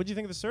that they're like, what'd you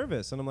think of the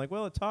service? And I'm like,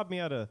 well, it taught me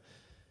how to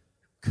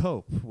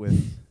cope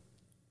with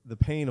the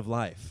pain of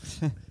life.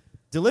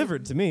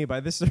 Delivered to me by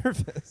this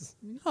service.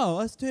 Oh,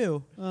 us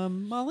too.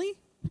 Molly?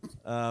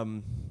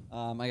 I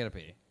gotta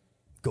pee.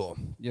 Cool.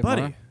 You have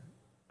Buddy, more?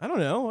 I don't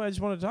know. I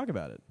just wanted to talk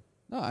about it.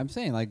 No, I'm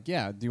saying like,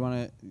 yeah. Do you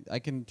want to? I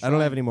can. I don't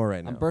try- have any more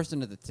right now. I'm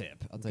bursting at the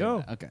tip. I'll tell Go.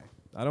 you that. Okay.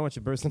 I don't want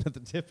you bursting at the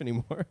tip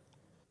anymore.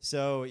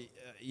 So,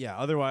 yeah,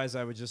 otherwise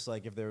I would just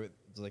like, if there was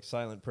like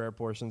silent prayer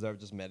portions, I would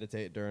just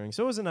meditate during.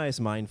 So it was a nice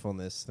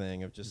mindfulness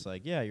thing of just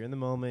like, yeah, you're in the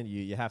moment.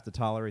 You have to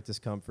tolerate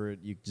discomfort.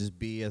 You just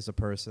be as a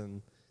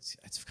person.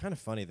 It's kind of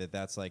funny that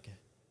that's like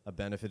a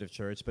benefit of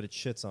church, but it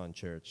shits on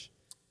church.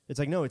 It's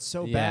like, no, it's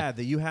so Yeah. bad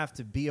that you have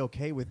to be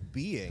okay with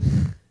being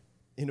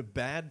in a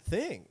bad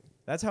thing.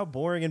 That's how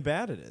boring and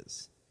bad it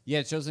is. Yeah,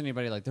 it shows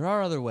anybody like there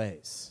are other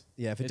ways.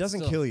 Yeah, if it It's doesn't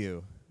still- kill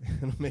you,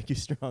 it'll make you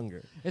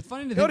stronger. It's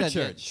funny to Go think to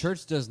that church.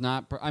 church does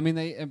not. I mean,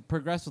 they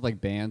progress with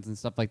like bands and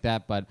stuff like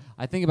that. But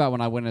I think about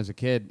when I went as a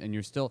kid, and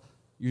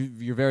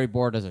you're very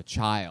bored as a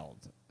child.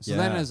 So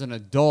then Yeah. as an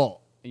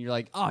adult, and you're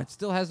like, oh, it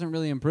still hasn't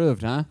really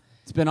improved, huh?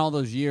 It's been all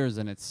those years,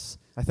 and it's.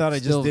 I thought I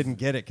still- just didn't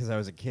get it because I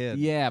was a kid.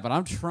 Yeah, but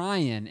I'm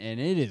trying, and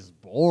it is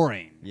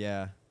boring.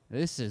 Yeah.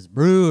 This is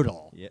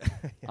brutal. Yeah.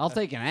 I'll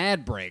take an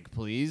ad break,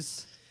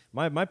 please.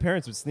 My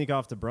parents would sneak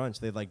off to brunch.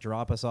 They'd like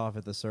drop us off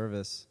at the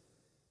service,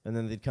 and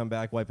then they'd come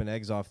back wiping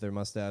eggs off their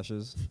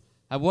mustaches.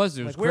 It was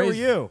Like, crazy. where were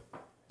you?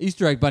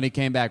 Easter egg bunny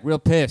came back real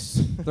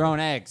pissed, throwing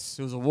eggs.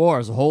 It was a war. It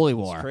was a holy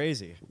war. It's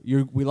crazy.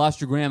 We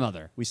lost your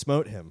grandmother. We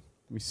smote him.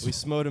 We We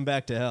smote him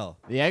back to hell.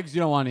 The eggs,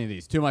 you don't want any of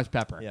these. Too much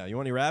pepper. Yeah, you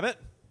want any rabbit?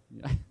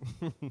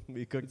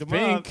 We cooked It's them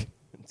up. pink.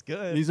 It's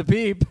good. He's a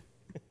peep.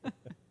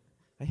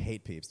 I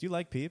hate Peeps. Do you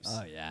like Peeps?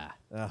 Oh yeah.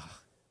 Ugh.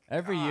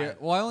 Every year.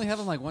 Well, I only have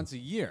them like once a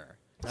year.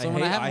 So I when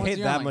hate, I have them I once hate a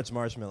year, that I'm like, much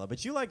marshmallow.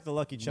 But you like the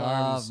Lucky love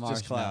Charms, just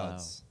marshmallow.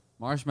 clouds.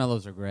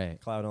 Marshmallows are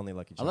great. Cloud only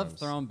Lucky I Charms. love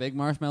throwing big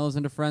marshmallows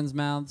into friends'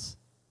 mouths.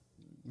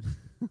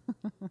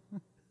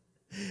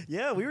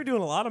 Yeah, we were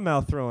doing a lot of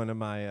mouth throwing in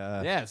my.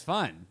 Yeah, it's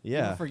fun.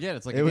 yeah. People forget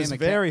it's like It a was game of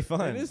very cat-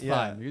 fun. It is Yeah.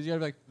 fun because you gotta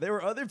be like, There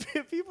were other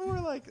people were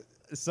like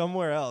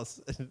somewhere else.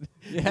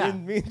 Yeah.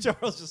 me and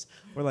Charles just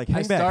were like, I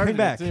hang back, started hang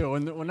back. it too.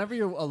 Whenever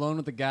you're alone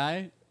with the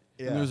guy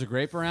Yeah. and there's a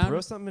grape around, Throw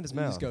something in his you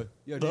mouth. just go,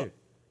 yo, Look.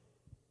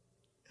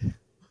 dude.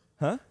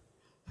 Huh?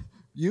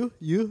 You.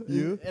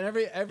 You? And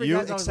every You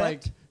guy's always like,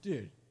 accept?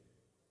 dude.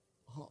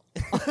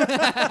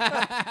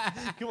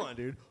 Come on,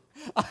 dude.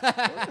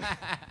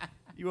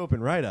 You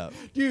open right up.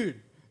 Dude.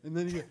 And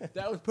then you go,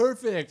 that was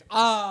perfect.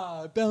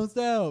 Ah, it bounced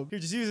out. Here,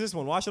 just use this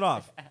one. Wash it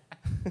off.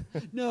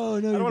 No.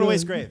 I don't want to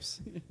waste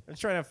grapes. I'm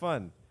just trying to have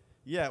fun.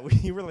 Yeah,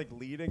 you were like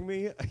leading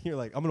me. You're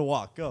like, I'm gonna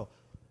walk. Go.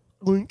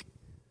 Blink.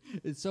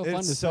 It's so fun to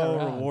It's set so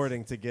around.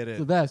 rewarding to get It's it.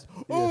 the best.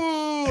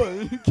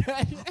 Oh,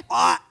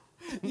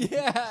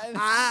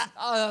 yeah.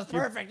 Oh, that's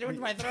perfect. It went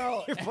to my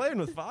throat. You're playing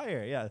with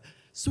fire. Yeah.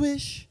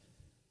 Swish.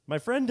 My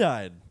friend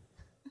died.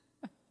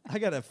 I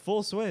got a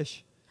full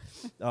swish.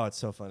 Oh, it's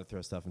so fun to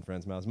throw stuff in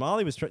friends' mouths.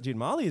 Molly was, dude.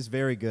 Molly is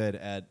very good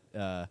at.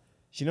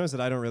 She knows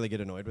that I don't really get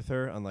annoyed with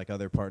her, unlike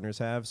other partners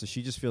have. So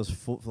she just feels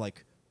full,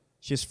 like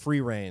she has free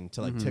reign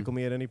to like tickle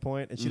me at any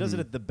point, and she does it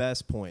at the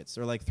best points,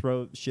 or like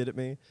throw shit at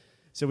me.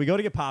 So we go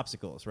to get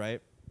popsicles,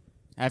 right?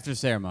 After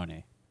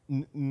ceremony.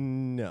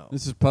 No,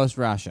 This is post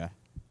Russia.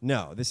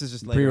 no. This is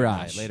just later at night.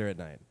 Pre-Rosh. Later at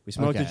night, we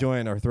smoked a Okay.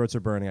 joint. Our throats are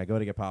burning. I go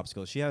to get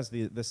popsicles. She has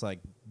this like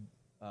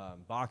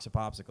box of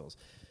popsicles.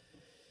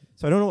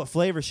 So I don't know what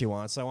flavor she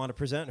wants, so I want to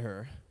present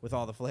her with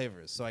all the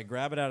flavors. So I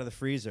grab it out of the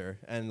freezer,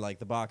 and like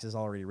the box is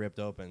already ripped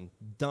open.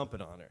 Dump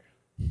it on her.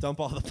 Dump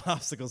all the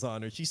popsicles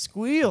on her. She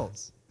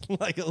squeals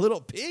like a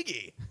little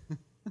piggy.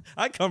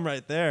 I come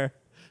right there.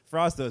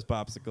 Frost those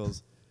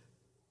popsicles.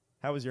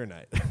 How was your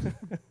night?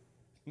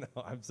 No,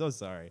 I'm so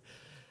sorry.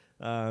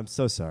 I'm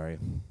so sorry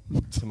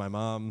to my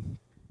mom,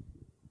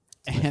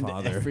 And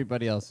father.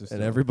 everybody else is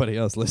and everybody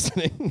else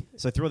listening.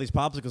 So I throw these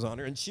popsicles on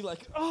her, and she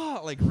like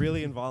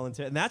really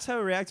involuntary. And that's how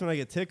I react when I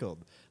get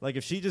tickled. Like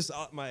if she just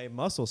my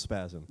muscle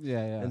spasm.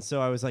 Yeah, yeah. And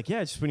so I was like,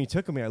 yeah, just when you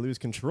tickle me, I lose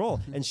control.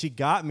 And she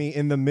got me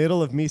in the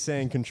middle of me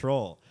saying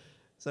control.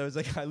 So I was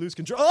like, I lose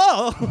control.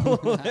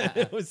 Oh,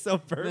 it was so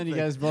perfect. then you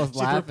guys both she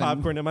laugh threw and-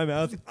 popcorn in my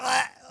mouth.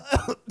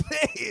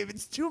 Babe,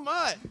 it's too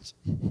much.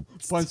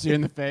 Punched you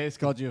in the face,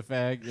 called you a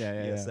fag. Yeah,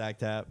 yeah, Yeah, yeah. sack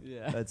tap.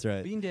 Yeah. That's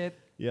right. Bean dip.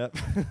 Yep.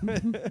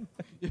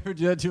 You ever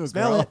do that to a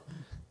Smell girl?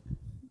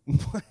 it.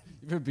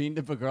 You ever bean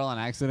dip a girl on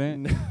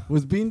accident?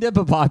 Was bean dip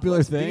a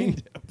popular thing? Bean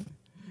dip?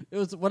 It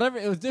was whatever.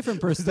 It was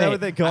different per state. that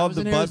what they call I it, was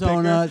the in butt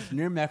Arizona, it's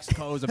near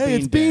Mexico. It was a Hey, bean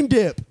it's bean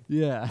dip.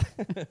 Yeah.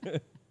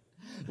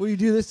 Well, you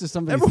do this to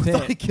somebody's Everyone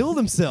thought he tit. killed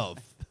himself.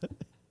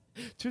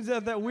 Turns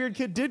out that weird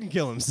kid didn't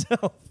kill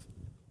himself.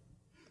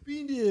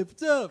 Bean dip.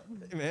 What's up?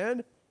 Hey,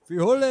 man.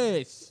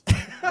 Frijoles.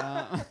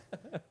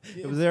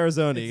 It was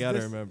Arizona. You It's got to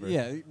this- remember.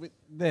 Yeah,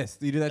 this.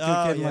 You do that to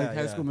Oh, a kid in yeah, like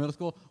high yeah. school, middle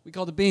school. We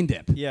called it bean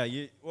dip. Yeah.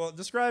 Well,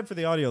 describe for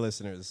the audio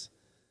listeners.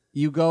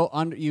 You go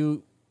under.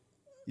 You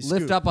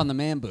lift scoop. up on the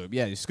man boob.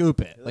 Yeah, you scoop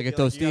it like a You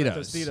got Tostitos.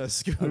 Tostito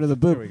scoop. Under the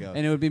boob. There we go.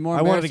 And it would be more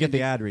I wanted to embarrassing get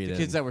the ad read to in.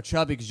 kids that were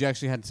chubby because you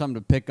actually had something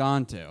to pick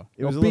onto.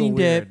 It was Go a little bean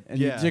dip, weird. and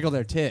Yeah. you jiggle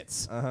their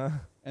tits. Uh-huh.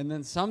 And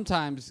then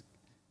sometimes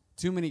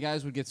too many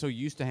guys would get so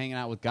used to hanging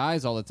out with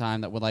guys all the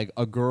time that would like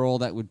a girl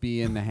that would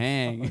be in the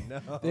hang.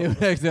 no. They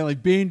would accidentally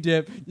bean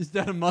dip just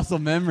out of muscle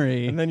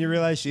memory. And then you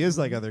realize she is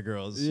like other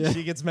girls. Yeah.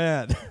 She gets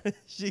mad.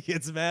 She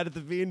gets mad at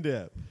the bean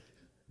dip.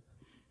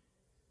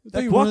 I'll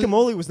tell That you one of the-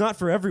 guacamole was not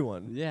for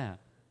everyone. Yeah.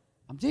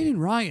 I'm dating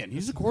Ryan.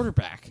 He's a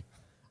quarterback.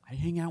 I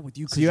hang out with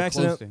you because So you you're close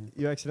to accidentally him.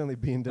 you accidentally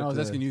bean dipped. No, I was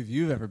asking you if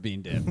you've ever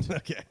bean dipped.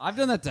 Okay. I've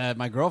done that to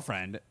my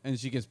girlfriend, and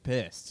she gets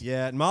pissed.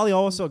 Yeah, and Molly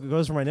also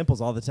goes for my nipples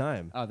all the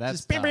time. Oh, that's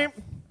Just beep, tough.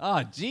 beep.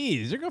 Oh,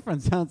 jeez. Your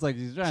girlfriend sounds like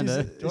she's trying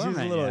to She's a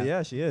torment little, you.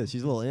 yeah, she is.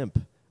 She's a little imp.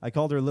 I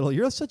called her a little.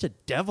 You're such a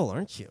devil,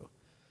 aren't you?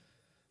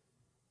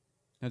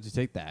 How'd you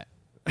take that?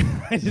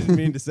 I didn't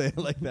mean to say it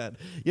like that.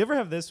 You ever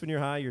have this when you're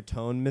high? Your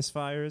tone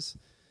misfires,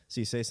 so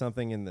you say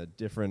something in the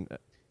different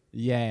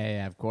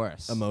Yeah, of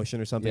course. emotion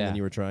or something Yeah. than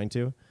you were trying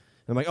to.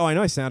 And I'm like, oh, I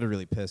know I sounded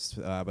really pissed,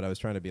 but I was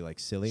trying to be like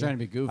silly. Trying to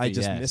be goofy, I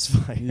just yes.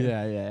 misfired.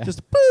 Yeah.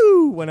 Just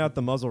boo, went out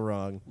the muzzle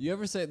wrong. You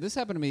ever say this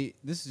happened to me?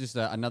 This is just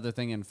another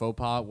thing in faux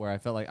pas where I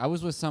felt like I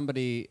was with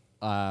somebody,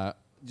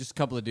 just a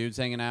couple of dudes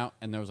hanging out,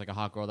 and there was like a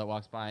hot girl that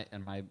walks by,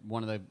 and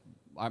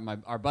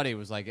our buddy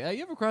was like, "Hey,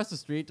 you ever cross the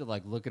street to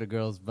like look at a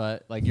girl's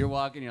butt? Like you're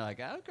walking, you're like,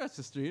 I'll cross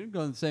the street, I'm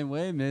going the same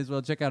way, may as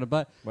well check out a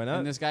butt." Why not?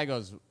 And this guy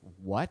goes,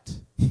 "What?"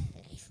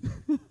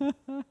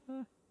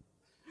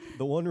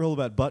 The one rule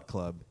about Butt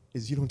Club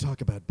is you don't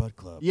talk about Butt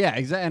Club. Yeah,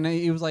 exactly. And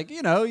he was like,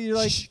 you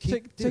like Shh,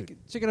 dude.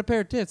 checking a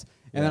pair of tits.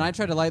 And then Yeah. I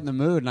tried to lighten the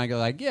mood, and I go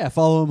like, "Yeah,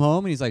 follow him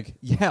home." And he's like,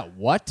 "Yeah,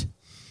 what?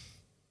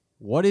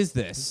 What is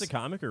this?" Is this a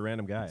comic or a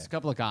random guy? It's a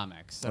couple of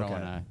comics. I don't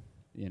Okay. want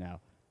to,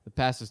 the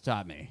past has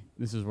taught me.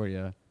 This is where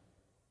you.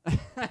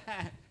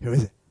 Who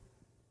is it?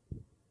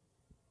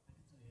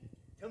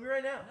 Tell me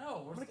right now.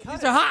 No, cut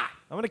these are hot.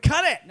 I'm gonna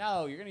cut it.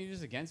 No, you're gonna use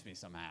this against me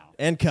somehow.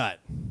 And cut.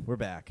 We're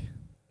back.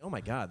 Oh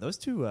my God, those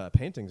two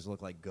paintings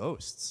look like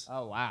ghosts.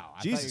 Oh wow! I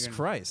thought Jesus you were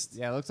gonna- Christ.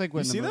 Yeah, it looks like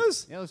when You the see mo-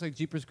 those? Yeah, it looks like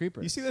Jeepers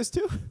Creepers. You see those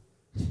too?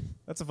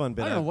 That's a fun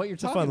bit. I don't know what you're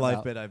it's a talking fun life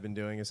about. bit I've been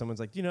doing. If someone's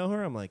like, "Do you know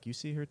her?" I'm like, "You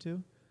see her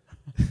too?"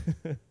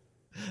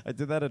 I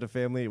did that at a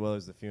family. Well, it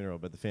was the funeral,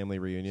 but the family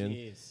reunion.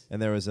 Jeez. And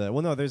there was a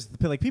there's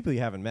like people you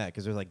haven't met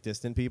because there's like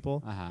distant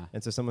people. Uh-huh.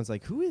 And so someone's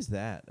like, "Who is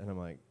that?" And I'm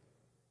like,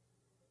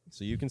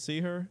 "So you can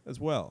see her as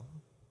well."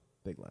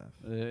 Big laugh.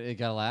 It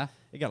got a laugh.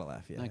 It got a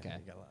laugh. Yeah. Okay.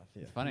 It got a laugh.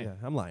 Yeah. Funny. Yeah.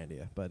 I'm lying to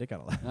you, but it got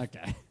a laugh.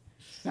 Okay,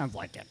 sounds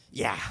like it.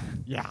 Yeah.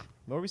 Yeah.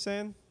 What were we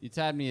saying? You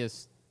tabbed me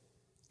as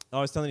Oh,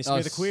 I was telling you, Oh,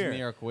 smear the queer.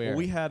 smear a queer. Well,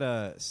 we had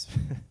a.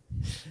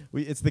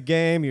 It's the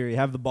game. You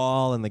have the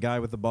ball, and the guy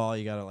with the ball,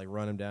 you gotta like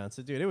run him down.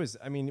 So, dude, it was.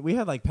 I mean, we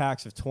had like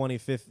packs of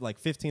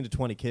 15 to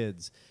 20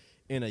 kids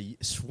in a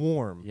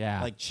swarm.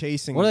 Yeah. Like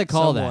chasing What do they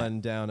call that?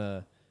 someone down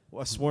a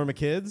A swarm of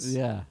kids.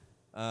 Yeah.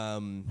 I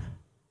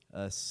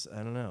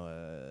don't know.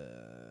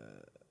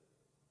 A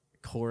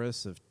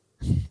chorus of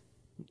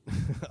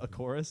a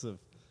chorus of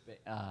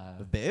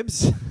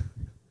babes.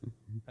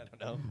 I don't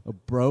know. A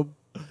bro.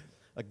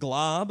 A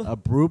glob. A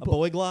broop. A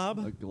boy glob.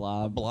 A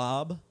glob. A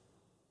blob.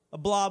 A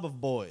blob of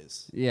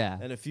boys. Yeah.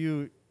 And a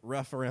few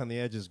rough around the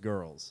edges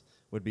girls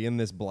would be in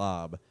this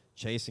blob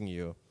chasing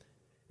you.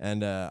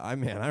 And I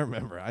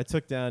remember I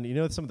took down,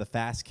 some of the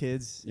fast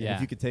kids. Yeah.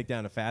 If you could take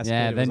down a fast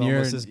Yeah, kid, it then was you're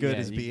almost as good yeah,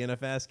 as being a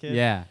fast kid.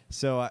 Yeah.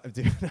 So,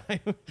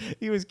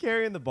 he was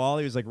carrying the ball.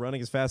 He was like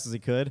running as fast as he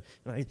could,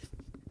 and I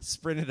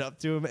sprinted up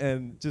to him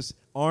and just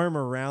arm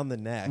around the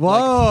neck, Whoa.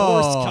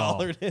 like horse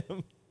collared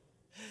him,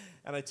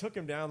 and I took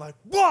him down like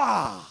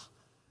wah,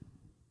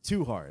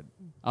 too hard.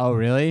 Oh,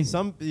 really?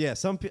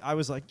 I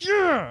was like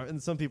yeah,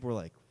 and some people were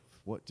like,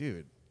 "What,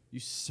 dude? You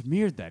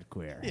smeared that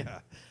queer. Yeah,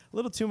 a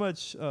little too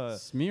much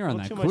Smear on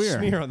that too queer.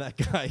 much smear on that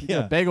guy. Yeah.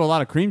 Yeah, Bagel, a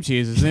lot of cream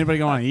cheese. Is anybody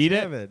going to eat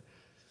Damn it?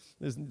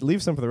 Just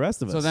leave some for the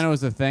rest of us. So then it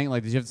was the thing.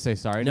 Like, did you have to say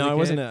sorry? no, to the it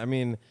wasn't. kid? I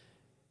mean,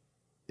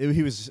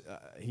 he was.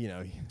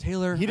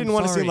 Taylor. He didn't I'm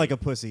want to seem sorry. like a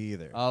pussy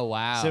either. Oh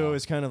wow. So it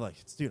was kind of like,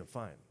 dude, I'm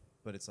fine.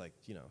 But it's like,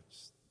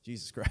 just,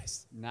 Jesus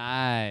Christ.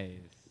 nice.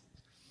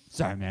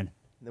 Sorry, man.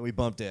 And then we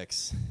bumped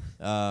dicks.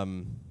 So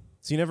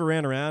you never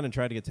ran around and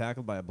tried to get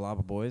tackled by a blob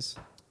of boys?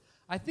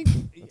 I think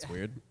That's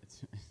weird.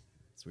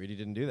 It's weird you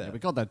didn't do Yeah, that. we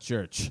called that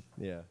church.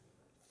 Yeah.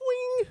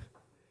 Wing!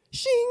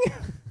 Shing!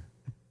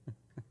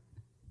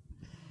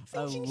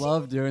 I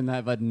love doing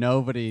that, but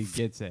nobody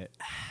gets it.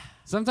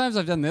 Sometimes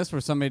I've done this where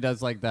somebody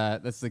does like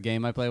that. That's the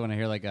game I play when I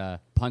hear like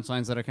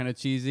punchlines that are kind of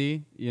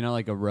cheesy,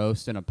 like a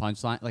roast and a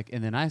punchline. Like,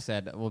 and then I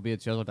said, we'll be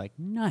at shows, I'll be like,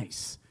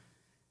 nice.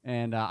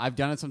 And I've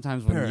done it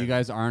sometimes when you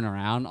guys aren't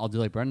around. I'll do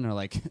like Brendan, they're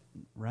like,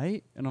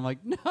 right? And I'm like,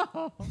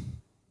 no.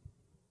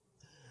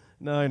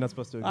 No, you're not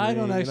supposed to agree. I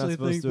don't actually You're not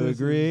supposed think to this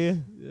agree.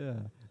 Yeah.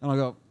 And I'll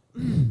go,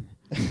 and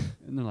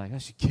they're like, oh,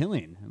 she's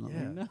killing. And I'm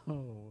Yeah. like,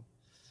 no.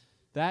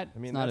 That's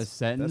not a that's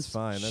sentence.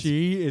 fine.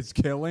 She is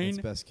killing.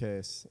 That's best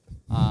case.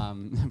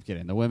 I'm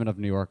kidding. The women of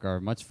New York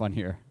are much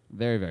funnier.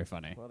 Very, very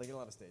funny. Well, they get a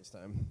lot of stage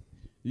time.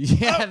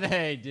 Yeah,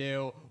 they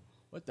do.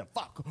 What the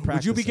fuck? Would you be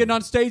Practicing. getting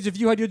on stage if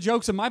you had your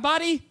jokes in my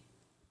body?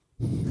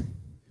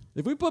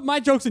 If we put my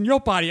jokes in your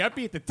body, I'd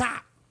be at the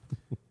top.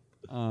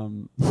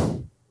 What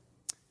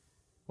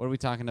are we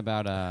talking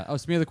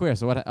about? Smear the Queer.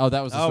 So what? Oh,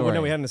 that was the story. Oh,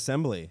 no, we had an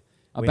assembly.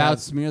 We About had-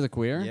 Smear the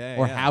Queer? Yeah,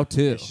 Or yeah. how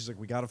to? Yeah, she's like,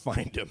 we got to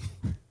find him.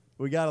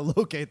 We got to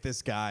locate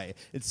this guy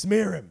and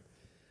smear him.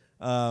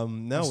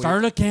 No,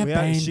 Started a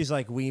campaign. She's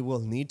like, we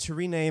will need to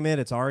rename it.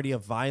 It's already a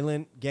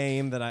violent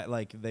game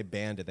that they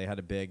banned it. They had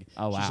a big.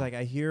 Oh, wow. She's like,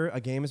 I hear a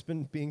game has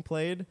been being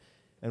played,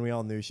 and we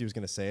all knew she was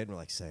going to say it. And we're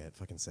like, say it,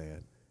 fucking say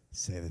it,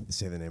 say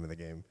the name of the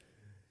game.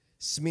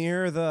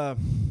 Smear the.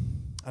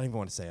 I don't even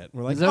want to say it.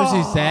 We're like, Is that what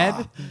she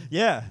said?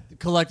 Yeah.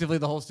 Collectively,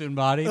 the whole student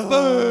body.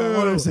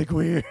 What is it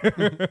queer? Say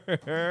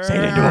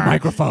it into a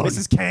microphone.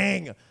 Mrs.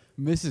 Kang.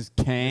 Mrs.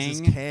 Kang.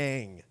 Mrs.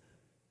 Kang.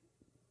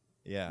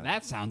 Yeah.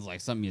 That sounds like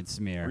something you'd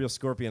smear. Real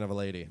scorpion of a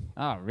lady.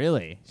 Oh,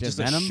 really? Just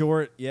venom?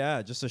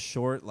 just a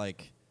short,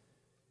 like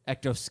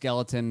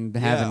Ectoskeleton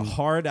having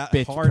hard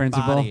bitch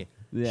principle. body.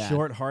 Yeah.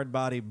 Short, hard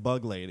body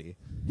bug lady.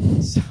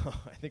 So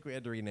I think we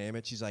had to rename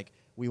it. She's like,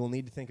 we will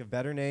need to think of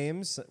better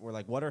names. We're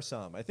like, what are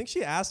some? I think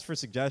she asked for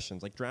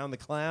suggestions, like Drown the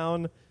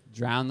Clown.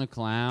 Drown the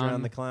Clown.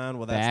 Drown the Clown.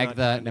 Well, that's Bag not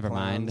the. kind to Never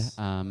mind.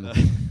 clowns.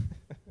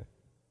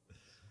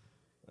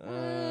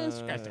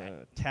 Scratch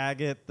that.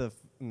 Tag it the.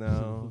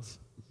 No.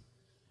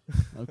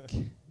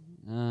 Okay.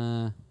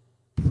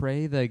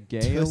 Pray the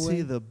gay Pussy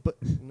away. the.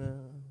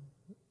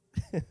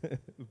 No.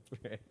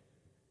 Pray.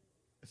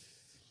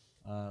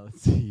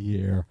 Let's see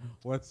here.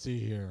 Let's see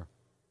here.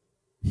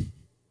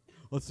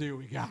 Let's see what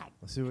we got.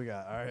 Let's see what we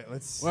got. All right,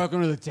 let's.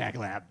 Welcome to the Tech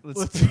Lab.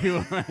 Let's see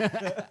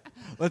what,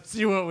 let's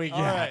see what we got.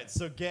 All right,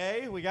 so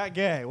gay. We got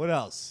gay. What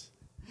else?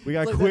 We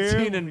got Like queer.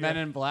 that scene in we Men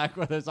got- in Black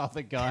where there's all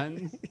the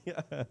guns.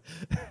 Yeah.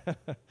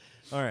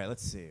 All right,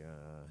 let's see.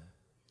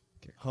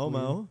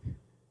 Homo.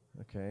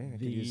 Okay. I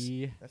could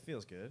use- that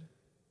feels good.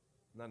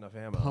 Not enough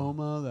ammo.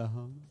 Homo the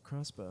homo.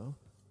 Crossbow.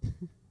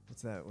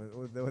 What's that? What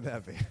would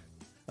that be?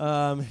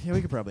 Yeah,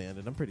 we could probably end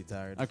it. I'm pretty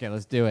tired. Okay,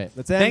 let's do it.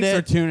 Let's end Thanks it.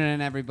 for tuning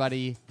in,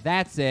 everybody.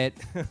 That's it.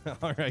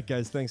 All right,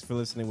 guys. Thanks for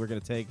listening. We're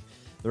going to take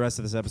the rest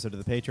of this episode to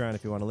the Patreon.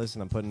 If you want to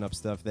listen, I'm putting up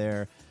stuff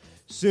there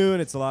soon.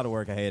 It's a lot of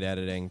work. I hate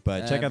editing.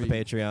 But check out the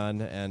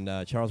Patreon.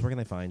 And, Charles, where can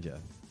they find you?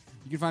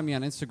 You can find me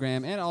on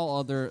Instagram and all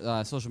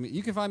other social media.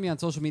 You can find me on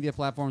social media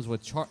platforms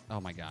with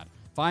oh my God.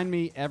 Find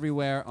me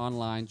everywhere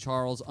online,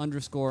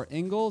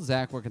 Charles_Ingle.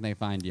 Zach, where can they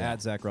find you?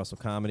 At Zach Russell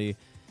Comedy.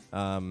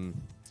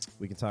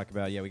 We can talk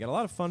about, we got a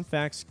lot of fun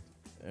facts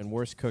and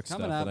worst cook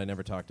Coming stuff up. that I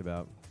never talked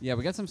about. Yeah,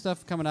 we got some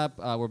stuff coming up.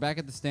 We're back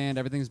at the stand.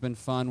 Everything's been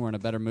fun. We're in a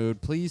better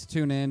mood. Please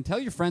tune in. Tell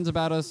your friends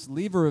about us.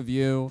 Leave a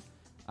review.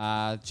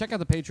 Check out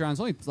the Patreon. It's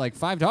only like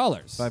 $5. $5.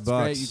 It's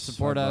great. You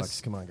support $5.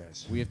 us. Come on,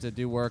 guys. We have to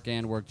do work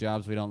and work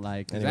jobs we don't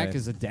like. Anyway. Zach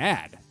is a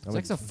dad. I'm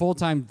Zach's a- a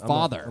full-time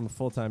father. I'm a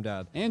full-time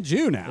dad. and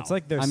Jew now. It's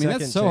like their I mean, second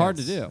that's so hard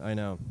to chance. do. I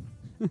know.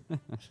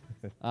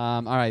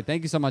 All right.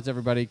 Thank you so much,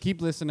 everybody.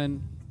 Keep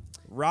listening.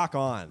 Rock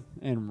on.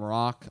 and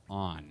rock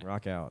on.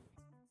 Rock out.